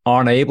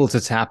able to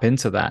tap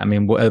into that? I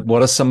mean,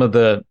 what are some of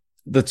the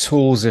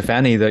tools, if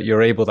any, that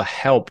you're able to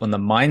help on the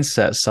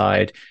mindset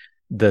side,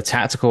 the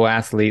tactical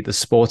athlete, the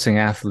sporting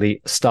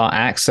athlete, start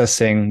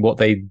accessing what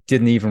they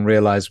didn't even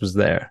realize was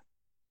there?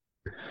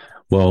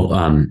 Well,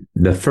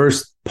 the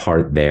first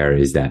part there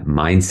is that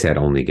mindset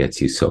only gets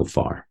you so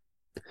far.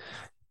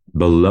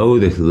 Below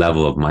the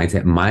level of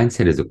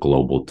mindset is a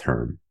global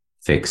term,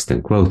 fixed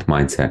and growth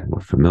mindset.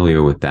 We're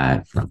familiar with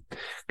that from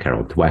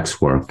Carol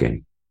Dweck's work.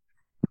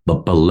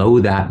 But below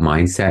that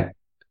mindset,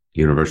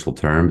 universal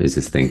term, is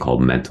this thing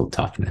called mental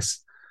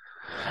toughness.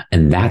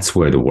 And that's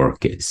where the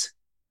work is.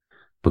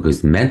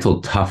 Because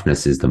mental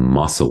toughness is the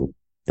muscle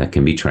that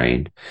can be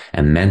trained.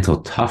 And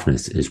mental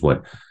toughness is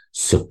what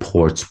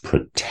supports,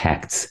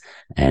 protects,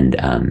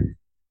 and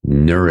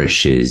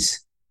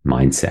nourishes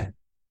mindset.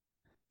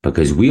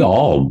 Because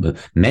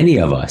many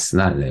of us,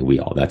 not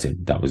we all,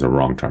 that was a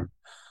wrong term.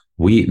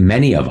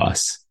 Many of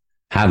us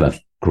have a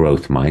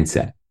growth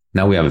mindset.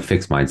 Now we have a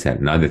fixed mindset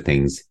and other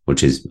things,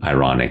 which is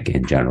ironic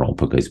in general,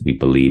 because we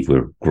believe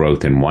we're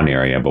growth in one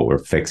area, but we're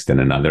fixed in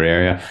another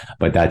area.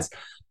 But that's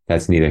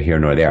neither here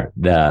nor there.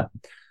 The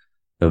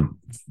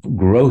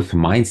growth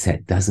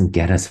mindset doesn't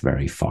get us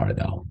very far,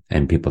 though.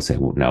 And people say,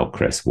 well, no,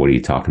 Chris, what are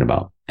you talking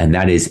about? And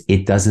that is,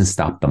 it doesn't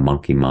stop the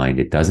monkey mind.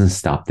 It doesn't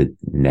stop the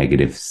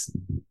negative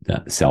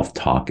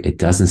self-talk. It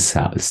doesn't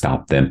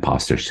stop the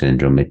imposter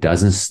syndrome. It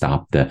doesn't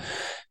stop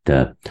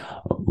the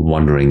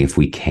wondering if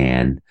we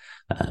can.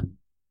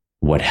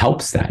 What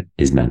helps that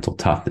is mental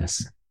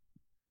toughness,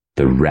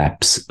 the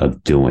reps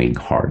of doing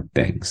hard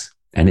things.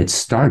 And it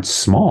starts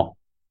small.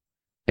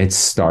 It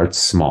starts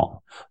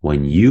small.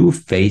 When you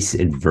face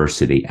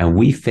adversity, and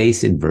we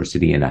face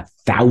adversity in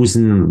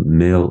 1,000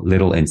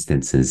 little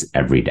instances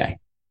every day,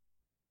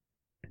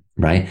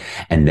 right?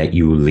 And that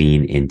you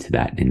lean into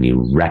that and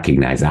you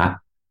recognize,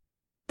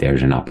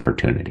 there's an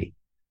opportunity.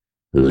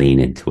 Lean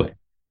into it.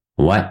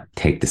 What?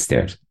 Take the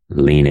stairs.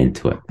 Lean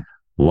into it.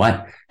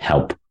 What?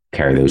 Help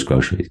carry those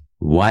groceries.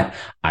 What?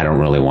 I don't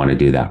really want to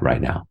do that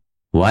right now.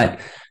 What?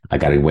 I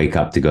got to wake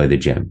up to go to the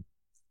gym.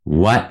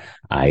 What?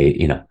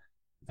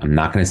 I'm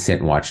not going to sit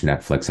and watch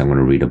Netflix. I'm going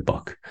to read a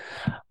book.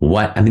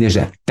 What? I mean, there's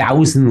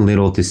 1,000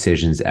 little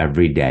decisions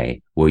every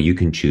day where you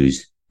can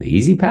choose the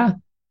easy path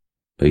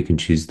or you can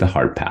choose the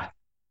hard path.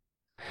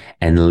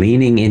 And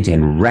leaning into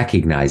and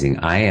recognizing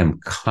I am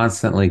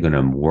constantly going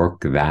to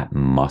work that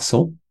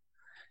muscle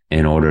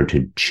in order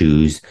to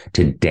choose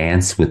to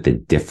dance with the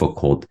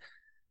difficult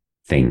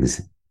things.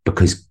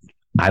 Because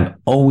I've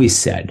always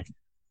said,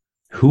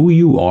 who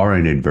you are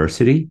in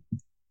adversity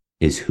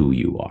is who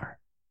you are.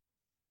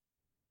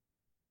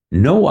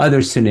 No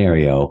other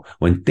scenario,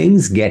 when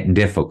things get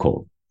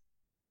difficult,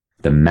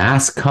 the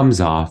mask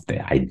comes off,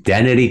 the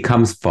identity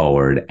comes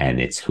forward,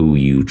 and it's who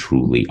you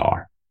truly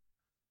are.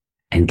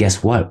 And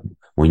guess what?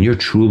 When you're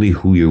truly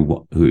who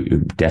you're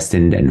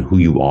destined and who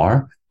you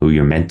are, who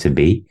you're meant to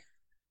be,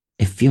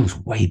 it feels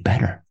way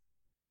better.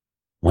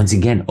 Once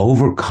again,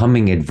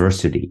 overcoming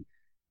adversity,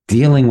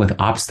 dealing with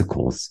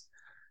obstacles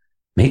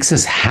makes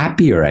us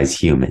happier as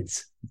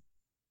humans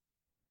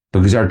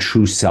because our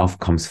true self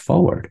comes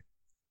forward.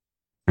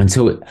 And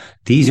so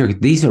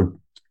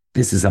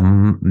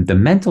the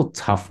mental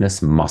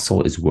toughness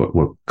muscle is what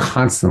we're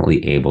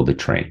constantly able to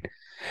train.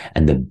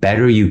 And the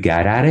better you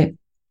get at it,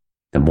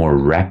 the more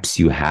reps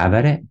you have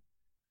at it,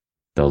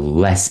 the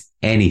less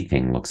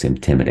anything looks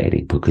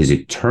intimidating, because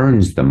it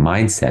turns the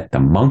mindset, the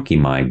monkey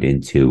mind,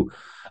 into,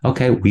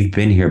 okay, we've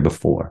been here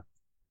before.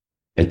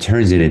 It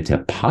turns it into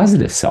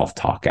positive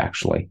self-talk,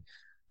 actually.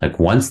 Like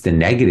once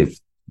the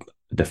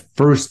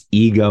first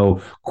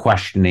ego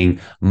questioning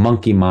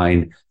monkey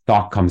mind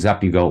thought comes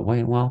up, you go,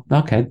 wait, well,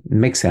 okay, it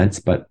makes sense,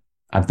 but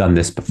I've done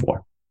this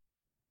before.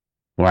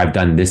 Or I've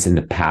done this in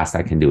the past,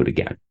 I can do it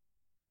again.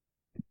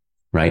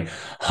 Right?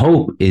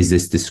 Hope is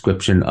this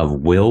description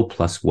of will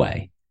plus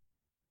way.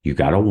 You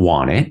got to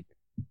want it,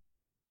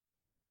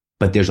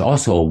 but there's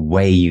also a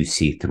way you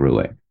see through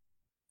it.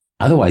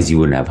 Otherwise, you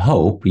wouldn't have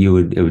hope. It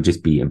would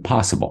just be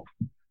impossible.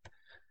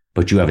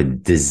 But you have a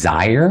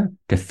desire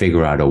to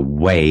figure out a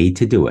way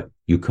to do it.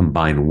 You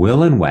combine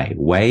will and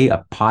way,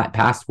 a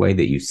past way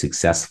that you've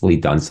successfully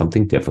done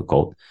something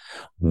difficult,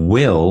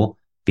 will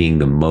being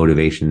the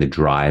motivation, the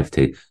drive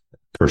to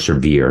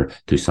persevere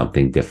through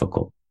something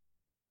difficult.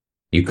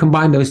 You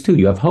combine those two,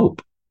 you have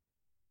hope.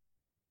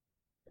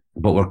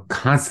 But we're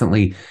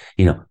constantly,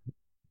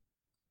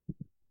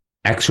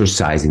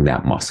 exercising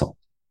that muscle.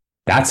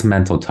 That's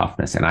mental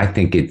toughness. And I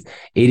think it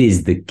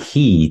is the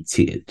key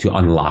to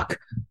unlock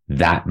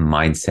that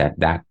mindset,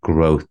 that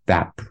growth,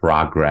 that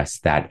progress,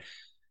 that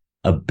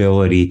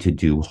ability to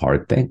do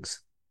hard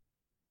things.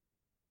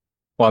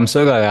 Well, I'm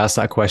so glad I asked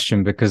that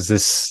question because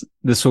this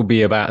will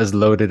be about as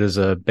loaded as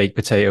a baked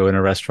potato in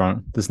a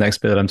restaurant, this next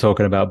bit that I'm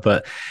talking about.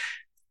 But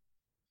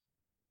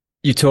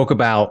you talk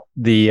about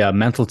the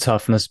mental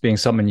toughness being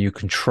something you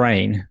can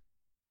train.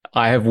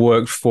 I have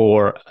worked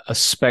for a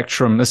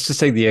spectrum. Let's just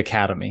say the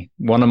academy.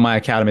 One of my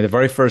academy, the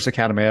very first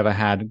academy I ever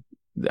had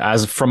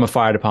as from a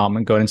fire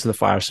department going into the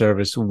fire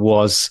service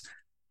was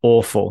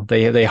awful.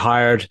 They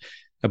hired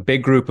a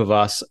big group of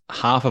us.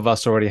 Half of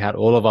us already had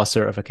all of our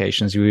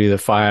certifications. You were either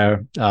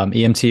fire,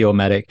 EMT or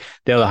medic.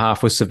 The other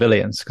half was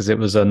civilians because it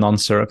was a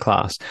non-cert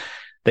class.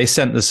 They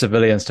sent the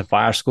civilians to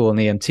fire school and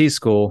EMT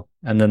school,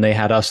 and then they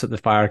had us at the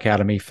fire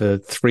academy for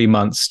 3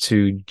 months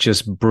to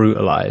just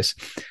brutalize.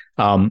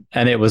 And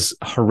it was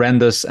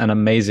horrendous and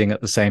amazing at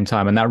the same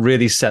time. And that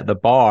really set the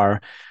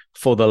bar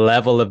for the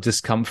level of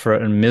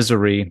discomfort and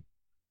misery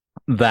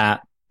that,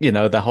 you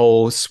know, the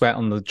whole sweat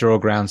on the draw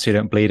ground so you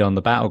don't bleed on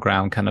the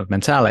battleground kind of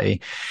mentality.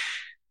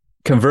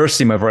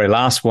 Conversely, my very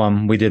last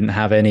one, we didn't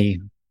have any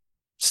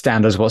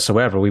standards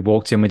whatsoever. We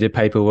walked in, we did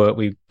paperwork,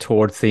 we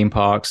toured theme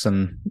parks,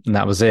 and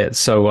that was it.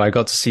 So I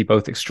got to see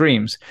both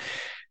extremes.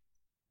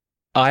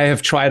 I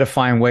have tried to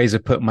find ways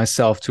of putting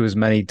myself to as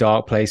many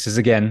dark places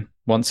again,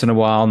 once in a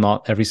while,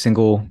 not every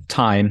single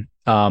time,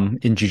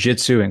 in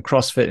jiu-jitsu and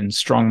CrossFit and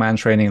strongman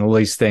training and all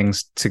these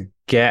things to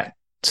get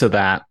to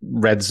that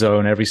red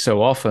zone every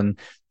so often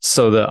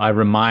so that I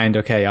remind,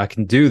 okay, I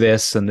can do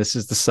this and this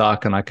is the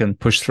suck and I can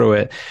push through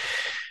it.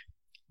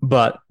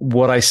 But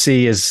what I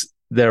see is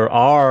there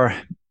are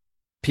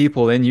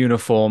people in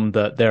uniform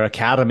that their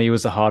academy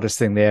was the hardest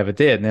thing they ever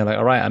did. And they're like,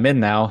 all right, I'm in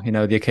now, you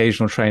know, the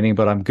occasional training,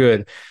 but I'm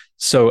good.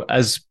 So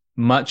as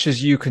much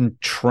as you can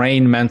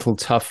train mental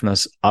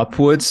toughness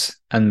upwards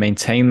and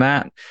maintain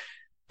that,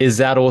 is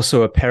that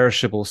also a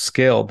perishable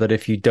skill that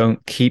if you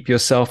don't keep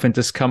yourself in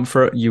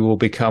discomfort, you will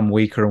become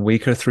weaker and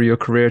weaker through your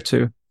career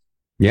too?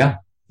 Yeah.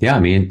 Yeah. I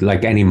mean,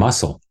 like any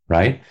muscle,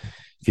 right?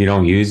 If you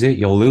don't use it,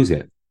 you'll lose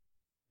it.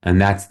 And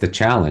that's the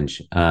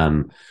challenge.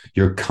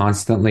 You're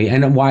constantly,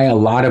 and why a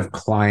lot of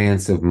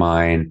clients of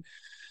mine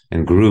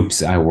and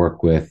groups I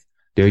work with,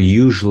 they're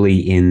usually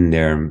in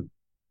their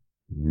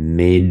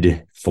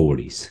mid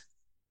 40s,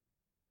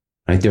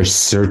 right? They're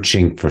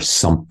searching for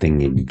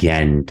something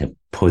again to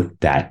put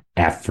that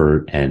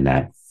effort and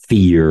that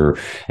fear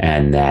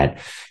and that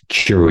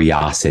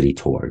curiosity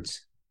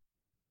towards,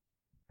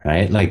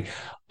 right? Like,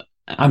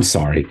 I'm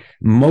sorry.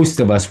 Most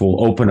of us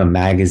will open a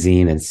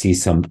magazine and see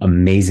some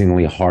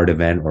amazingly hard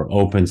event or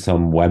open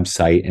some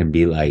website and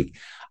be like,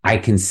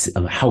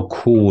 how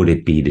cool would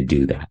it be to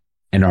do that?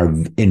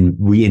 And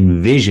we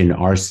envision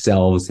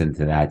ourselves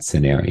into that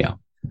scenario.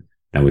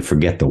 Now we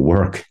forget the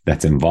work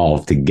that's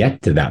involved to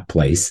get to that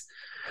place,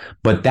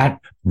 but that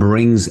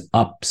brings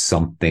up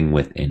something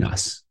within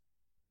us.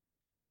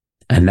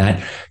 And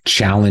that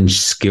challenge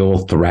skill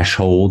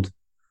threshold,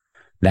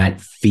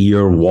 that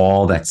fear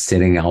wall that's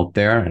sitting out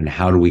there, and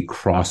how do we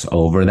cross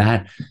over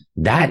that?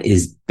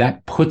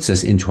 That puts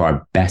us into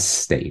our best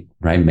state,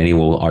 right? Many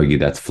will argue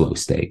that's flow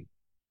state,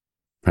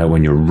 right?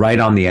 When you're right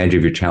on the edge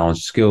of your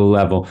challenge skill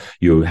level,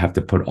 you have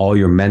to put all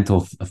your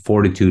mental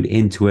fortitude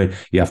into it.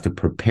 You have to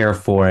prepare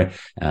for it.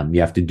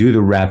 You have to do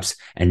the reps,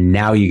 and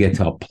now you get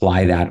to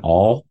apply that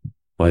all,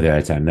 whether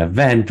it's at an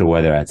event or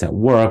whether that's at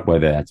work,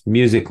 whether that's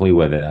musically,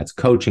 whether that's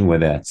coaching,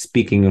 whether that's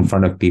speaking in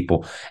front of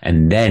people.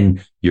 And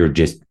then you're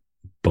just,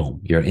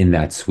 boom, you're in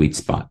that sweet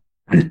spot.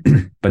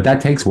 But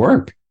that takes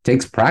work, it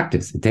takes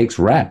practice, it takes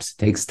reps, it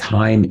takes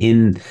time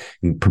in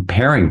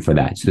preparing for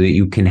that so that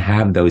you can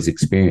have those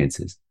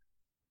experiences.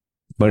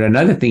 But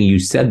another thing you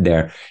said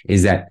there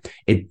is that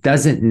it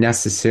doesn't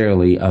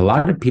necessarily, a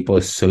lot of people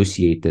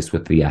associate this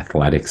with the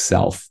athletic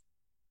self.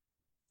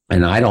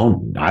 And I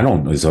don't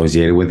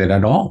associate it with it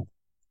at all.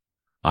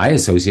 I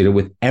associate it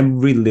with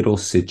every little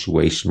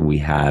situation we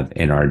have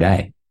in our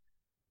day.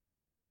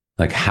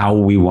 Like how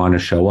we want to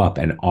show up,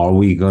 and are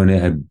we going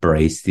to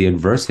embrace the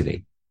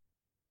adversity,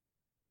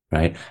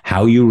 right?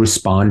 How you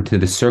respond to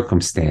the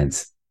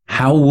circumstance.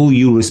 How will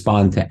you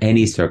respond to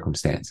any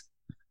circumstance?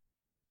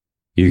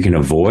 You can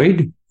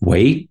avoid,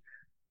 wait,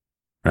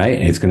 right?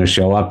 And it's going to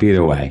show up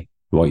either way.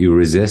 What you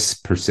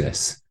resist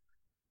persists.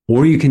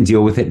 Or you can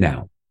deal with it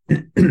now,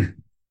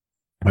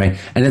 right?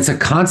 And it's a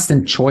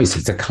constant choice.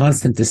 It's a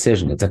constant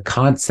decision. It's a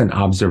constant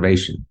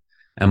observation.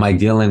 Am I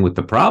dealing with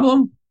the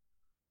problem?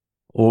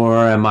 Or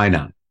am I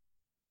not?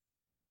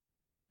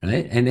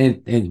 Right?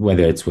 And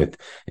whether it's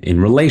in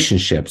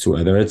relationships,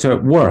 whether it's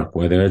at work,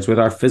 whether it's with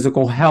our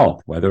physical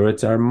health, whether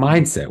it's our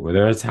mindset,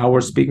 whether it's how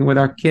we're speaking with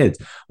our kids,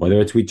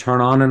 whether it's we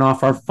turn on and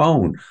off our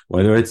phone,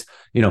 whether it's,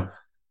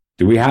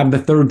 do we have the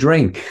third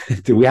drink?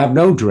 Do we have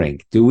no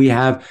drink? Do we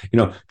have,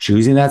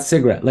 choosing that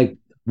cigarette? Like,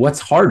 what's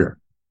harder?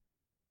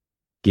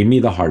 Give me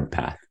the hard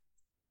path.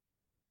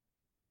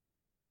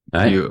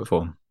 Right?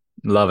 Beautiful.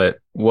 Love it.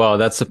 Well,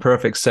 that's a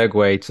perfect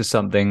segue to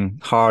something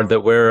hard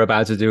that we're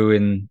about to do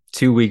in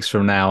 2 weeks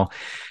from now.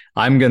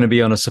 I'm going to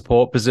be on a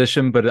support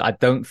position, but I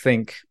don't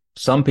think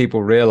some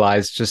people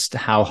realize just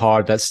how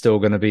hard that's still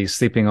going to be,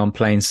 sleeping on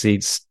plane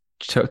seats,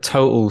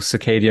 total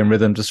circadian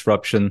rhythm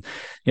disruption,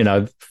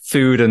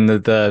 food and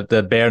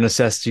the bare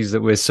necessities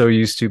that we're so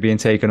used to being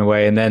taken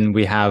away. And then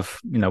we have,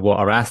 what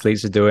our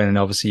athletes are doing. And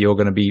obviously you're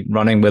going to be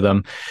running with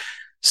them.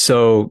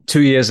 So 2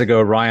 years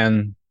ago,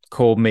 Ryan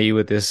called me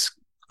with this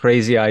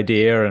crazy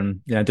idea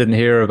and didn't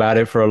hear about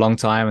it for a long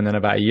time, and then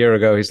about a year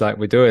ago he's like,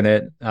 we're doing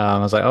it. I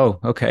was like, oh,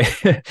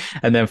 okay.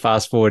 And then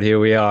fast forward, here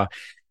we are.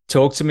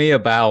 Talk to me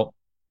about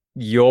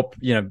your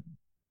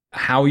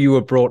how you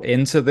were brought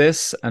into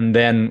this, and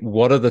then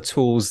what are the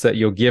tools that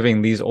you're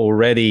giving these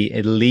already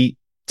elite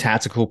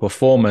tactical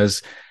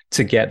performers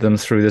to get them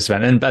through this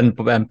event,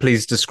 and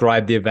please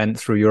describe the event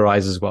through your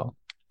eyes as well.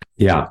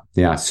 Yeah.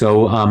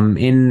 So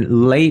in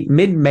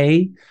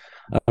mid-May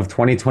of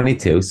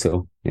 2022,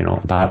 so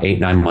about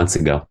 8-9 months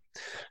ago,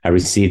 I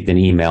received an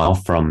email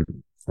from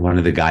one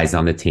of the guys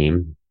on the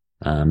team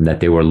that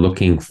they were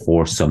looking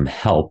for some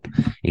help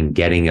in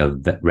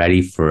getting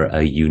ready for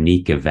a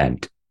unique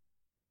event.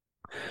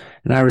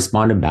 And I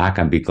responded back,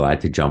 I'd be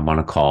glad to jump on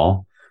a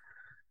call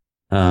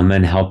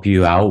and help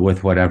you out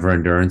with whatever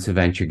endurance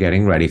event you're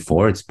getting ready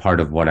for. It's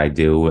part of what I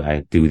do.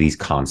 I do these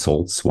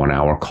consults,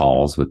 1-hour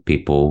calls with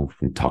people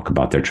and talk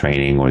about their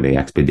training or the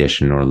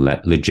expedition or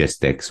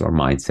logistics or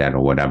mindset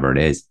or whatever it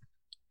is.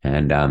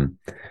 And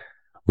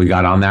we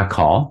got on that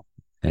call.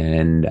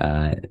 And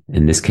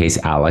in this case,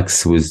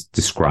 Alex was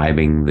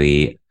describing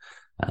the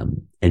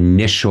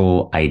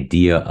initial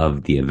idea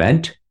of the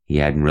event. He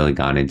hadn't really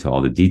gone into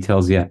all the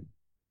details yet.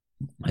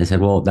 I said,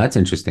 well, that's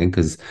interesting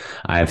because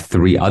I have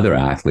 3 other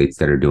athletes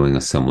that are doing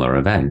a similar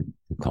event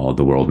called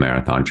the World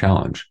Marathon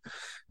Challenge.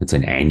 It's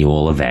an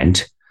annual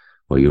event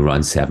where you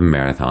run 7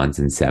 marathons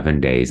in 7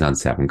 days on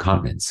 7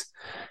 continents.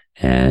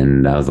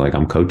 And I was like,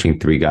 I'm coaching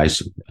 3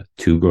 guys,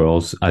 2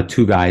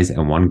 guys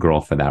and 1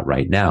 girl for that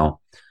right now.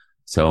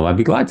 So I'd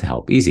be glad to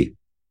help. Easy.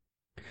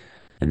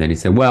 And then he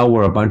said, well,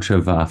 we're a bunch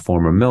of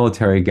former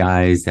military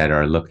guys that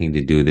are looking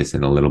to do this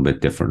in a little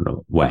bit different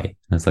way. And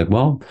I was like,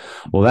 well,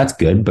 that's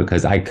good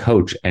because I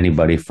coach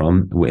anybody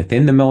from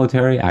within the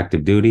military,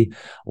 active duty,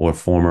 or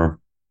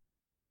former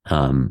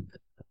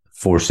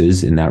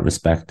forces in that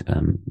respect.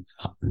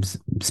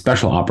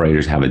 Special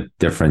operators have a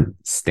different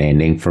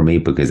standing for me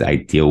because I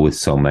deal with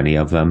so many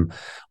of them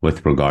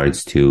with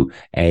regards to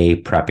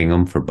prepping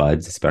them for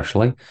buds,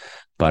 especially,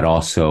 but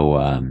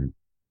also,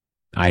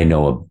 I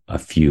know a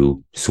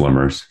few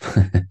swimmers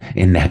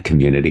in that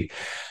community.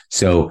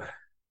 So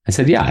I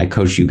said, yeah, I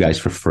coach you guys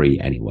for free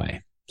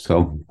anyway.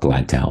 So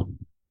glad to help.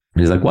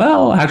 And he's like,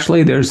 well,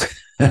 actually, there's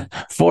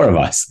 4 of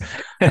us.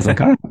 I was like,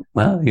 all right,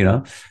 well,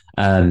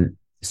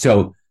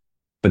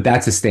 but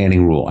that's a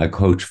standing rule. I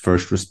coach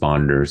first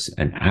responders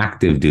and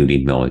active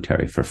duty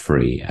military for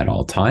free at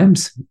all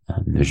times.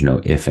 There's no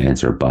ifs,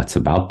 ands, or buts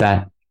about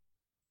that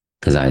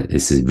because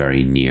this is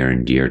very near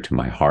and dear to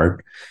my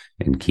heart.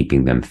 And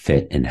keeping them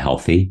fit and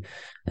healthy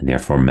and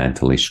therefore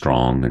mentally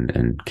strong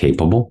and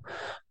capable.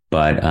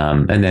 But,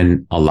 and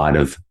then a lot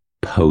of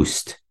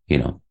post,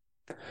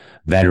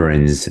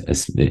 veterans,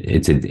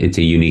 it's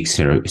a unique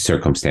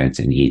circumstance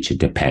in each. It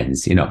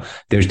depends.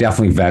 There's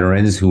definitely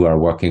veterans who are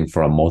working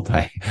for a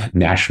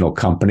multinational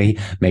company,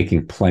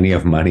 making plenty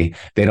of money.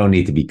 They don't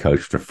need to be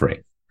coached for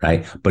free,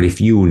 right? But if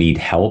you need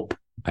help,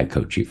 I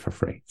coach you for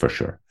free, for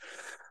sure.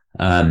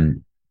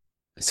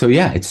 So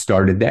yeah, it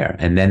started there.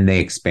 And then they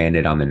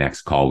expanded on the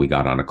next call. We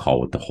got on a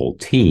call with the whole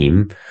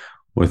team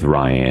with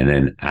Ryan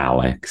and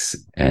Alex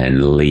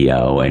and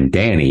Leo and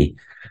Danny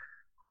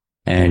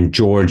and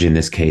George in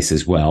this case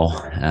as well.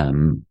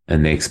 And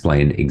they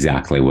explained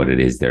exactly what it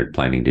is they're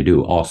planning to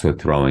do. Also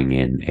throwing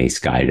in a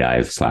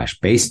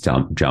skydive / base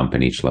jump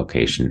in each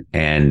location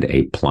and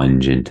a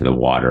plunge into the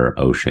water,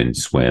 ocean,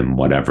 swim,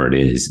 whatever it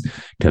is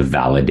to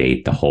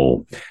validate the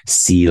whole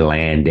sea,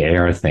 land,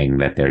 air thing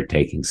that they're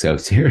taking so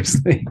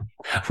seriously,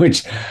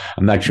 which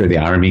I'm not sure the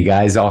Army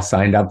guys all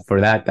signed up for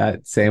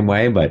that same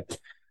way, but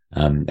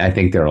I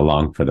think they're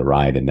along for the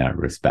ride in that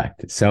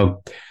respect.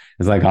 So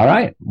it's like, all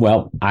right,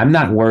 well, I'm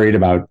not worried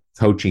about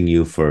coaching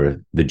you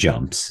for the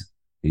jumps.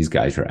 These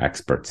guys are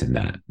experts in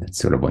that. That's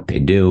sort of what they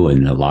do.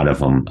 And a lot of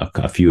them,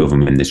 a few of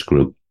them in this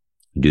group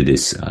do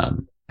this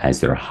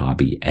as their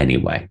hobby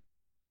anyway.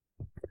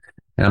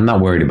 And I'm not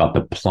worried about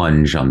the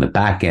plunge on the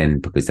back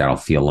end because that'll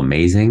feel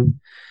amazing.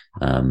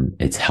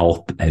 It's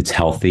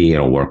healthy.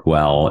 It'll work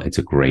well. It's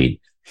a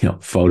great,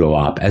 photo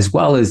op, as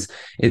well as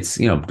it's,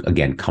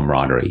 again,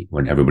 camaraderie.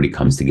 When everybody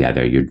comes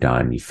together, you're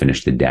done. You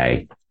finish the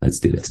day. Let's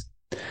do this.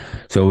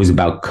 So it was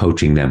about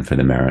coaching them for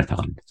the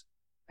marathon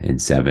in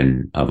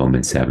 7 of them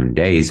in 7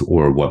 days,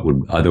 or what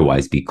would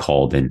otherwise be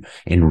called in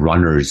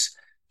runners'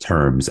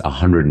 terms,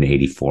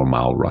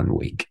 184-mile run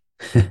week,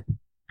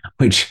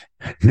 which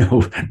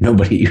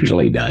nobody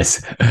usually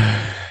does.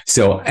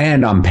 So,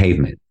 and on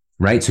pavement,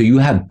 right? So you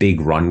have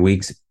big run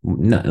weeks,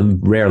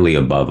 rarely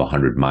above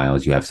 100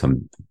 miles. You have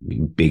some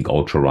big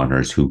ultra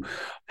runners who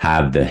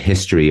have the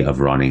history of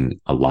running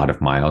a lot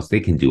of miles. They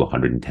can do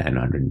 110,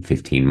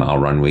 115 mile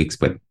run weeks,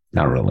 but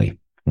not really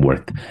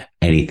worth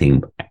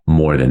anything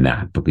more than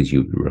that because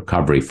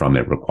recovery from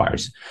it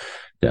requires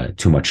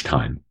too much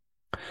time.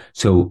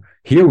 So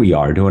here we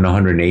are doing a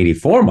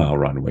 184 mile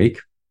run week,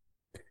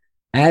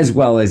 as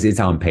well as it's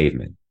on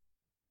pavement,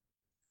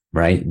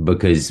 right?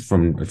 Because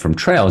from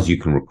trails, you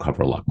can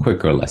recover a lot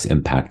quicker, less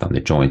impact on the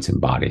joints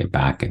and body and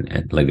back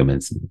and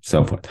ligaments and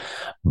so forth.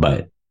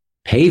 But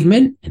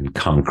pavement and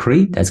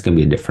concrete, that's going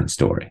to be a different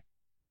story.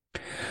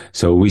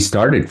 So we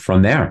started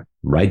from there,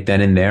 right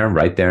then and there,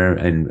 right there.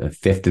 And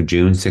 5th of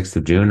June, 6th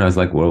of June, I was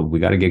like, well, we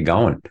got to get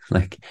going.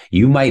 Like,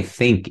 you might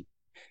think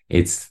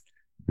it's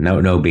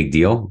no big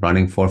deal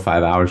running 4 or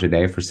 5 hours a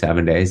day for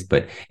 7 days,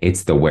 but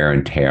it's the wear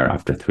and tear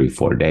after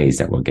 3-4 days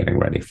that we're getting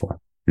ready for.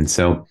 And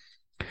so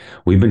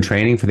we've been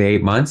training for the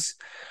 8 months.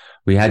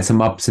 We had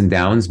some ups and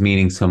downs,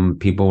 meaning some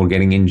people were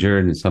getting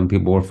injured and some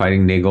people were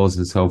fighting niggles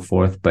and so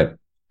forth. But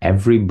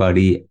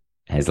everybody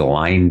has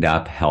lined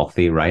up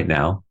healthy right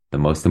now. The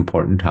most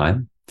important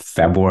time,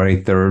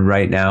 February 3rd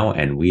right now.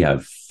 And we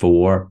have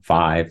 4,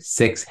 5,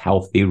 6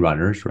 healthy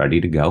runners ready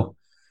to go.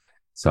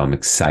 So I'm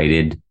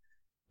excited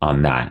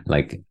on that.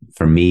 Like,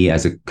 for me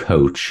as a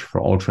coach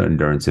for ultra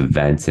endurance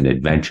events and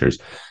adventures,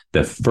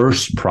 the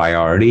first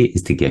priority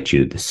is to get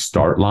you to the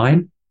start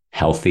line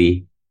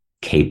healthy,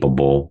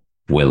 capable,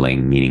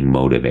 willing, meaning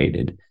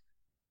motivated.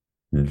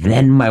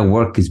 Then my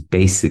work is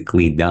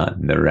basically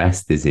done. The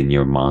rest is in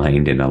your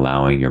mind and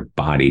allowing your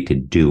body to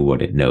do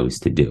what it knows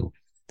to do.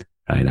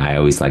 And I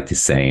always like to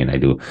say, and I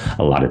do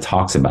a lot of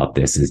talks about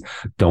this, is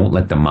don't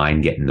let the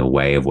mind get in the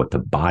way of what the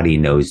body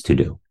knows to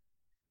do.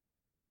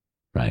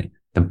 Right?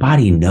 The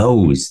body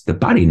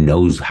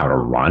knows how to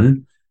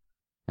run.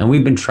 And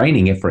we've been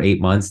training it for 8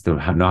 months to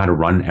know how to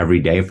run every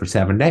day for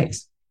 7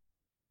 days.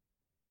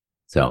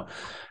 So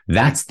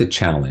that's the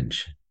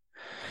challenge.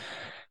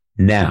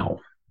 Now,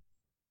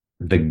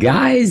 the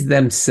guys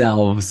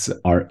themselves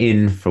are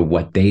in for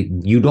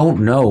you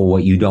don't know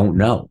what you don't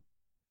know.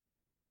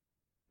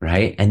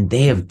 Right? And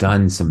they have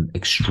done some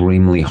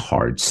extremely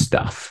hard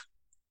stuff.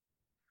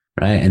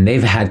 Right? And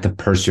they've had to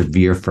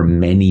persevere for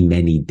many,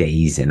 many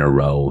days in a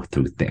row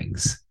through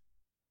things.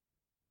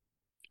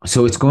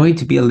 So it's going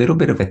to be a little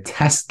bit of a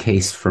test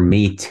case for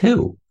me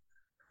too,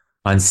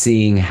 on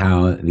seeing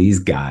how these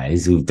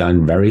guys who've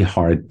done very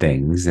hard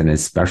things and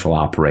as special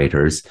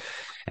operators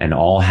and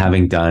all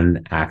having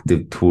done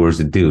active tours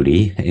of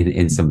duty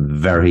in some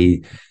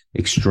very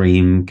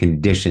extreme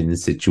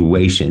conditions,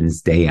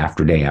 situations, day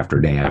after day after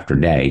day after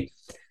day,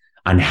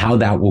 on how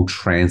that will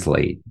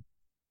translate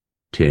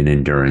to an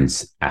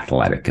endurance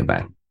athletic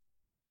event.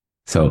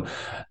 So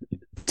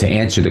to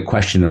answer the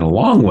question in a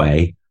long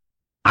way,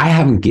 I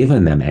haven't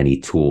given them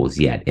any tools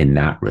yet in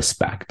that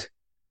respect,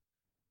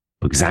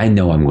 because I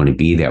know I'm going to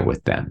be there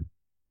with them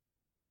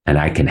and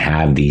I can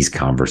have these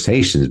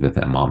conversations with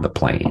them on the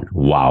plane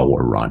while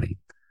we're running.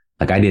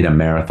 Like, I did a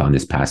marathon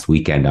this past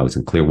weekend. I was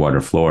in Clearwater,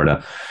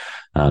 Florida,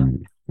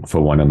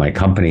 for one of my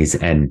companies,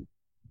 and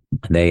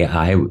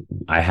I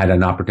had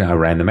an opportunity. I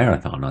ran the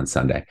marathon on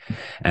Sunday,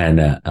 and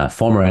a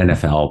former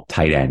NFL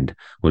tight end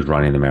was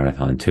running the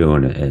marathon too,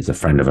 and is a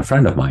friend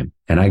of mine.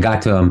 And I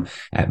got to him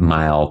at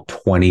mile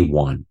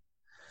 21.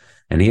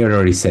 And he had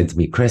already said to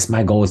me, Chris,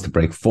 my goal is to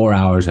break 4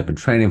 hours. I've been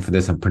training for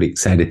this. I'm pretty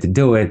excited to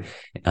do it.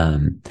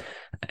 And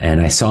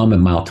I saw him at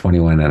mile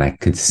 21, and I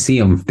could see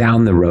him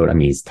down the road. I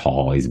mean, he's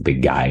tall. He's a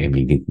big guy. I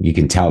mean, you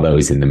can tell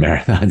those in the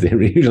marathons.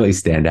 They usually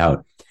stand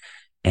out.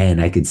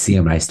 And I could see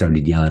him, and I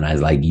started yelling. I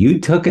was like, you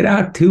took it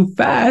out too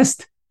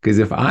fast. Because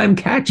if I'm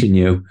catching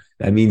you,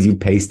 that means you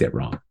paced it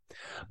wrong.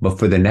 But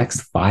for the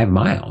next 5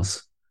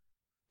 miles,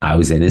 I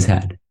was in his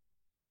head.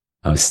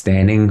 I was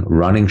standing,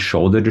 running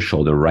shoulder to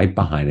shoulder right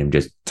behind him,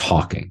 just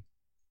talking.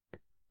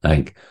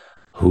 Like,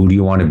 who do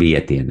you want to be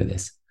at the end of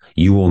this?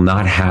 You will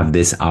not have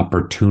this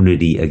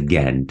opportunity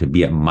again to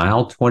be at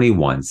mile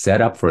 21,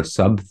 set up for a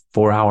sub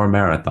 4 hour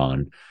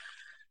marathon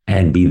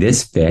and be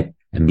this fit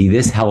and be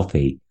this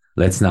healthy.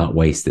 Let's not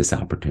waste this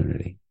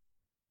opportunity.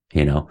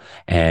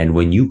 And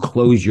when you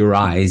close your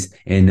eyes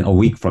in a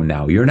week from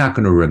now, you're not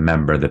going to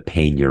remember the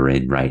pain you're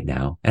in right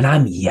now. And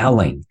I'm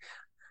yelling.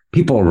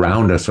 People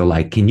around us are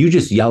like, can you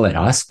just yell at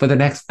us for the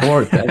next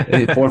 4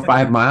 or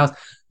 5 miles?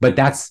 But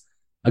that's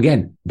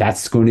going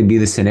to be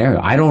the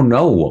scenario. I don't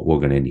know what we're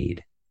going to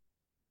need,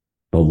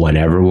 but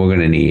whatever we're going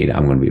to need,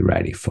 I'm going to be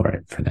ready for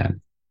it for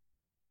them.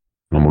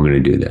 And we're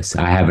going to do this.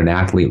 I have an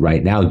athlete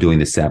right now doing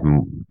the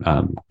 7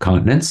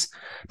 continents,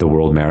 the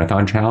World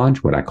Marathon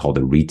Challenge, what I call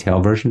the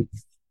retail version.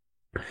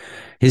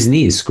 His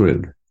knee is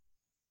screwed.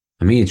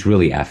 I mean, it's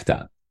really effed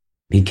up.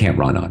 He can't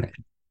run on it.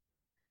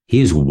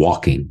 He is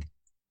walking,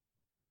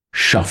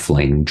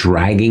 shuffling,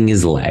 dragging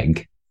his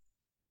leg.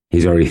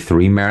 He's already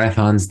 3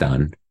 marathons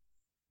done.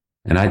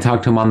 And I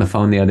talked to him on the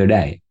phone the other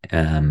day.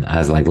 I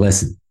was like,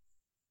 listen,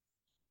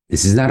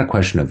 this is not a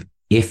question of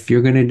if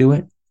you're going to do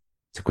it.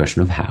 It's a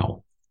question of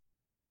how.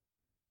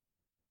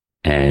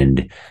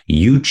 And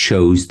you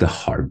chose the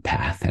hard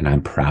path, and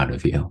I'm proud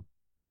of you.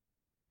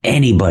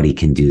 Anybody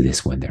can do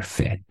this when they're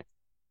fit.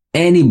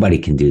 Anybody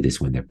can do this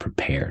when they're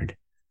prepared.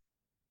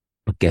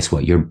 But guess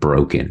what? You're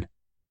broken.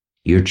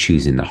 You're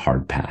choosing the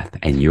hard path,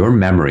 and your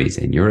memories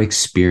and your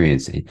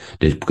experience,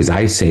 because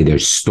I say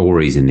there's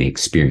stories in the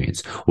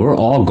experience. We're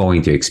all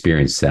going to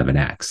experience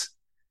 7X,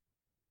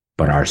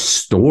 but our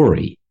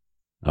story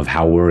of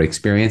how we're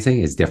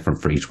experiencing is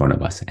different for each one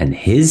of us. And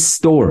his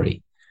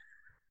story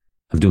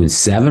of doing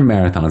 7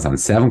 marathons on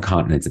 7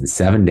 continents in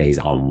 7 days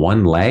on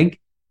one leg,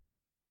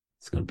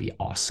 it's going to be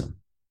awesome.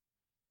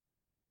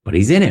 But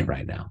he's in it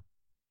right now.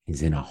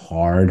 He's in a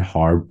hard,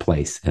 hard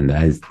place, and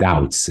has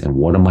doubts. And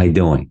what am I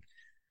doing?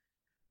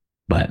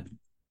 But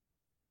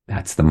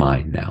that's the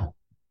mind now.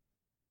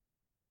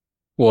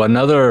 Well,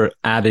 another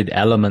added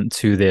element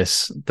to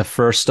this, the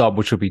first stop,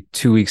 which will be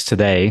 2 weeks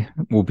today,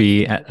 will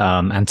be at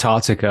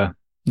Antarctica.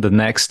 The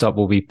next stop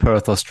will be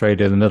Perth,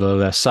 Australia, in the middle of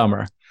their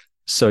summer.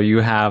 So you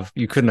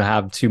couldn't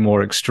have 2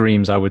 more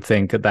extremes, I would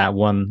think, at that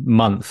 1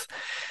 month.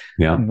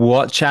 Yeah.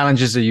 What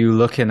challenges are you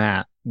looking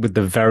at with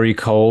the very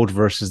cold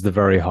versus the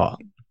very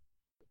hot?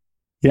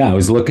 Yeah, I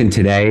was looking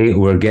today.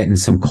 We're getting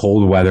some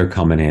cold weather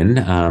coming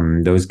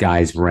in. Those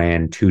guys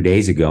ran 2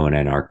 days ago in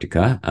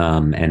Antarctica,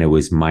 and it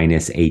was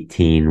minus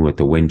 18 with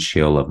a wind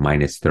chill of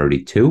minus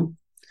 32.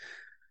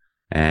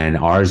 And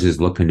ours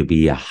is looking to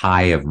be a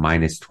high of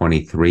minus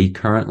 23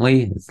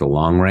 currently. It's the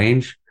long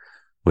range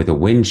with a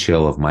wind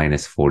chill of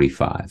minus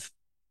 45.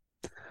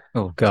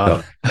 Oh,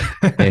 God.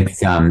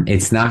 So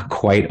it's not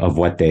quite of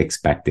what they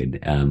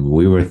expected.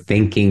 We were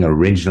thinking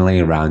originally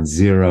around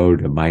 0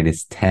 to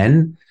minus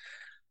 10.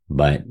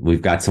 But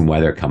we've got some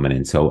weather coming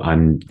in. So I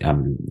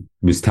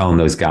was telling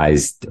those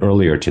guys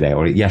earlier today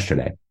or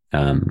yesterday,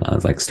 I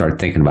was like, start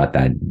thinking about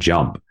that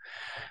jump,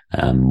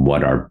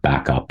 what our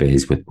backup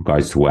is with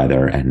regards to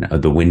weather and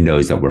the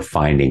windows that we're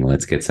finding.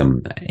 Let's get some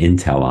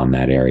intel on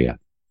that area.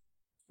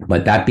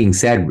 But that being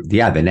said,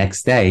 yeah, the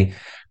next day,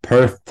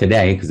 Perth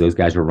today, because those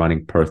guys were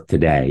running Perth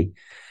today,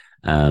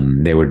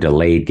 they were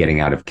delayed getting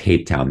out of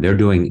Cape Town.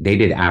 They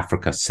did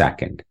Africa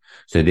second.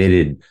 So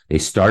they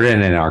started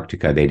in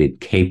Antarctica. They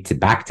did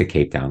back to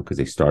Cape Town because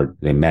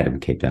they met in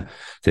Cape Town.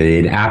 So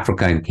they did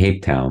Africa and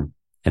Cape Town,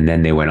 and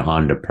then they went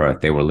on to Perth.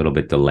 They were a little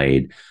bit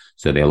delayed.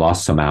 So they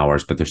lost some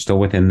hours, but they're still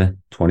within the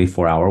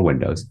 24-hour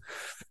windows.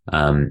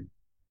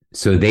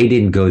 So they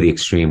didn't go the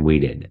extreme we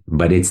did,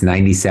 but it's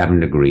 97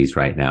 degrees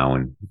right now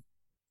in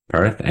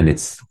Perth, and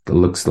it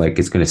looks like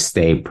it's going to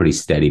stay pretty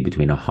steady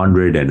between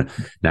 100 and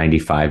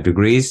 95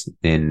 degrees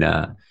in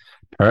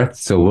Perth.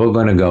 So we're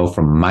going to go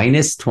from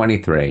minus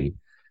 23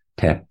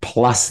 to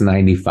plus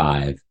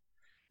 95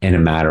 in a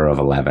matter of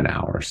 11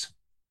 hours.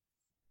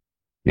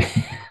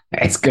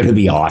 It's going to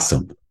be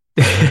awesome.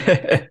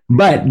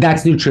 But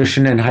that's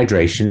nutrition and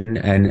hydration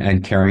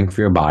and caring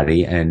for your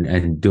body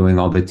and doing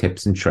all the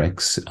tips and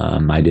tricks.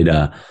 I did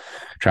a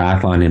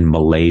triathlon in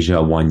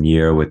Malaysia 1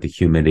 year with the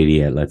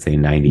humidity at, let's say,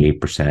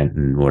 98%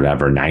 and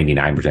whatever,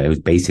 99%. It was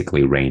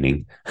basically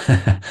raining,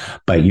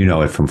 but you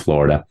know it from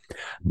Florida.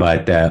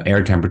 But the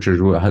air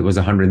temperature was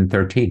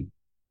 113.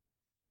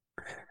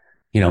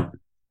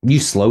 You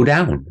slow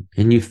down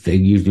and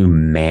you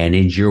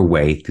manage your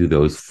way through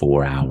those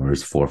 4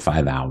 or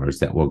 5 hours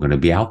that we're going to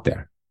be out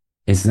there.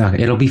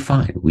 It'll be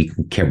fine. We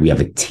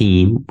have a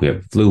team, we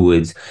have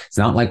fluids. It's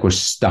not like we're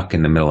stuck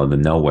in the middle of the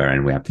nowhere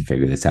and we have to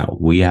figure this out.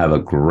 We have a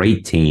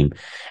great team.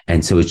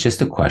 And so it's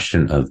just a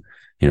question of,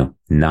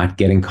 not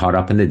getting caught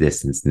up in the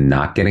distance,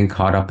 not getting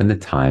caught up in the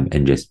time,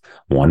 and just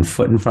one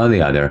foot in front of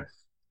the other.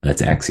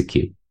 Let's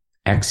execute.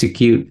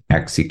 Execute.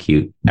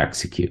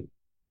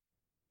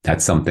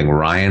 That's something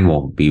Ryan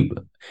will be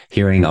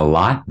hearing a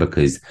lot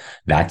because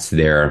that's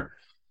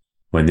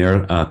when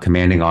they're a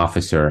commanding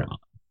officer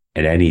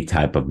at any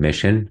type of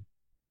mission,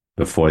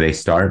 before they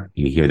start,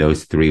 you hear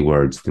those 3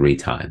 words 3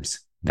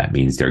 times. That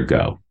means they're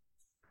go.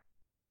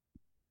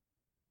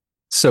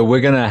 So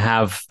we're going to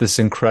have this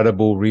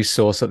incredible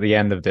resource at the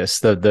end of this.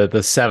 The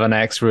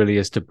 7X really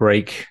is to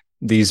break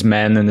these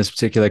men in this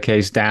particular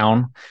case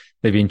down.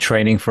 They've been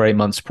training for 8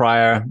 months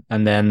prior,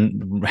 and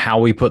then how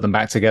we put them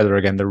back together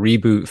again, the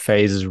reboot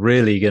phase is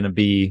really going to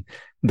be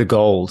the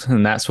gold.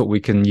 And that's what we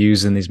can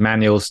use in these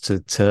manuals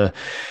to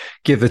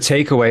give the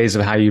takeaways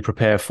of how you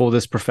prepare for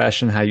this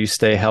profession, how you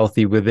stay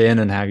healthy within,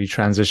 and how you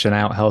transition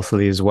out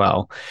healthily as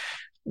well.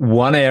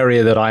 One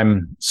area that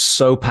I'm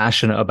so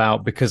passionate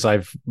about, because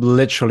I've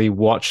literally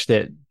watched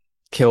it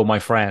kill my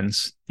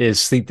friends, is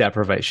sleep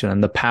deprivation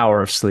and the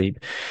power of sleep.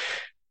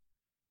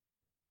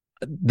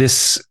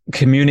 This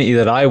community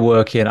that I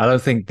work in, I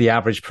don't think the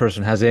average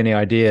person has any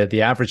idea.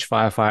 The average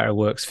firefighter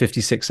works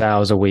 56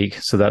 hours a week.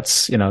 So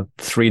that's,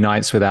 3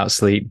 nights without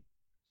sleep,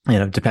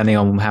 depending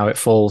on how it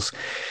falls.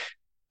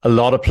 A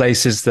lot of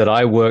places that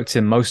I worked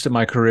in most of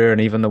my career,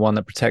 and even the one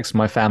that protects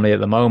my family at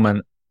the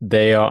moment,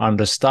 they are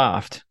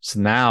understaffed. So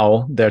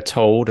now they're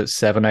told at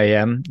 7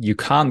 a.m., you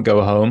can't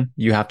go home.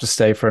 You have to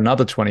stay for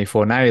another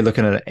 24. Now you're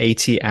looking at an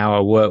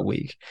 80-hour work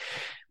week.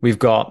 We've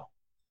got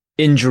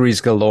injuries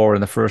galore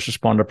in the first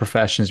responder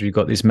professions. We've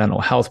got these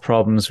mental health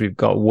problems. We've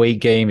got weight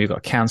gain. We've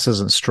got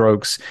cancers and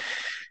strokes.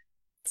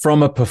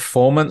 From a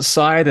performance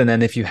side, and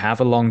then if you have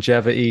a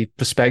longevity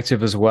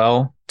perspective as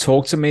well,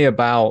 talk to me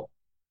about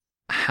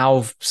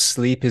how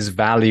sleep is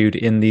valued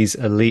in these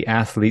elite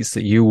athletes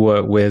that you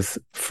work with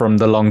from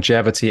the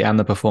longevity and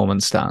the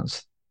performance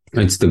stance.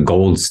 It's the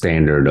gold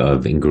standard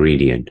of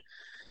ingredient.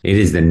 It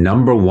is the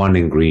number one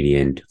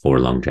ingredient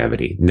for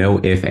longevity. No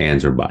ifs,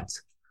 ands, or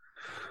buts.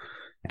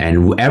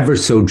 And ever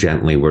so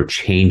gently, we're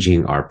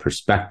changing our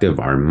perspective,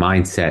 our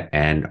mindset,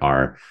 and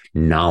our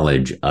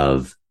knowledge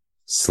of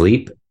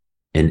sleep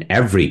in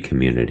every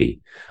community,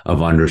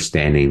 of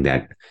understanding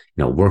that,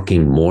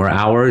 working more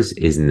hours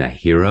isn't a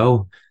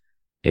hero.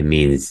 It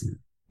means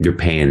you're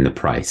paying the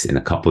price. In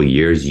a couple of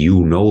years,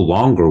 you no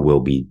longer will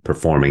be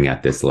performing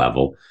at this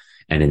level.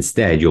 And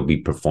instead, you'll be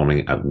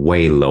performing at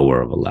way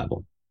lower of a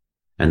level.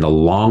 And the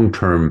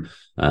long-term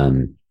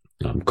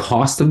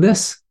cost of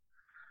this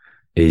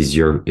is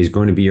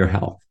going to be your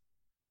health,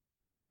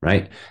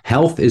 right?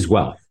 Health is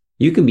wealth.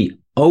 You can be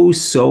oh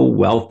so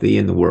wealthy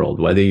in the world,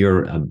 whether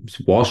you're a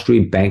Wall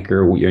Street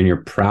banker and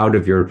you're proud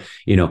of your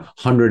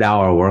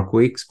 100-hour work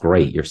weeks.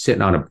 Great. You're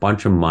sitting on a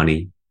bunch of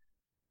money,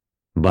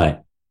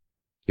 but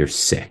you're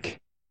sick.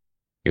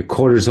 Your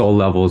cortisol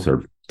levels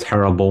are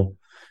terrible.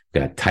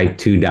 You got type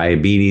 2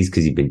 diabetes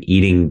because you've been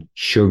eating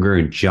sugar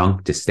and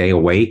junk to stay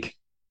awake,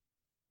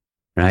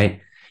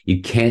 right?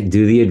 You can't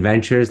do the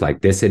adventures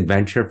like this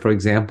adventure, for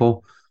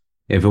example,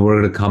 if it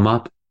were to come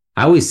up.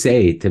 I always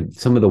say to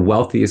some of the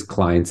wealthiest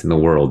clients in the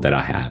world that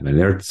I have, and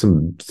they're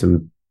some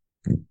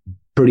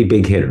pretty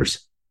big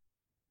hitters,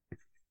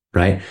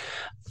 right?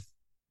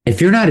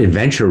 If you're not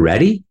adventure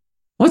ready,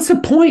 what's the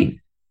point?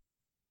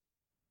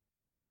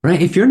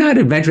 Right? If you're not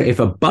adventure, if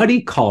a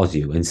buddy calls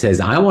you and says,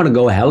 I want to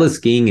go heli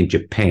skiing in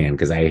Japan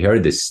because I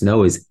heard the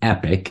snow is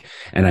epic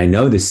and I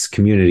know this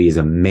community is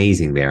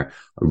amazing there.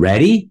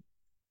 Ready?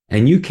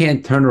 And you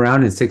can't turn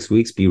around in 6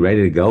 weeks, be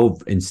ready to go.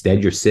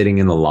 Instead, you're sitting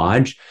in the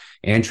lodge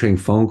answering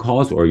phone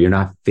calls, or you're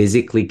not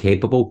physically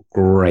capable.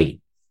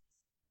 Great.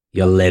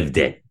 You lived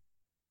it.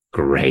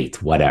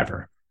 Great.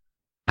 Whatever.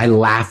 I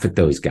laugh at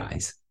those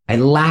guys. I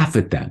laugh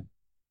at them.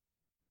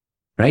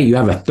 Right? You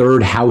have a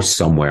third house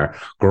somewhere.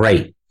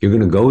 Great. You're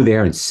going to go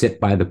there and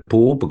sit by the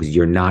pool because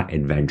you're not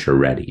adventure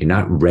ready. You're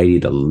not ready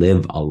to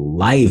live a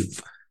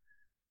life.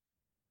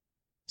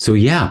 So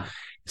yeah,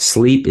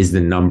 sleep is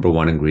the number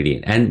one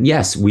ingredient. And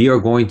yes, we are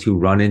going to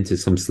run into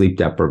some sleep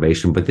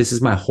deprivation, but this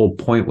is my whole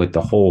point with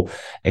the whole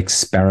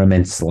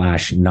experiment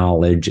 /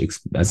 knowledge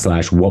 /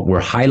 what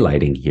we're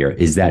highlighting here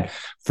is that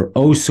for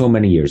oh so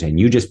many years, and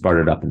you just brought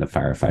it up in the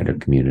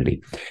firefighter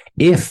community,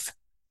 if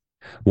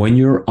when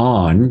you're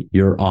on,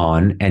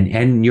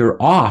 and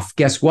you're off,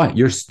 guess what?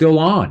 You're still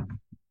on.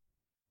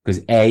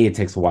 Because it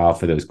takes a while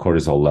for those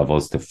cortisol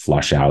levels to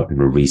flush out and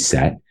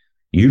reset.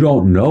 You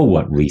don't know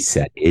what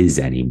reset is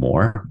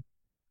anymore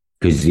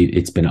because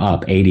it's been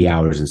up 80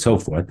 hours and so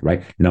forth,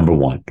 right? Number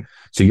one.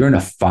 So you're in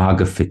a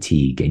fog of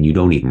fatigue and you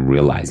don't even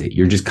realize it.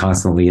 You're just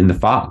constantly in the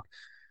fog.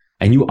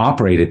 And you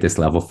operate at this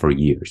level for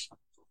years.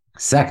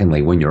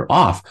 Secondly, when you're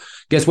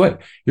off, guess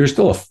what? You're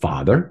still a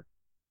father.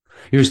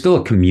 You're still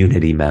a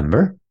community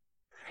member.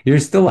 You're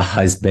still a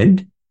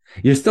husband.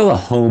 You're still a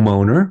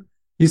homeowner.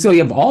 You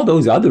have all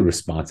those other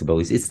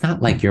responsibilities. It's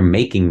not like you're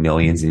making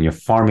millions and you're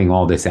farming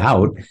all this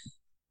out.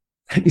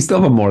 You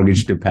still have a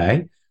mortgage to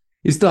pay.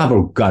 You still have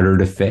a gutter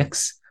to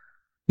fix.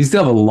 You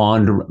still have a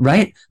lawn to,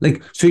 right?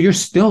 So you're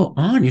still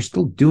on. You're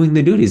still doing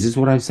the duties. This is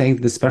what I'm saying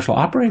to the special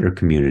operator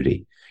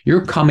community.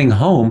 You're coming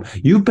home.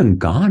 You've been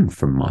gone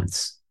for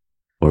months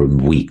or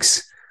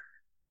weeks.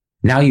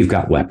 Now you've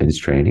got weapons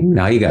training.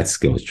 Now you got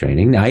skills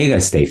training. Now you got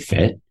to stay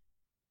fit.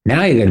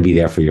 Now you got to be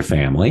there for your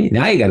family.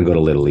 Now you got to go to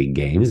Little League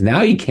games.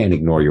 Now you can't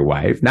ignore your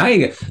wife. Now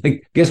you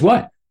get, guess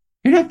what?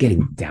 You're not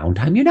getting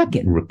downtime. You're not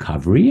getting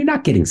recovery. You're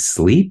not getting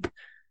sleep.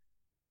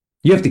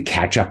 You have to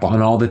catch up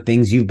on all the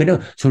things you've been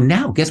doing. So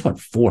now, guess what?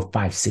 4,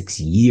 5, 6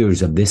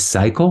 years of this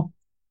cycle,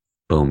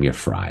 boom, you're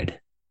fried.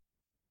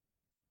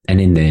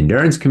 And in the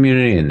endurance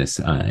community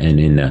and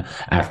in the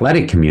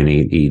athletic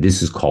community,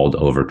 this is called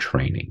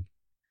overtraining.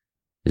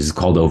 This is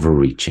called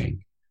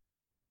overreaching,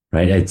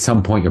 right? At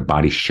some point, your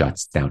body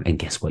shuts down. And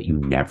guess what? You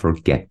never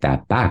get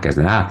that back as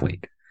an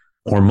athlete.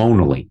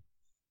 Hormonally,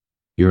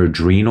 your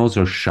adrenals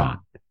are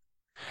shot.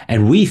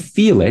 And we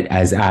feel it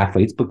as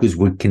athletes because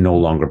we can no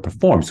longer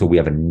perform. So we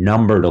have a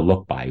number to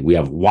look by. We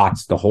have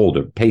watts to hold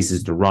or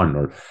paces to run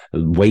or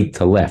weight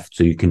to lift.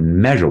 So you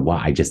can measure, well,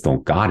 I just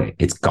don't got it.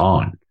 It's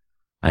gone.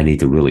 I need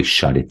to really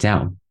shut it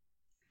down.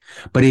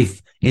 But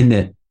if in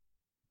the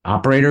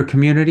operator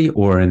community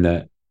or in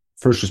the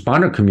first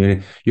responder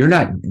community, you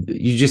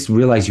just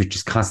realize you're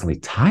just constantly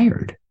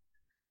tired.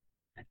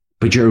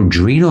 But your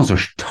adrenals are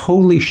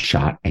totally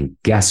shot. And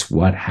guess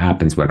what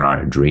happens when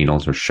our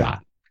adrenals are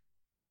shot?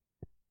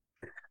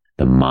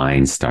 The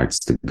mind starts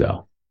to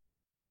go.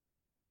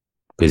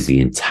 Because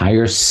the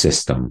entire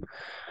system,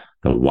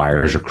 the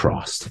wires are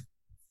crossed.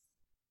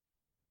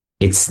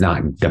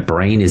 The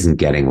brain isn't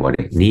getting what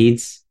it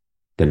needs.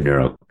 The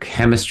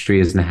neurochemistry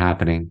isn't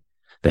happening.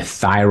 The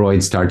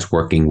thyroid starts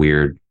working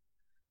weird.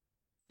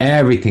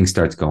 Everything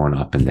starts going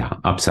up and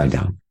down, upside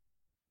down.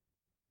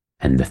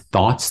 And the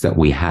thoughts that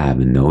we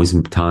have in those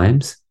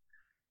times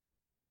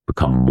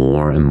become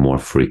more and more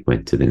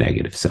frequent to the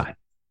negative side.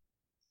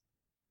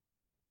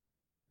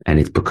 And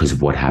it's because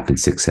of what happened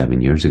 6,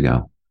 7 years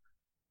ago.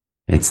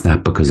 It's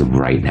not because of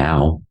right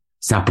now.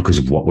 It's not because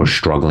of what we're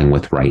struggling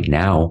with right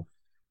now.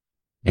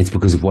 It's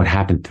because of what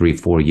happened 3,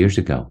 4 years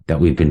ago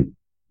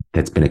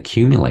that's been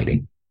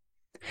accumulating.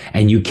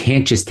 And you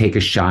can't just take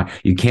a shot.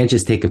 You can't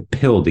just take a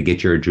pill to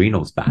get your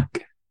adrenals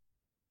back.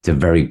 It's a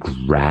very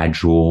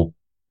gradual,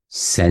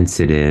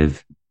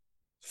 sensitive,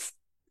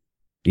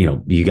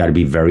 you got to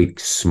be very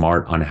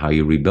smart on how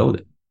you rebuild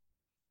it.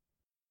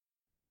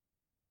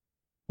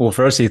 Well,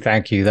 firstly,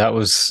 thank you. That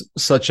was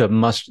such a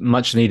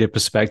much needed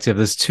perspective.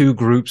 There's two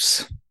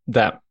groups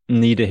that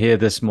need to hear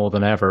this more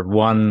than ever.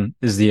 One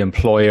is the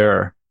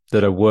employer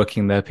that are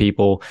working their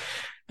people.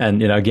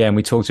 And, again,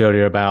 we talked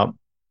earlier about,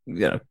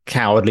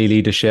 cowardly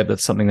leadership.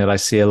 That's something that I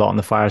see a lot in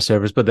the fire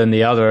service. But then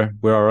the other,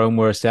 we're our own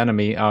worst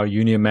enemy. Our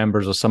union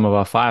members or some of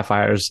our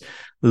firefighters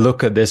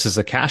look at this as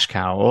a cash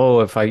cow. Oh,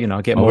 if I,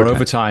 get more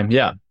overtime.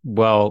 Yeah.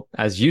 Well,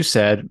 as you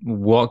said,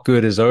 what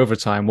good is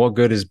overtime? What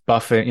good is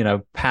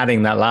buffing,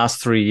 padding that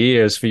last 3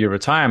 years for your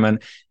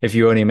retirement if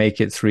you only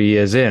make it 3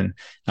 years in?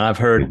 And I've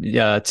heard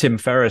Tim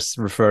Ferriss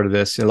refer to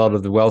this. A lot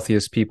of the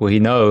wealthiest people he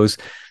knows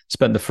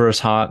spent the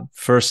first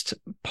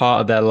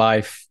part of their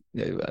life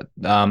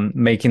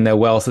making their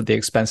wealth at the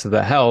expense of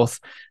their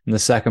health, and the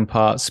second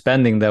part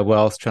spending their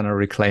wealth trying to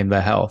reclaim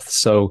their health.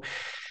 So,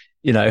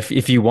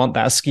 if you want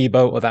that ski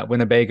boat or that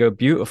Winnebago,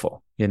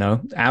 beautiful,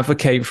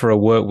 advocate for a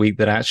work week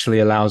that actually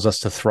allows us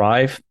to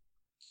thrive,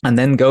 and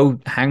then go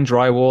hang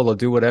drywall or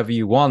do whatever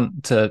you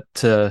want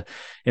to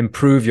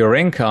improve your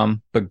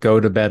income, but go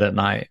to bed at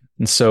night.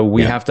 And so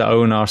we have to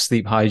own our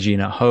sleep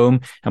hygiene at home,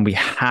 and we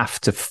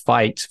have to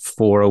fight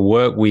for a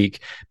work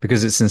week,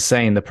 because it's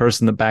insane. The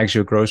person that bags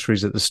your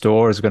groceries at the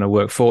store is going to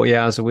work 40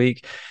 hours a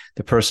week.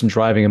 The person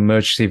driving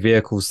emergency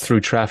vehicles through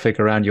traffic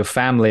around your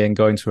family and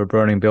going to a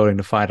burning building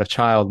to find a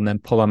child and then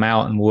pull them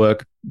out and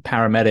work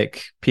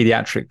paramedic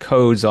pediatric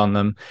codes on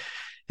them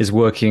is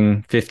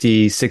working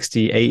 50,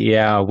 60,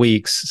 80-hour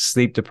weeks,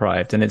 sleep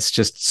deprived. And it's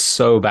just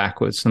so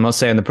backwards. I'm not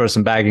saying the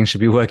person bagging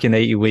should be working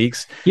 80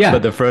 weeks, but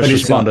the first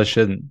responder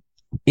shouldn't.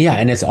 Yeah.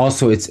 And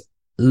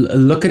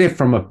look at it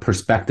from a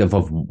perspective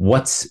of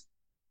what's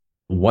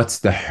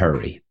the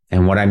hurry.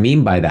 And what I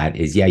mean by that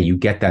is, you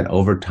get that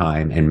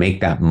overtime and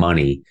make that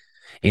money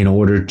in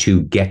order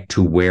to get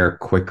to where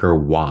quicker.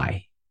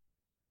 Why?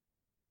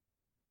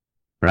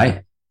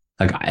 Right?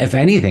 Like, if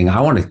anything,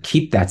 I want to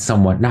keep that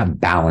somewhat, not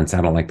balanced.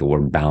 I don't like the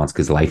word balance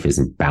because life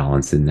isn't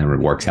balanced and never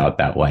works out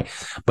that way.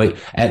 But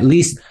at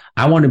least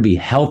I want to be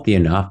healthy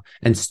enough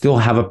and still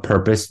have a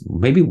purpose,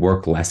 maybe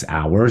work less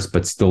hours,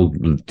 but still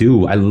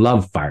do. I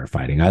love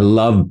firefighting. I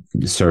love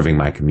serving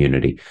my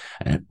community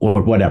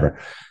or whatever.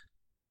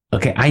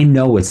 Okay, I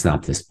know it's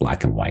not this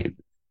black and white.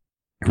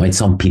 Right?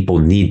 Some people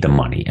need the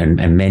money, and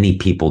many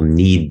people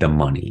need the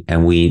money,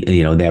 and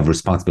they have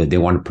responsibility. They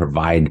want to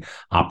provide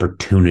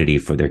opportunity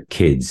for their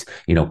kids,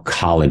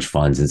 college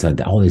funds, and so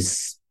all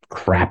this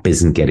crap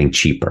isn't getting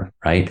cheaper,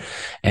 right?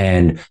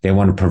 And they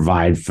want to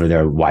provide for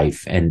their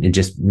wife and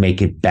just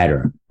make it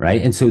better,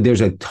 right? And so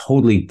there's a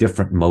totally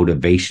different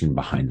motivation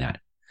behind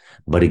that.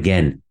 But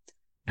again,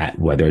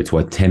 whether it's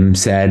what Tim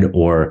said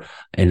or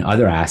in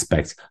other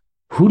aspects,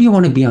 who do you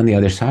want to be on the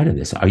other side of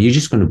this? Are you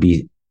just going to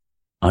be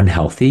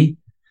unhealthy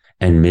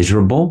and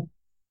miserable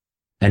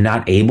and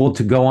not able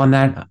to go on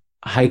that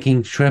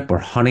hiking trip or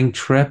hunting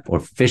trip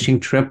or fishing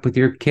trip with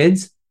your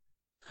kids?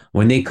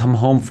 When they come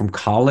home from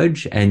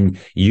college and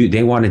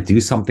they want to do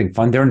something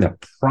fun, they're in the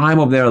prime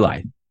of their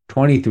life,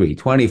 23,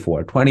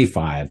 24,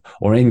 25,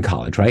 or in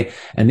college, right?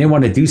 And they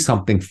want to do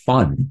something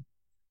fun.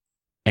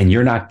 And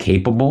you're not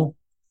capable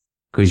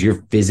because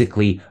you're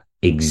physically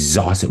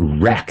exhausted,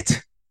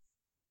 wrecked.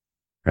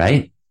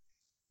 Right?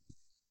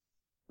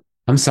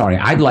 I'm sorry.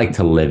 I'd like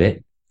to live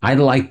it. I'd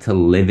like to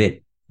live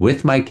it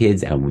with my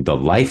kids and the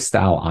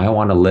lifestyle I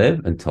want to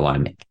live until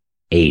I'm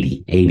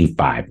 80,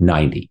 85,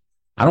 90.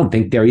 I don't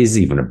think there is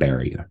even a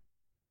barrier.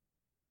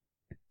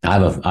 I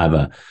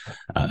have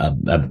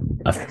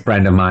a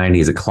friend of mine.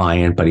 He's a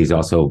client, but he's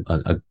also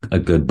a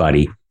good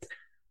buddy.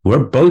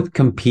 We're both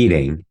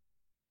competing.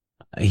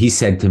 He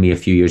said to me a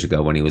few years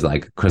ago when he was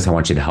like, Chris, I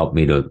want you to help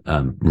me to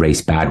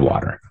race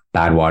Badwater.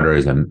 Badwater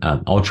is an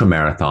ultra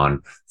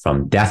marathon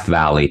from Death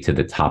Valley to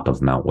the top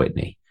of Mount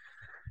Whitney.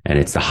 And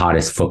it's the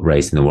hottest foot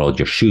race in the world.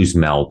 Your shoes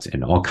melt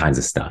and all kinds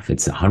of stuff.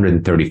 It's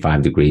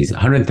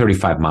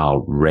 135 mile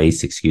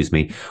race,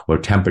 where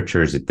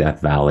temperatures at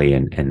Death Valley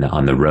and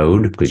on the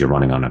road, because you're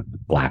running on a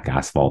black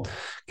asphalt,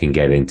 can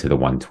get into the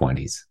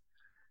 120s.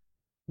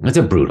 It's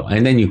a brutal.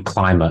 And then you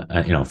climb a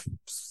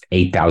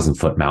 8,000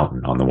 foot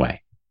mountain on the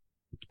way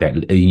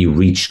that you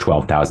reach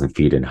 12,000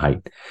 feet in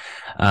height.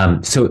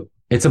 So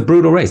it's a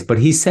brutal race. But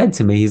he said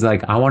to me, he's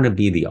like, I want to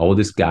be the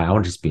oldest guy. I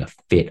want to just be a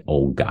fit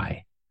old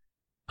guy.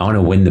 I want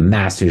to win the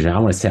Masters and I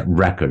want to set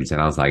records. And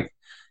I was like,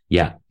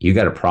 yeah, you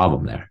got a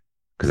problem there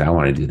because I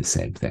want to do the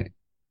same thing.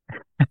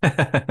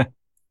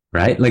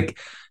 Right? Like,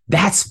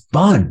 that's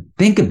fun.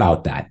 Think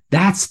about that.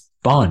 That's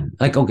fun.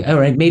 Like, okay, all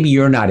right, maybe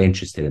you're not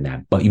interested in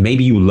that, but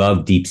maybe you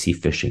love deep sea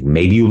fishing.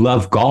 Maybe you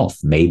love golf.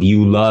 Maybe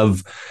you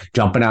love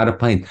jumping out of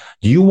planes.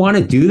 Do you want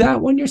to do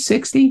that when you're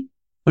 60?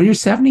 When you're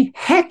 70?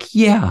 Heck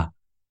yeah.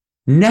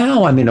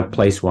 Now I'm in a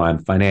place where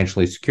I'm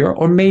financially secure,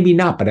 or maybe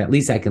not, but at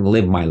least I can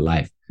live my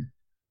life.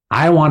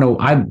 I want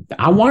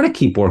to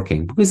keep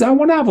working because I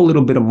want to have a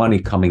little bit of money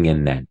coming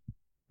in then.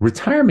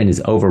 Retirement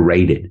is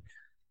overrated.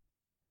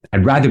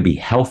 I'd rather be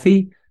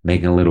healthy,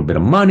 making a little bit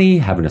of money,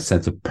 having a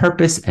sense of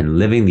purpose, and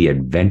living the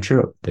adventure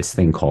of this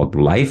thing called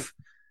life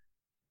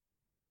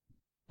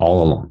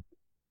all along.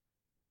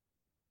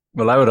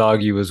 Well, I would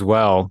argue as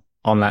well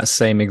on that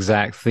same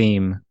exact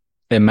theme.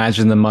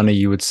 Imagine the money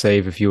you would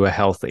save if you were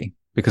healthy.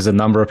 Because a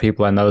number of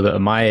people I know that are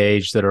my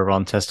age that are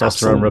on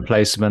testosterone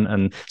replacement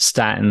and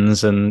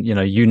statins and,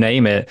 you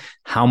name it,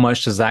 how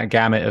much does that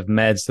gamut of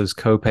meds, those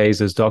copays,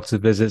 those doctor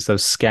visits,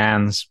 those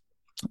scans,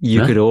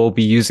 you could all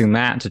be using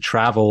that to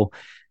travel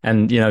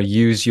and,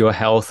 use your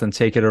health and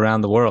take it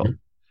around the world.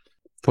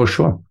 For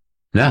sure.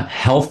 Yeah,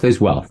 health is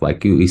wealth,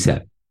 like you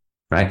said,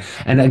 right?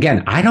 And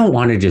again, I don't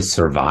want to just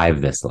survive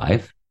this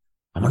life.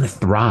 I want to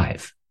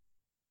thrive.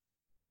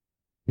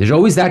 There's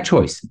always that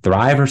choice,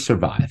 thrive or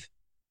survive.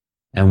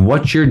 And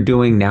what you're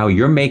doing now,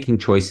 you're making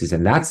choices.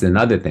 And that's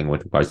another thing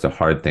with regards to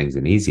hard things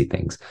and easy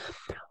things.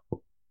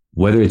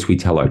 Whether it's we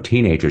tell our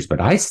teenagers,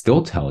 but I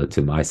still tell it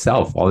to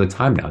myself all the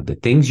time now. The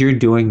things you're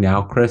doing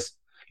now, Chris,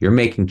 you're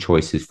making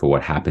choices for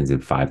what happens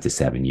in 5 to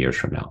 7 years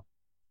from now.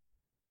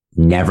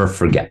 Never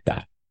forget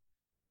that.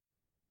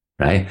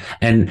 Right?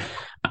 And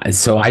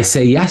so I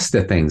say yes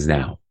to things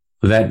now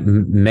that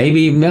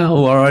maybe,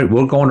 no, all right,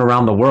 we're going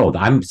around the world.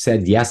 I'm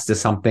said yes to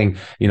something,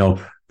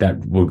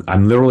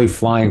 I'm literally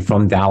flying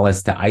from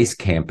Dallas to ice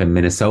camp in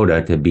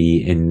Minnesota to be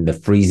in the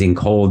freezing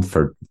cold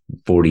for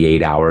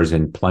 48 hours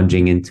and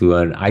plunging into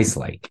an ice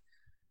lake,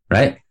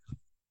 right?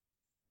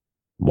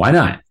 Why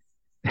not?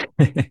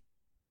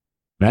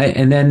 Right.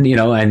 And then,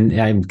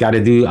 and I've got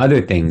to do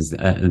other things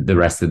the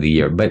rest of the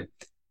year, but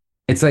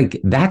it's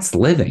like, that's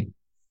living.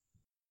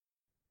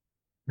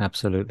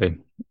 Absolutely.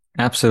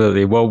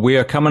 Absolutely. Well, we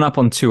are coming up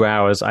on 2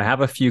 hours. I have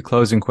a few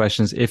closing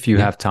questions if you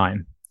have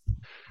time.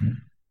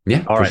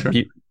 Yeah. All right. Sure.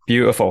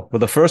 Beautiful. Well,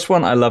 the first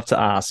one I love to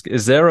ask,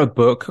 is there a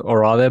book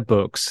or are there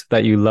books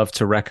that you love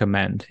to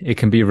recommend? It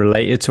can be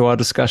related to our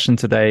discussion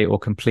today or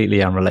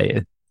completely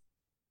unrelated.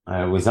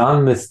 I was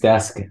on this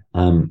desk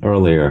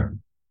earlier,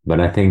 but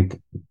I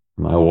think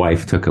my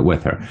wife took it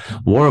with her.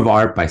 War of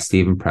Art by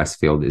Steven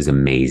Pressfield is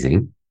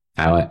amazing.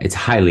 It's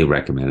highly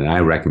recommended. I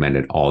recommend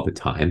it all the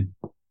time.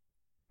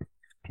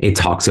 It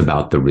talks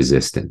about the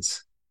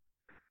resistance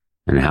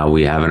and how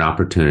we have an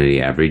opportunity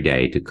every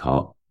day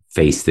to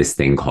face this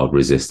thing called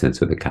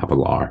resistance with a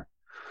capital R.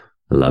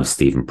 I love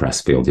Steven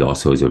Pressfield. He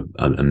also is an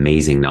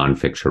amazing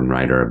nonfiction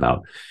writer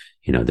about,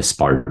 the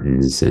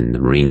Spartans and the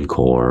Marine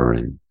Corps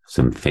and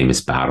some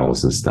famous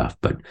battles and stuff.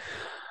 But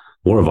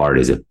War of Art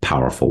is a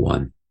powerful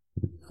one.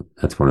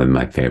 That's one of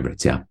my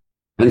favorites. Yeah.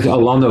 And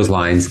along those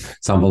lines,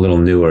 some a little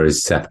newer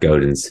is Seth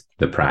Godin's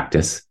The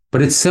Practice,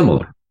 but it's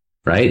similar,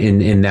 right?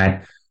 In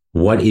that,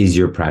 what is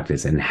your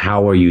practice and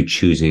how are you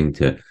choosing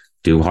to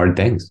do hard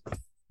things?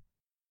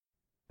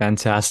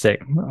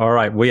 Fantastic. All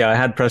right. I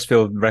had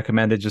Pressfield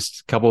recommended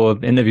just a couple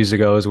of interviews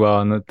ago as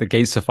well. And the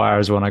Gates of Fire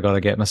is one I got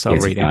to get myself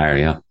Gates reading. Of Fire,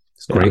 yeah.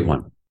 It's a great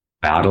one.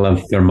 Battle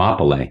of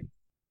Thermopylae.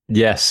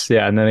 Yes.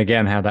 Yeah. And then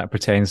again, how that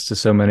pertains to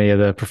so many of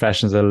the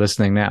professions that are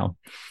listening now.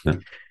 Yeah.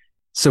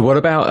 So what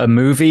about a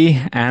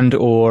movie and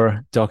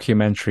or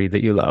documentary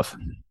that you love?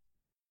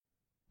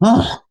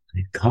 Oh,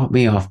 it caught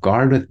me off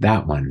guard with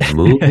that one.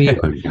 Movie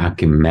or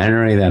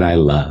documentary that I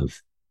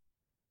love.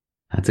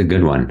 That's a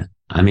good one.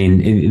 I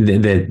mean,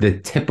 the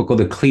typical,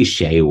 the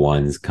cliche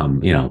ones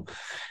come,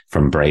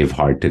 from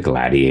Braveheart to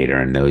Gladiator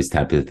and those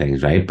types of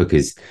things, right?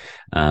 Because,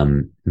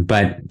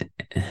 but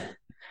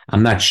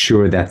I'm not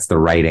sure that's the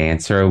right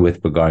answer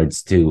with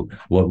regards to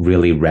what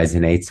really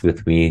resonates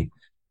with me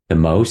the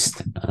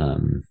most.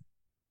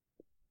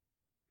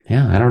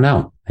 I don't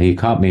know. You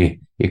caught me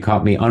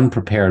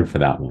unprepared for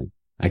that one.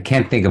 I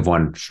can't think of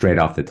one straight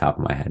off the top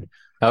of my head.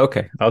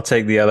 Okay, I'll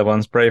take the other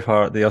ones.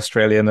 Braveheart, the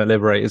Australian that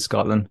liberated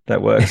Scotland.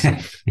 That works. Love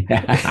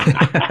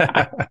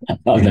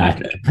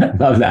that.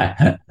 Love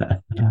that.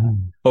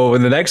 Oh,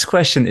 and the next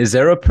question, is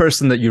there a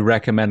person that you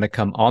recommend to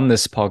come on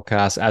this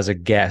podcast as a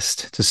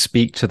guest to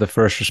speak to the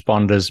first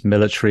responders,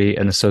 military,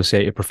 and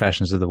associated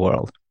professions of the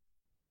world?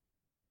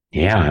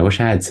 Yeah, I wish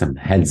I had some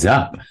heads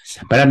up.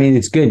 But I mean,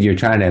 it's good. You're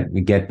trying to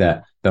get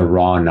the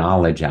raw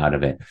knowledge out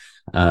of it.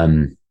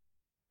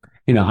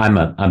 I'm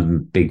a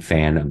big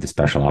fan of the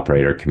special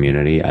operator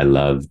community. I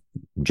love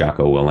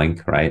Jocko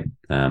Willink, right?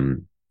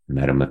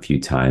 Met him a few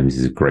times.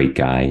 He's a great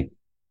guy.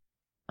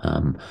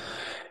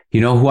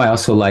 Who I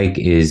also like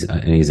is,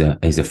 and he's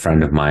a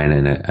friend of mine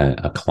and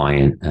a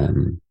client,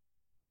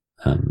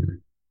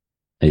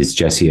 is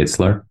Jesse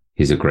Itzler.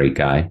 He's a great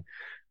guy.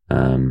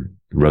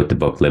 Wrote the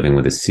book Living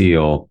with a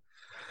SEAL.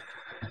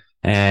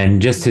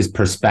 And just his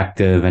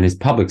perspective and his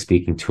public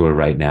speaking tour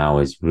right now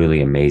is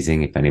really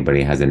amazing. If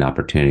anybody has an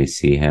opportunity to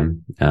see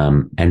him,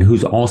 and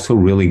who's also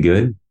really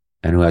good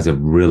and who has a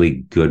really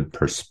good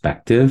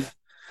perspective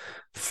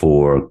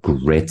for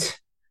grit,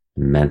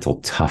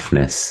 mental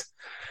toughness,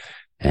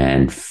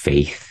 and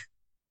faith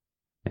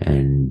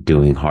and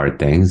doing hard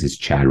things is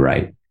Chad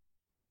Wright.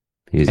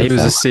 He was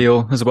a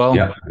SEAL as well.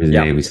 Yeah, he's a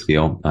Navy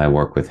SEAL. I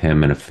work with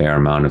him in a fair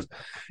amount of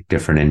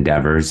different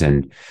endeavors,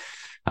 and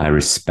I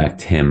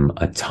respect him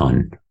a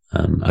ton.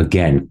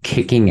 Again,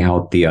 kicking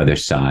out the other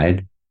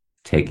side,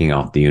 taking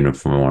off the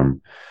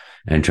uniform.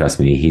 And trust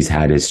me, he's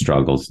had his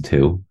struggles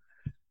too,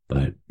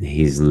 but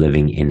he's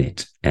living in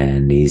it,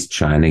 and he's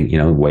trying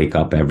to, wake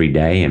up every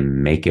day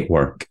and make it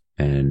work.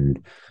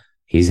 And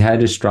he's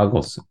had his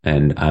struggles.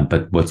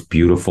 But what's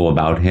beautiful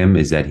about him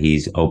is that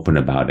he's open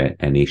about it,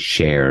 and he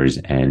shares,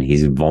 and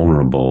he's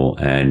vulnerable,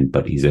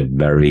 but he's a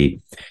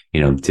very,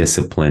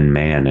 disciplined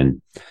man.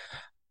 And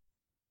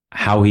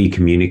how he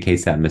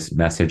communicates that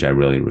message, I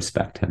really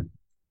respect him.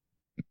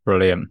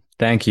 Brilliant.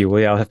 Thank you.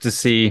 Well, yeah, I'll have to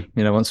see,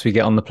 once we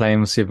get on the plane,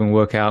 we'll see if we can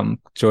work out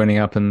joining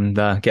up and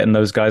getting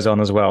those guys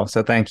on as well.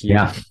 So thank you.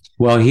 Yeah.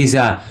 Well,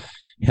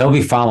 he'll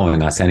be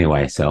following us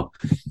anyway. So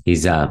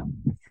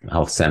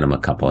I'll send him a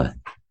couple of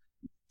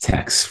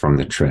texts from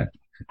the trip.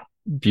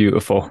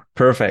 Beautiful.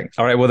 Perfect.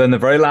 All right. Well, then the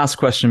very last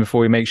question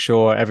before we make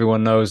sure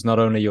everyone knows not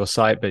only your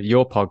site, but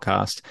your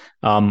podcast.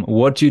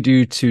 What do you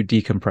do to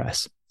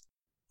decompress?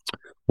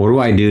 What do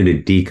I do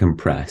to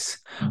decompress?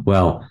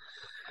 Well,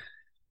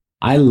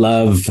 I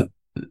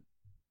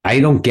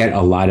don't get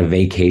a lot of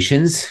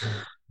vacations,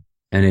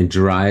 and it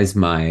drives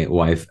my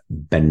wife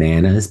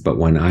bananas. But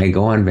when I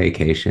go on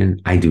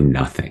vacation, I do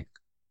nothing.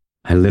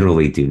 I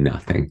literally do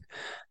nothing.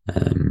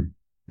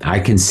 I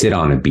can sit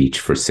on a beach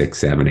for 6,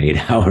 7,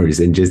 8 hours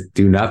and just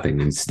do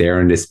nothing and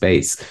stare into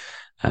space.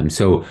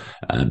 So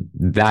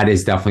that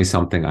is definitely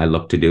something I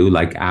look to do.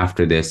 Like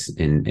after this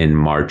in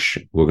March,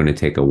 we're going to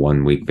take a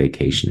 1-week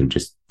vacation and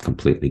just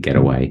completely get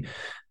away.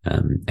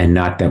 And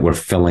not that we're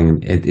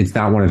filling it. It's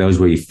not one of those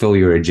where you fill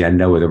your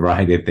agenda with a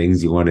variety of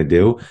things you want to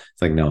do.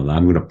 It's like, no,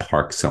 I'm going to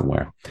park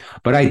somewhere.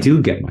 But I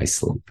do get my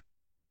sleep.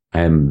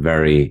 I am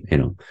very,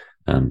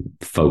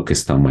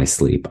 focused on my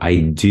sleep. I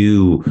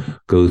do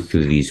go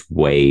through these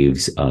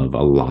waves of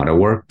a lot of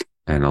work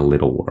and a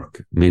little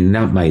work. I mean,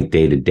 not my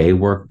day-to-day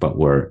work, but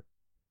where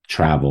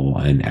travel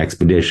and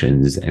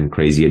expeditions and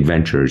crazy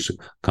adventures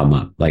come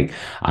up. Like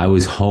I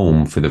was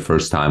home for the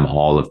first time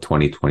all of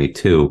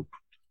 2022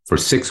 for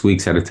 6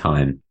 weeks at a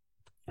time,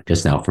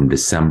 just now from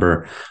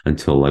December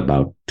until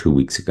about 2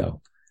 weeks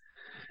ago.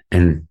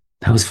 And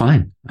that was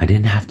fine. I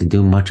didn't have to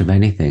do much of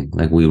anything.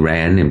 Like we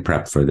ran and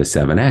prepped for the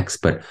 7X,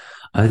 but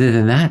other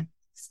than that,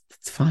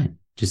 it's fine.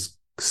 Just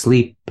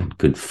sleep and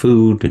good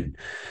food and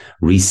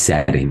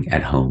resetting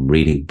at home,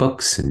 reading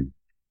books and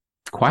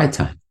quiet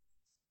time.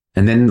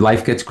 And then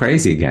life gets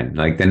crazy again.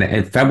 Like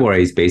then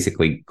February is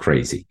basically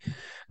crazy.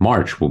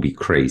 March will be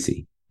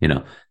crazy,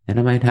 and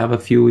I might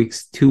have 2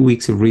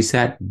 weeks of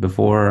reset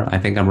before I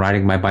think I'm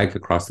riding my bike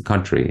across the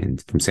country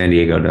and from San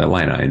Diego to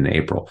Atlanta in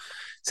April.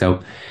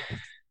 So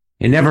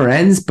it never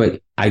ends,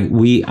 but I'm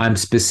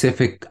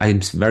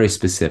very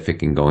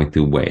specific in going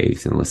through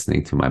waves and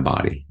listening to my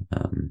body.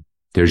 And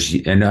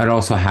that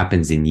also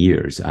happens in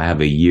years. I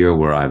have a year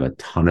where I have a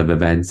ton of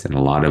events and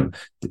a lot of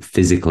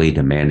physically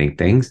demanding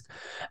things.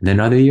 And then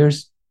other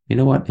years, you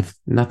know what? If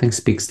nothing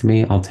speaks to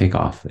me, I'll take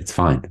off. It's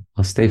fine.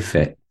 I'll stay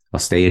fit. I'll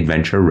stay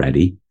adventure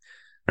ready,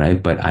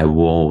 right? But I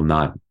will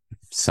not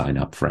sign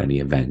up for any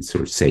events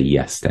or say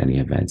yes to any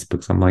events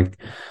because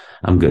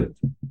I'm good.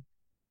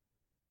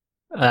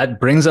 That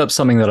brings up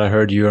something that I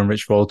heard you and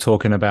Rich Roll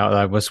talking about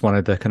that I just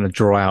wanted to kind of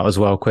draw out as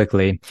well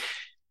quickly.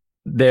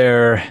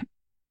 There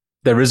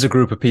is a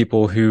group of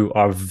people who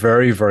are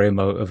very, very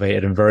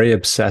motivated and very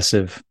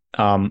obsessive.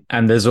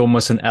 And there's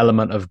almost an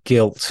element of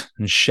guilt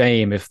and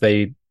shame if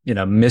they,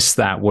 miss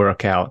that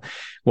workout.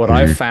 What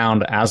I've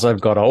found as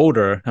I've got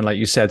older, and like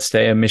you said,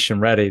 stay mission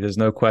ready, there's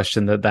no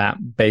question that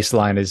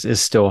baseline is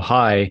still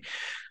high,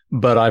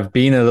 but I've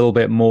been a little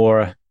bit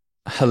more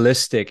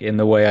holistic in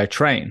the way I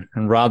train.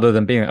 And rather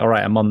than being, all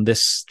right, I'm on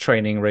this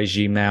training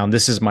regime now, and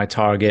this is my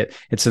target,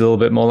 it's a little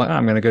bit more like,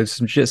 I'm going to go do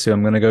some jiu-jitsu,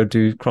 I'm going to go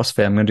do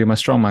CrossFit, I'm going to do my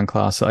strongman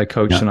class that I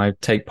coach and I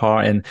take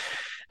part in.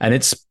 And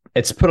it's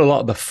put a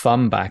lot of the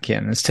fun back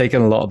in. It's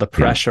taken a lot of the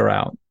pressure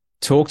out.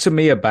 Talk to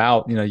me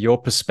about,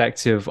 your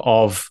perspective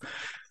of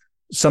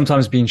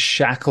sometimes being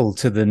shackled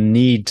to the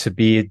need to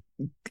be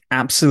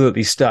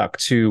absolutely stuck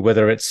to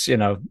whether it's,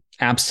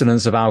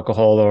 abstinence of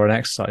alcohol or an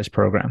exercise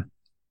program.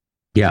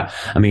 Yeah.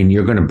 I mean,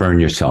 you're going to burn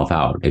yourself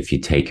out if you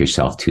take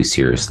yourself too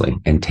seriously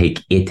and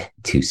take it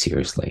too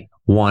seriously.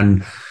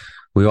 One,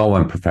 we all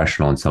went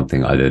professional in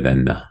something other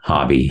than the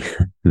hobby,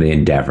 the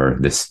endeavor,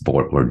 the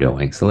sport we're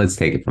doing. So let's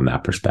take it from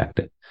that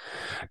perspective.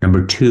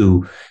 Number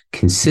two,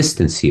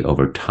 consistency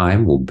over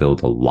time will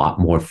build a lot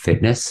more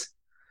fitness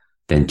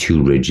than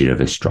too rigid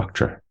of a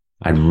structure.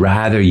 I'd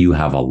rather you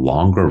have a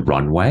longer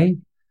runway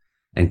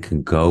and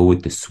can go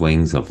with the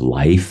swings of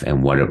life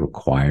and what it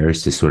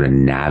requires to sort of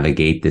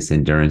navigate this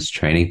endurance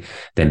training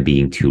than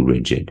being too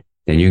rigid.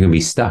 Then you're going to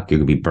be stuck. You're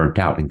going to be burnt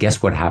out. And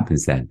guess what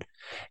happens then?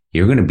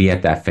 You're going to be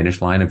at that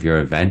finish line of your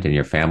event and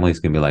your family's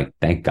going to be like,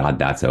 thank God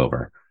that's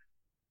over.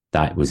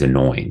 That was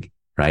annoying,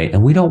 right?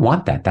 And we don't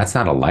want that. That's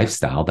not a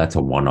lifestyle. That's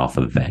a one-off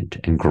event.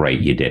 And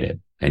great, you did it.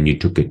 And you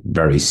took it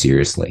very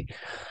seriously.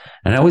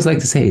 And I always like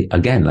to say,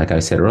 again, like I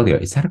said earlier,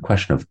 it's not a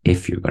question of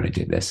if you're going to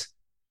do this.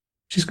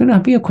 It's just going to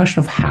be a question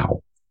of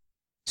how.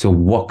 So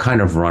what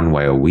kind of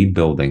runway are we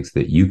building so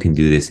that you can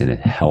do this in a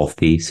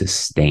healthy,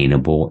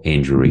 sustainable,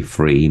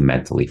 injury-free,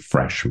 mentally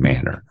fresh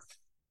manner?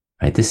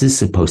 Right? This is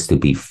supposed to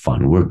be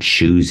fun. We're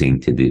choosing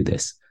to do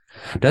this.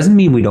 Doesn't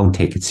mean we don't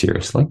take it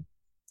seriously.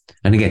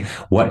 And again,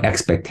 what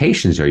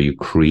expectations are you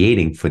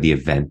creating for the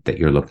event that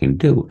you're looking to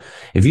do?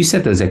 If you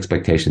set those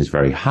expectations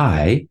very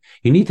high,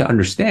 you need to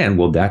understand,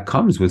 well, that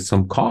comes with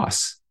some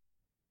costs,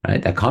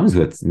 right? That comes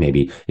with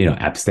maybe,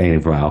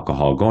 abstaining from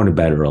alcohol, going to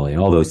bed early,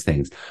 all those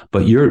things.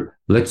 But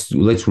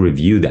let's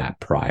review that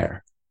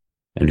prior.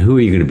 And who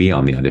are you going to be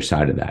on the other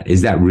side of that?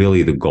 Is that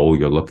really the goal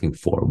you're looking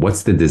for?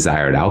 What's the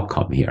desired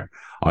outcome here?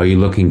 Are you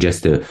looking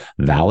just to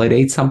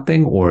validate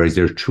something, or is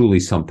there truly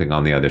something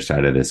on the other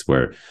side of this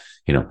where,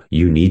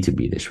 you need to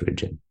be this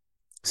rigid?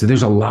 So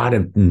there's a lot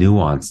of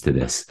nuance to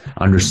this,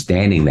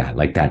 understanding that,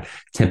 like that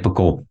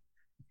typical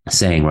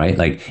saying, right?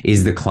 Like,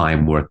 is the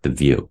climb worth the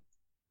view?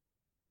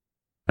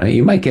 Right?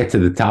 You might get to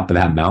the top of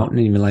that mountain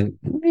and you're like,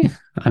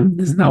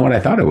 this is not what I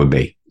thought it would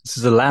be. This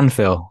is a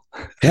landfill.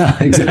 Yeah,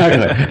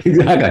 exactly.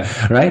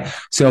 Exactly. Right.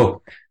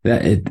 So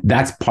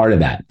that's part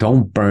of that.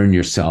 Don't burn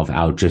yourself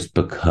out just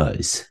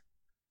because,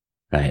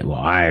 right? Well,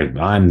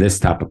 I'm this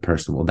type of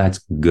person. Well, that's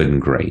good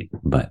and great,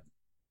 but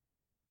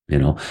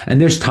and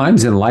there's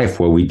times in life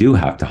where we do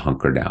have to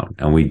hunker down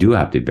and we do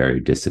have to be very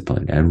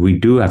disciplined and we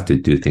do have to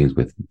do things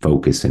with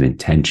focus and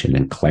intention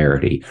and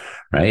clarity,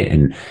 right?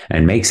 And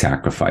make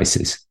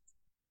sacrifices.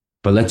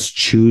 But let's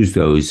choose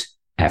those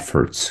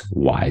efforts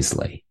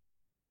wisely,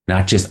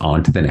 not just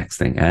on to the next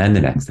thing and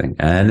the next thing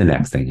and the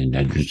next thing. And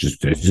then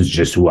this is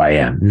just who I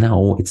am.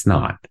 No, it's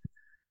not.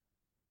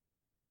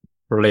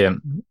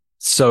 Brilliant.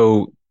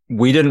 So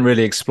we didn't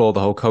really explore the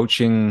whole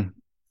coaching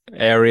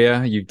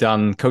area. You've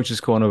done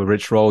Coach's Corner with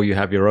Rich Roll. You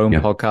have your own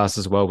podcast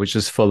as well, which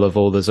is full of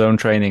all the zone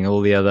training,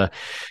 all the other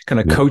kind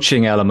of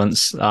coaching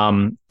elements.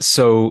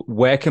 So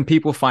where can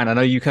people find, I know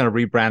you kind of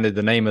rebranded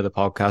the name of the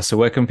podcast. So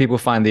where can people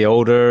find the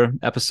older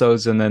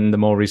episodes and then the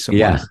more recent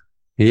ones?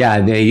 Yeah,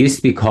 they used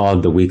to be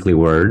called the Weekly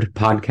Word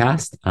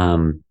podcast.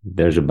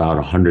 There's about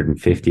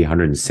 150,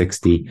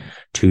 160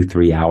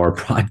 2-3 hour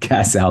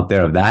podcasts out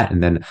there of that.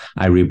 And then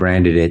I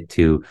rebranded it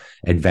to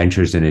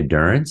Adventures in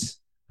Endurance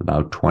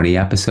about 20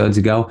 episodes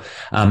ago.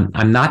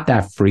 I'm not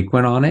that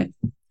frequent on it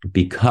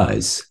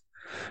because,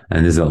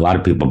 and there's a lot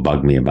of people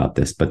bug me about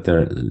this, but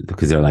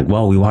because they're like,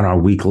 well, we want our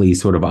weekly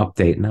sort of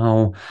update.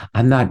 No,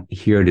 I'm not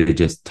here to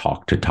just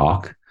talk.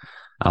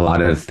 A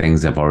lot of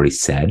things I've already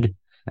said,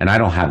 and I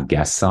don't have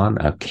guests on.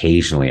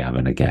 Occasionally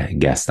I'm a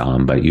guest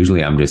on, but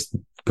usually I'm just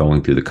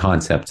going through the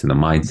concepts and the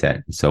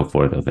mindset and so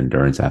forth of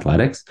endurance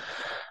athletics.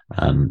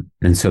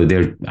 And so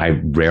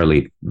I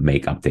rarely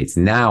make updates.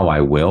 Now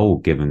I will,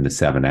 given the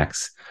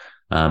 7X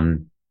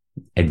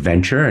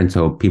adventure. And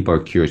so people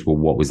are curious, well,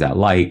 what was that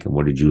like? And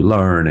what did you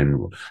learn?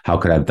 And how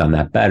could I have done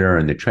that better?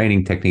 And the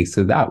training techniques.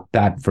 So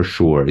that for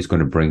sure is going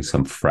to bring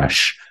some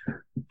fresh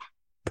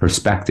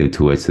perspective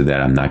to it so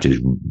that I'm not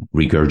just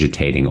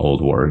regurgitating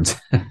old words.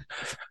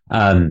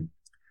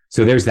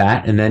 So there's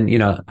that. And then,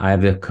 I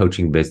have a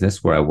coaching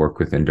business where I work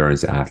with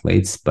endurance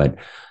athletes, but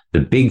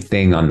the big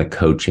thing on the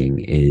coaching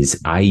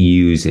is I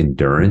use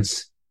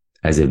endurance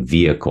as a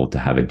vehicle to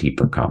have a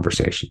deeper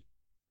conversation,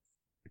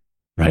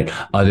 right?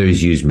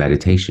 Others use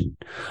meditation.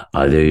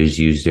 Others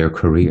use their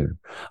career.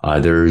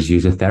 Others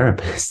use a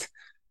therapist.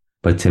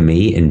 But to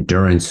me,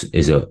 endurance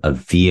is a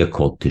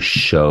vehicle to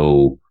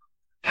show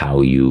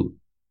how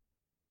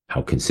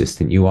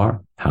consistent you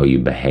are, how you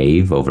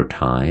behave over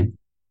time,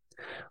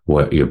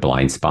 what your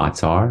blind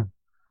spots are,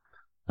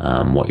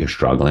 what you're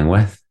struggling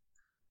with.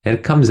 And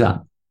it comes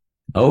up.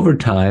 Over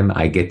time,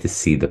 I get to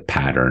see the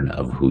pattern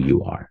of who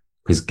you are.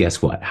 Because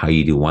guess what? How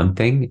you do one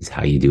thing is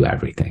how you do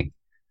everything.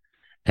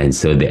 And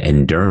so the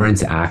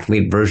endurance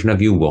athlete version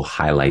of you will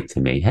highlight to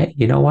me, hey,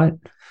 you know what?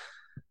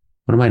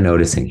 What am I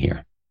noticing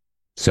here?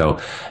 So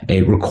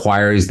it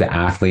requires the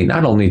athlete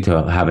not only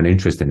to have an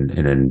interest in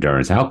an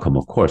endurance outcome,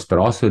 of course, but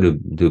also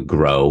to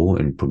grow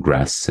and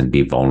progress and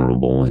be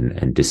vulnerable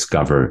and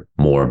discover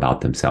more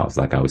about themselves.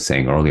 Like I was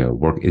saying earlier,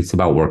 it's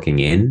about working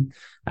in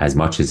as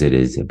much as it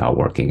is about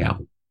working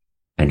out.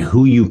 And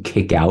who you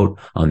kick out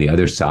on the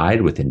other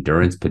side with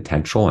endurance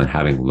potential and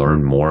having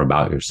learned more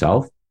about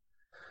yourself,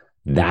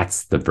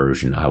 that's the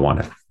version I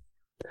want to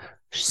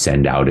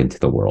send out into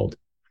the world.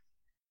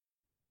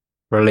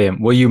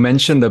 Brilliant. Well, you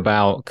mentioned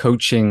about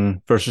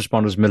coaching first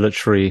responders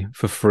military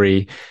for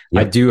free.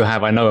 Yep.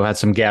 I know I've had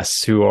some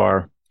guests who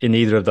are in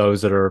either of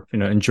those that are,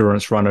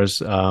 endurance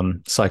runners,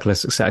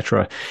 cyclists,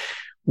 etc.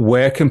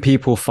 Where can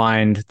people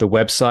find the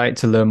website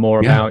to learn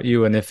more about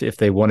you? And if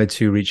they wanted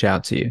to reach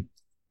out to you?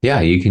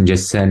 Yeah, you can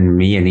just send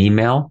me an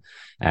email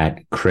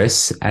at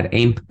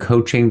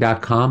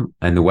chris@aimpcoaching.com,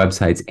 and the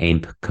website's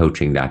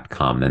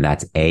aimpcoaching.com, and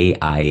that's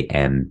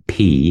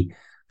AIMP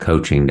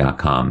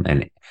coaching.com.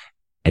 And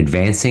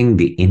advancing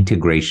the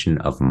integration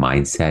of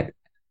mindset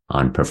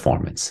on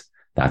performance.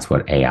 That's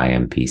what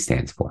AIMP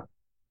stands for.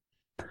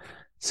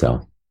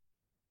 So,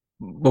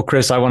 well,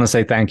 Chris, I want to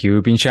say thank you.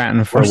 We've been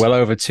chatting for well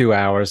over 2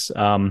 hours.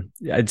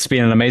 It's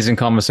been an amazing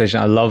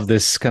conversation. I love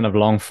this kind of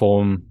long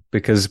form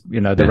because,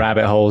 the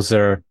rabbit holes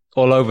are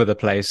all over the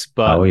place.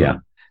 But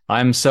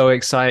I'm so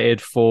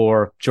excited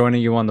for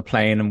joining you on the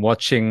plane and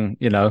watching,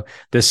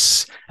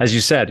 this, as you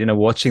said,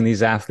 watching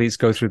these athletes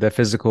go through their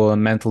physical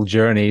and mental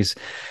journeys,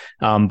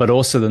 but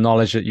also the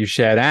knowledge that you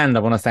shared. And I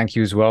want to thank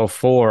you as well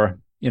for,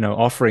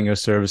 offering your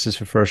services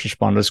for first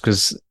responders,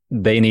 because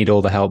they need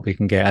all the help we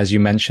can get. As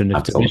you mentioned,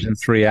 if Division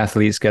 3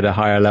 athletes get a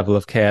higher level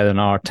of care than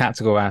our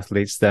tactical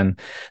athletes, then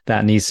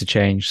that needs to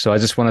change. So I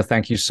just want to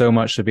thank you so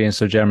much for being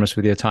so generous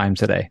with your time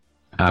today.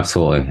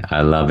 Absolutely.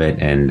 I love it.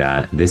 And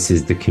this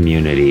is the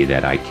community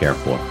that I care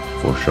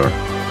for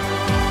sure.